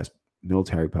as US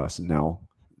military personnel,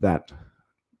 that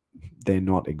they're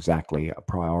not exactly a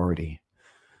priority.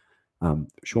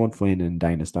 Sean Flynn and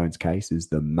Dana Stone's case is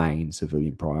the main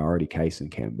civilian priority case in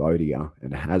Cambodia,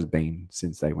 and it has been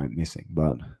since they went missing.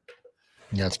 But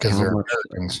yeah, it's because they're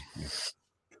Americans.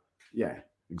 Yeah,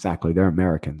 exactly. They're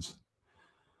Americans.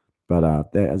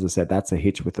 But as I said, that's a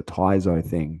hitch with the Taizo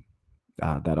thing.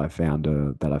 that I found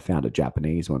a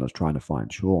Japanese when I was trying to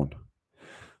find Sean.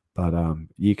 But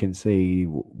you can see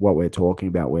what we're talking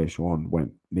about where Sean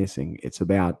went missing. It's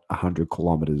about 100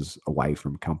 kilometers away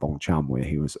from Kampong Cham, where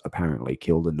he was apparently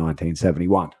killed in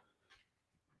 1971.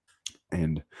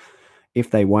 And if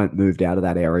they weren't moved out of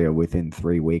that area within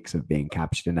 3 weeks of being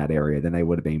captured in that area, then they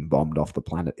would have been bombed off the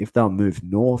planet. If they'll move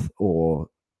north or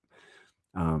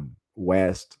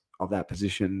west of that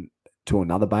position to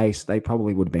another base, they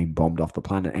probably would have been bombed off the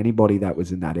planet. Anybody that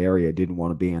was in that area didn't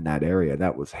want to be in that area.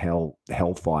 That was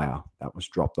hellfire that was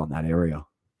dropped on that area.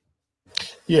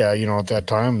 Yeah, at that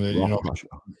time, the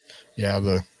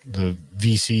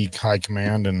VC High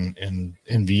Command and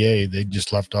NVA, they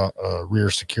just left a rear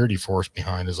security force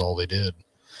behind is all they did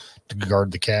to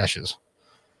guard the caches.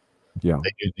 Yeah.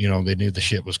 They knew the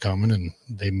shit was coming and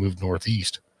they moved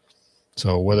northeast.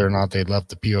 So whether or not they left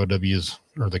the POWs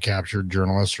or the captured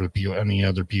journalists or any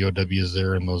other POWs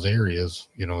there in those areas,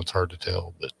 it's hard to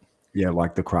tell. But yeah,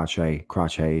 like the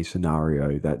Crache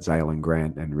scenario that Zaylen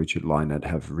Grant and Richard Lynett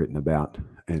have written about.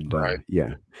 And right.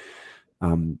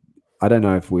 I don't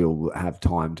know if we'll have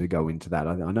time to go into that.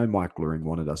 I know Mike Luring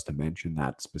wanted us to mention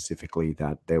that specifically,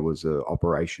 that there was an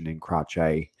operation in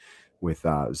Crache with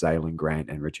Zaylen Grant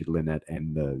and Richard Lynett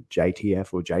and the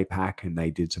JTF or JPAC, and they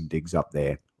did some digs up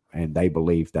there. And they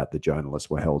believe that the journalists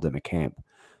were held in a camp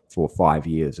for 5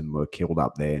 years and were killed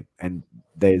up there. And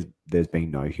there's been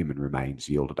no human remains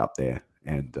yielded up there,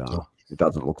 and it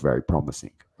doesn't look very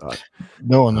promising. But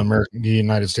no, and the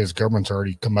United States government's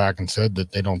already come back and said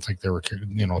that they don't think they were,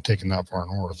 taken that far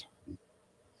north.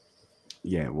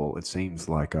 Yeah, well, it seems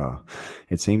like a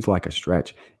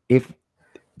stretch. If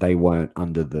they weren't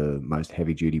under the most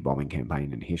heavy-duty bombing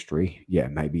campaign in history, yeah,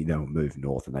 maybe they'll move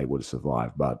north and they would have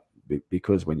survived. But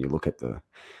because when you look at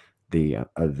the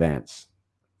events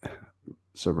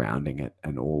surrounding it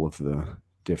and all of the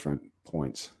different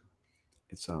points,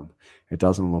 it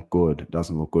doesn't look good. It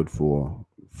doesn't look good for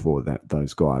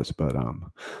those guys. But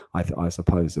I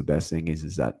suppose the best thing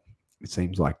is that it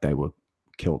seems like they were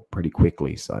killed pretty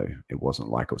quickly, so it wasn't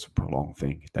like it was a prolonged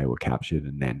thing. They were captured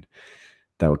and then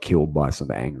they were killed by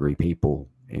some angry people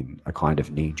in a kind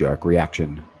of knee-jerk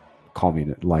reaction,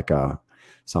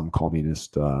 some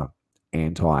communist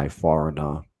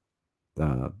anti-foreigner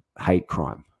hate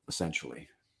crime, essentially.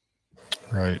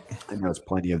 Right. And there's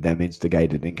plenty of them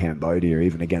instigated in Cambodia,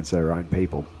 even against their own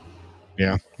people.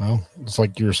 Yeah. Well, it's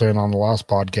like you were saying on the last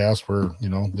podcast where,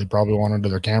 they probably wanted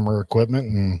their camera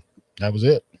equipment and that was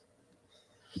it.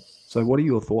 So what are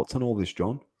your thoughts on all this,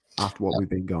 John, after what we've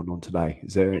been going on today?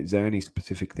 Is there any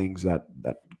specific things that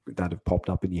have popped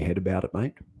up in your head about it,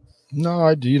 mate? No,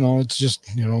 it's just,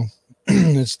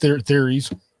 it's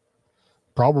theories,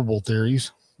 probable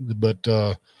theories, but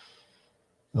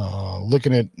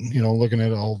looking at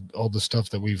all the stuff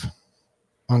that we've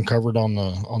uncovered on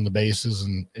the bases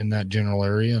and in that general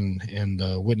area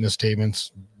and witness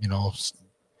statements,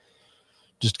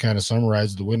 just kind of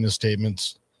summarize the witness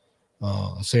statements,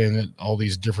 saying that all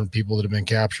these different people that have been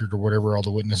captured or whatever, all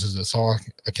the witnesses that saw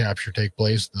a capture take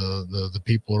place, the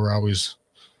people are always,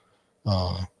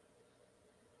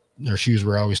 their shoes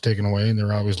were always taken away and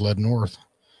they're always led north.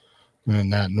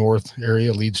 And that north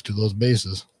area leads to those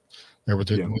bases. They're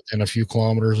within a few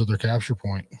kilometers of their capture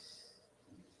point.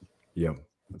 Yeah,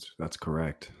 that's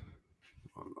correct.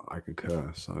 I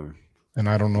concur. So, and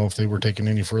I don't know if they were taken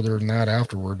any further than that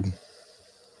afterward.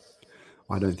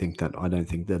 I don't think that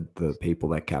the people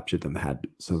that captured them had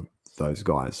those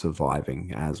guys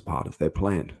surviving as part of their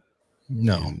plan.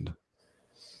 No. And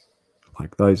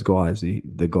like those guys,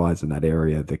 the guys in that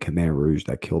area, the Khmer Rouge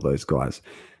that killed those guys,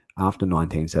 after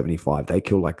 1975, they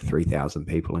killed like 3,000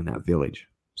 people in that village.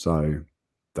 So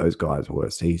those guys were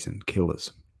seasoned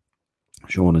killers.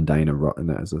 Sean and Dana,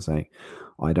 as I say,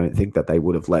 I don't think that they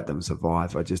would have let them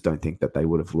survive. I just don't think that they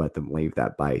would have let them leave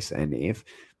that base. And if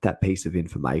that piece of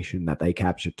information that they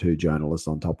captured 2 journalists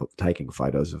on top of taking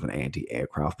photos of an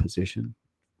anti-aircraft position,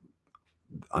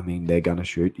 I mean, they're going to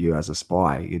shoot you as a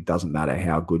spy. It doesn't matter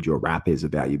how good your rap is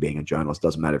about you being a journalist. It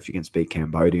doesn't matter if you can speak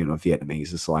Cambodian or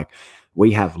Vietnamese. It's like,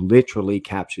 we have literally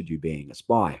captured you being a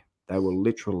spy. They were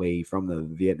literally, from the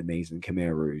Vietnamese and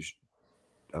Khmer Rouge,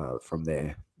 from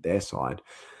their side,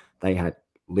 they had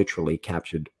literally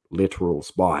captured literal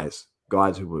spies,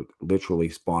 guys who were literally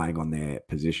spying on their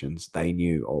positions. They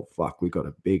knew, oh, fuck, we got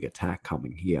a big attack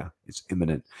coming here. It's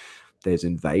imminent. There's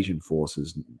invasion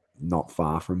forces not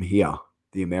far from here.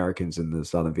 The Americans and the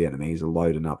Southern Vietnamese are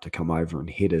loading up to come over and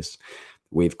hit us.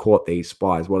 We've caught these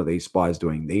spies. What are these spies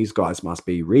doing? These guys must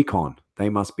be recon. They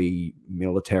must be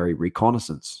military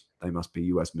reconnaissance. They must be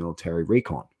U.S. military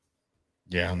recon.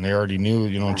 Yeah, and they already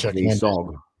knew, checking in.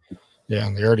 Yeah,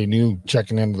 and they already knew,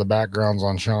 checking into the backgrounds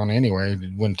on Sean anyway.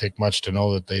 It wouldn't take much to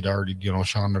know that they'd already,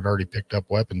 Sean had already picked up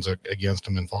weapons against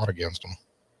him and fought against him.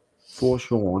 For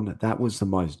Sean, that was the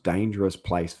most dangerous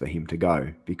place for him to go,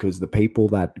 because the people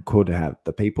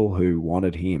who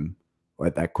wanted him,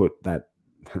 the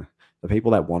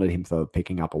people that wanted him for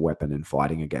picking up a weapon and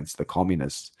fighting against the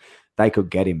communists, they could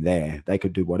get him there. They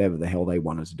could do whatever the hell they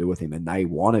wanted to do with him, and they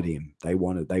wanted him. They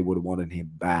would have wanted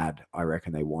him bad. I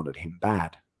reckon they wanted him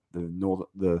bad.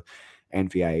 The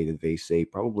NVA, the VC,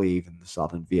 probably even the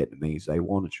Southern Vietnamese, they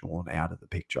wanted Sean out of the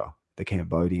picture. The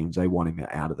Cambodians, they want him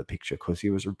out of the picture because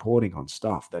he was reporting on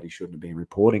stuff that he shouldn't have been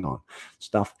reporting on.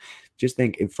 Stuff. Just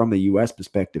think, from the US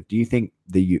perspective, do you think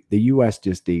the US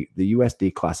the US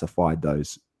declassified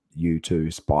those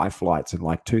U-2 spy flights in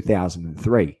like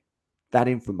 2003? That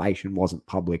information wasn't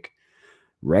public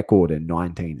record in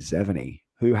 1970.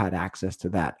 Who had access to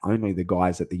that? Only the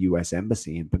guys at the US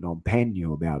Embassy in Phnom Penh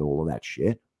knew about all of that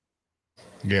shit.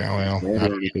 Yeah, well, I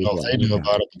don't even know if they knew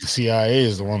about it, but the CIA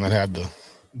is the one that had the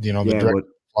direct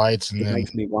flights. And it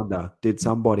makes me wonder, did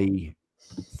somebody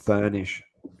furnish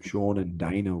Sean and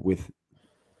Dana with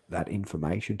that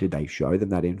information? Did they show them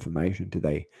that information? Did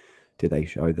they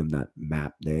show them that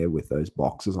map there with those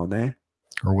boxes on there?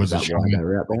 Or was it Sean, they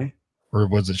were out there? Or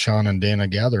was it Sean and Dana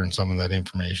gathering some of that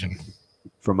information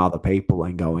from other people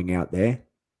and going out there?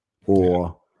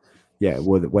 Or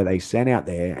were they sent out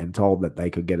there and told that they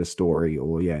could get a story?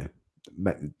 Or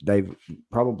they've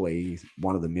probably,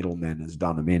 one of the middlemen has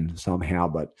done them in somehow.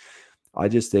 But I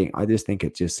just think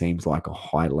it just seems like a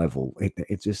high level.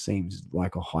 It just seems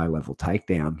like a high level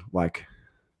takedown. Like,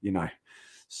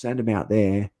 send them out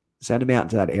there. Send them out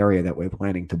to that area that we're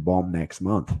planning to bomb next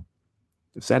month.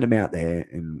 Send them out there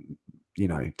and,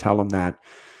 tell them that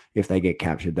if they get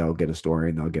captured, they'll get a story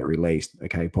and they'll get released.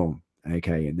 Okay, boom.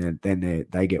 Okay, and then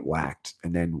they get whacked,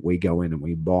 and then we go in and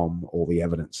we bomb all the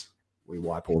evidence. We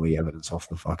wipe all the evidence off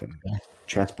the fucking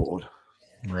chessboard.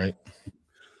 Right.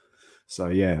 So,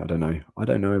 yeah, I don't know. I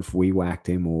don't know if we whacked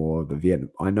him or the Vietnam.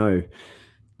 I know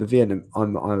the Vietnam.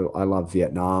 I love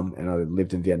Vietnam, and I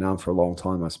lived in Vietnam for a long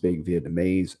time. I speak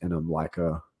Vietnamese, and I'm like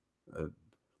a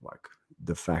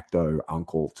de facto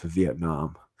uncle to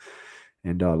Vietnam.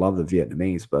 And I love the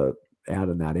Vietnamese, but out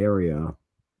in that area,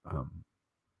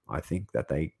 I think that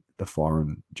the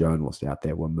foreign journalists out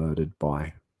there were murdered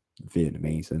by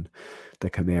Vietnamese and the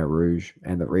Khmer Rouge.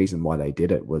 And the reason why they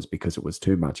did it was because it was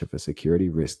too much of a security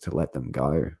risk to let them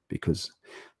go, because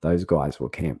those guys were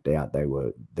camped out.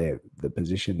 The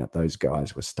position that those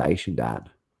guys were stationed at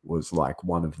was like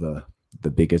one of the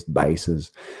biggest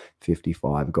bases,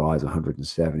 55 guys,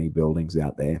 170 buildings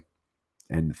out there.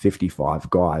 And 55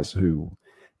 guys who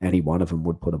any one of them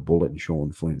would put a bullet in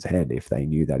Sean Flynn's head if they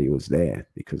knew that he was there,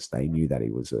 because they knew that he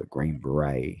was a Green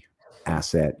Beret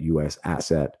asset, US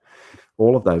asset.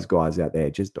 All of those guys out there,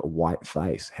 just a white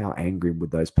face. How angry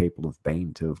would those people have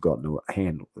been to have got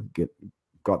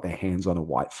their hands on a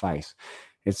white face?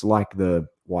 It's like the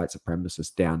white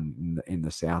supremacists down in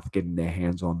the South getting their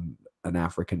hands on an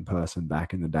African person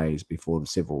back in the days before the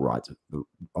civil rights,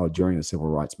 or during the civil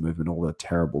rights movement, all the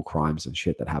terrible crimes and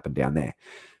shit that happened down there.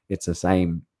 It's the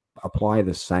same, apply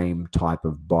the same type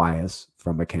of bias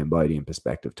from a Cambodian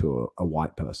perspective to a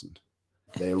white person.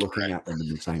 They're looking at them in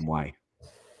the same way.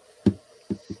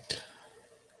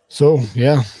 So,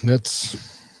 yeah, that's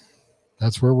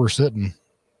where we're sitting.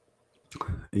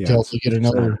 Yeah, Until we get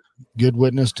another good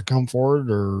witness to come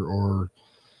forward, or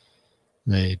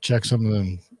they check some of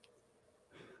them.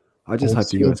 I just hope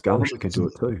the US government can do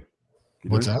it too.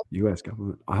 What's that? US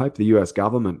government. I hope the US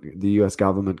government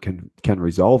can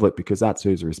resolve it, because that's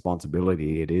whose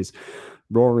responsibility it is.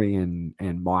 Rory and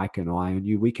Mike and I and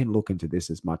you, we can look into this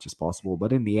as much as possible,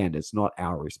 but in the end, it's not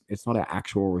our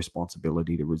actual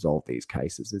responsibility to resolve these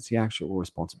cases. It's the actual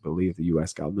responsibility of the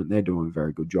US government. They're doing a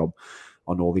very good job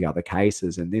on all the other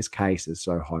cases, and this case is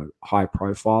so high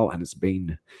profile, and it's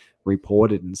been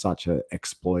reported in such an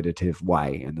exploitative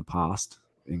way in the past,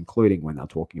 including when they're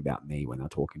talking about me, when they're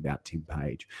talking about Tim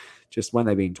Page. Just when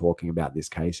they've been talking about this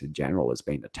case in general, it's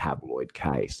been a tabloid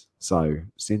case. So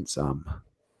since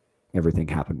everything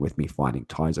happened with me finding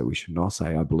Tizer, we should not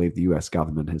say, I believe the US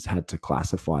government has had to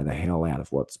classify the hell out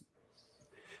of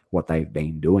what they've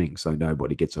been doing, so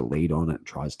nobody gets a lead on it and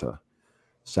tries to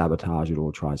sabotage it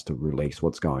or tries to release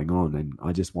what's going on. And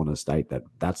I just want to state that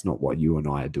that's not what you and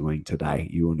I are doing today.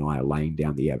 You and I are laying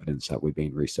down the evidence that we've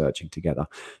been researching together.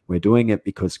 We're doing it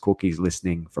because Cookie's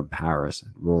listening from Paris,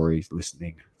 and Rory's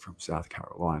listening from South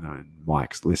Carolina, and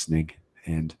Mike's listening,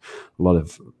 and a lot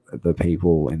of the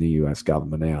people in the US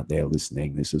government out there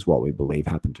listening. This is what we believe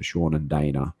happened to Sean and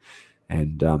Dana.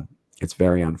 And it's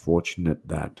very unfortunate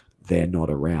that they're not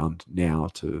around now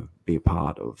to be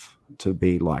to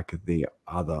be like their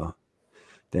other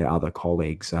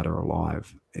colleagues that are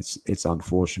alive. It's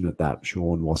unfortunate that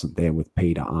Sean wasn't there with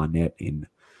Peter Arnett in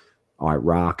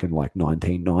Iraq in like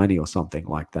 1990 or something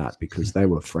like that, because they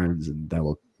were friends and they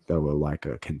were like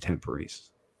contemporaries.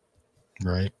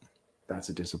 Right. That's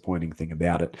a disappointing thing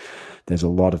about it. There's a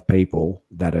lot of people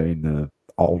that are in the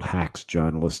old hacks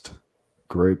journalist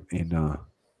group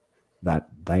that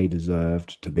they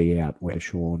deserved to be out where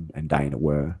Sean and Dana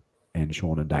were, and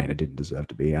Sean and Dana didn't deserve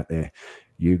to be out there.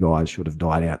 You guys should have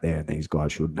died out there, and these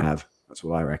guys shouldn't have. That's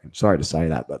what I reckon. Sorry to say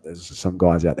that, but there's some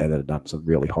guys out there that have done some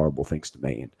really horrible things to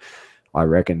me, and I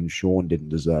reckon Sean didn't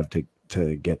deserve to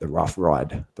get the rough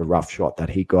ride, the rough shot that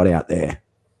he got out there.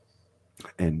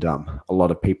 And a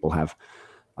lot of people have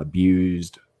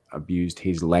abused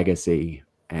his legacy,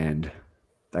 and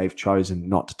they've chosen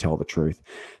not to tell the truth.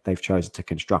 They've chosen to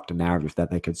construct a narrative that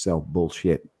they could sell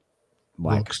bullshit,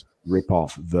 like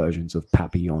rip-off versions of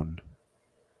Papillon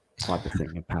type of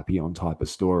thing, a Papillon type of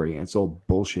story. It's all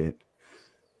bullshit.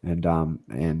 And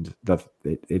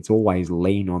it's always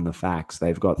lean on the facts.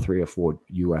 They've got 3 or 4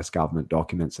 US government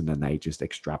documents, and then they just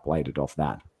extrapolated off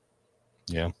that.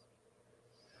 Yeah.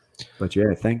 But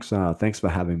yeah, thanks for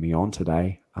having me on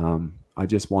today. I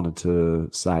just wanted to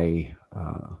say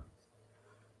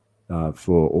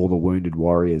for all the wounded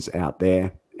warriors out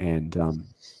there, and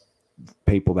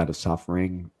people that are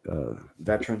suffering,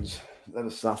 veterans that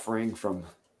are suffering from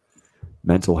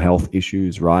mental health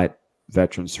issues, right?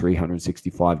 Veterans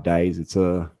 365 days. It's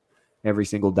every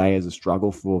single day is a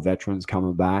struggle for veterans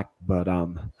coming back, but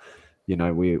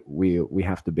we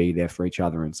have to be there for each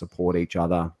other and support each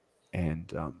other,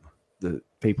 and the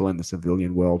people in the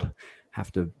civilian world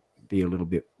have to be a little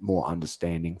bit more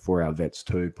understanding for our vets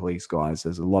too. Please, guys,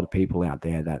 there's a lot of people out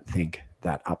there that think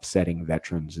that upsetting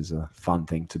veterans is a fun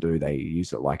thing to do. They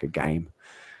use it like a game.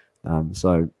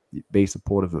 So be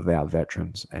supportive of our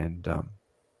veterans. And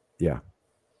yeah,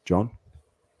 John?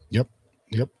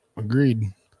 Yep. Agreed.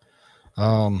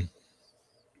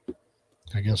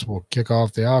 I guess we'll kick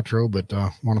off the outro, but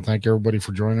want to thank everybody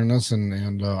for joining us,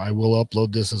 and I will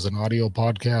upload this as an audio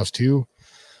podcast too.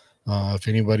 If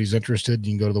anybody's interested,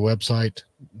 you can go to the website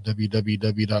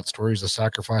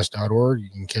www.storiesofsacrifice.org. You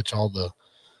can catch all the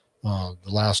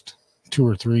last 2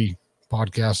 or 3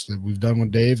 podcasts that we've done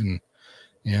with Dave, and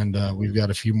we've got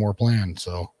a few more planned.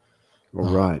 So,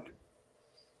 all right.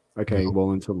 Okay.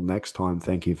 Well, until next time,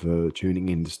 thank you for tuning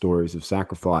in to Stories of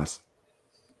Sacrifice.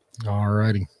 All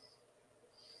righty.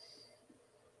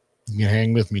 You can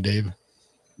hang with me, Dave.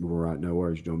 All right. No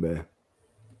worries, John Bear.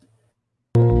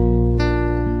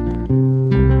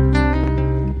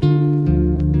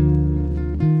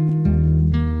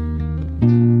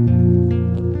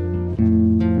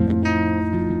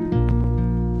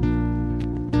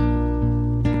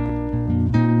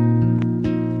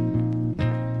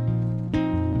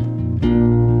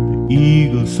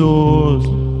 Eagle soars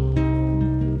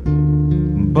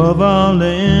above our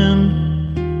land,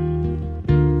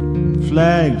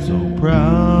 flag so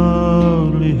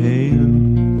proudly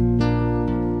hailed.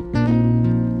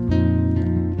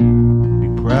 Be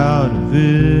proud of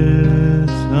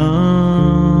this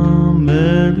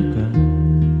America.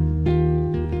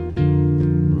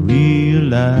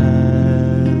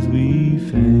 Realize we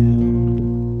failed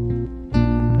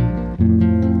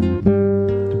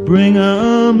to bring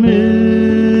our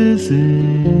missing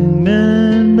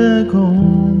men back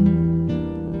home,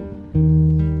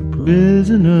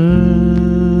 prisoners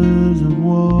of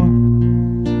war.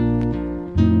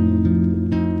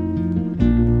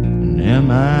 And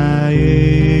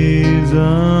MIA's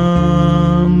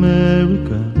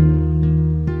America,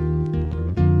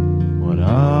 what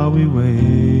are we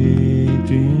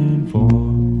waiting for?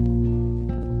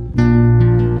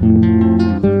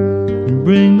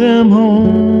 Bring them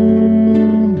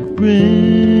home,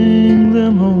 bring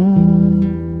them home.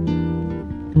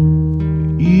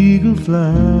 Eagle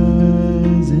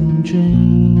flies in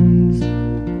chains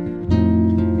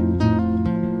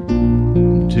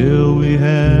until we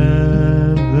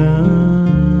have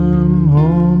them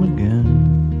home again.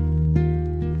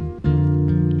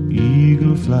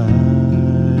 Eagle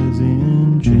flies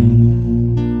in chains.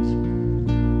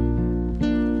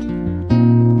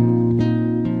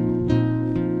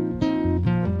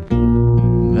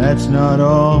 That's not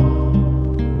all,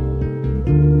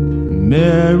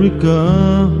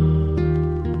 America.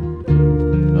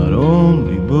 Not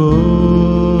only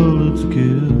bullets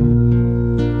kill,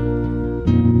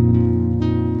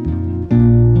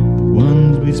 the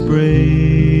ones we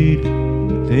sprayed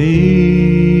with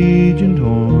Agent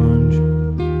Orange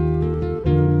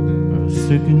are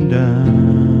sick and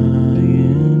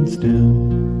dying still.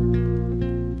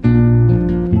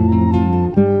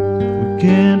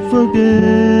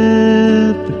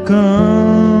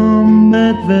 come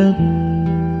that vet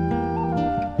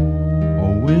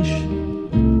or wish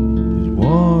his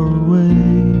war away.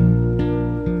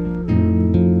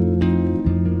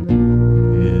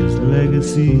 His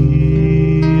legacy,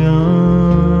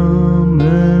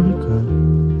 America,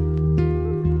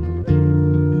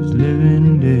 is living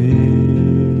day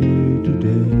to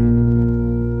day.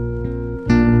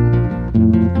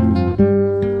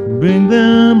 Bring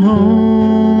them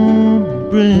home,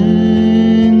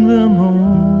 bring them home.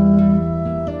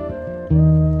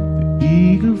 The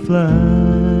eagle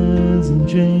flies in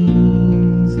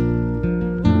chains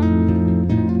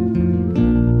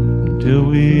until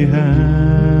we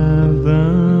have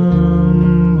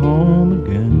them home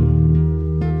again.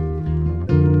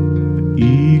 The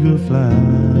eagle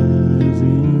flies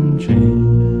in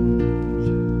chains.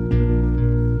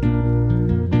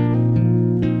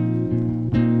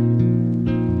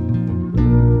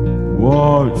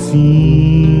 War, it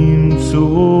seemed so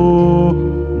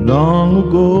long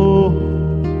ago,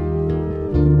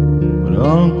 but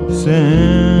Uncle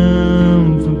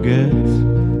Sam forgets.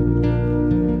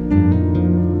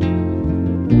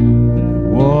 The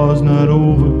war's not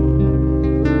over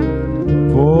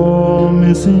for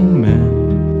missing men,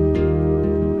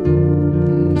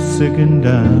 sick and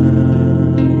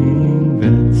dying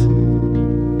vets.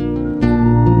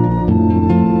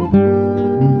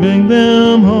 Bring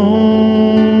them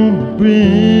home,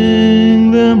 bring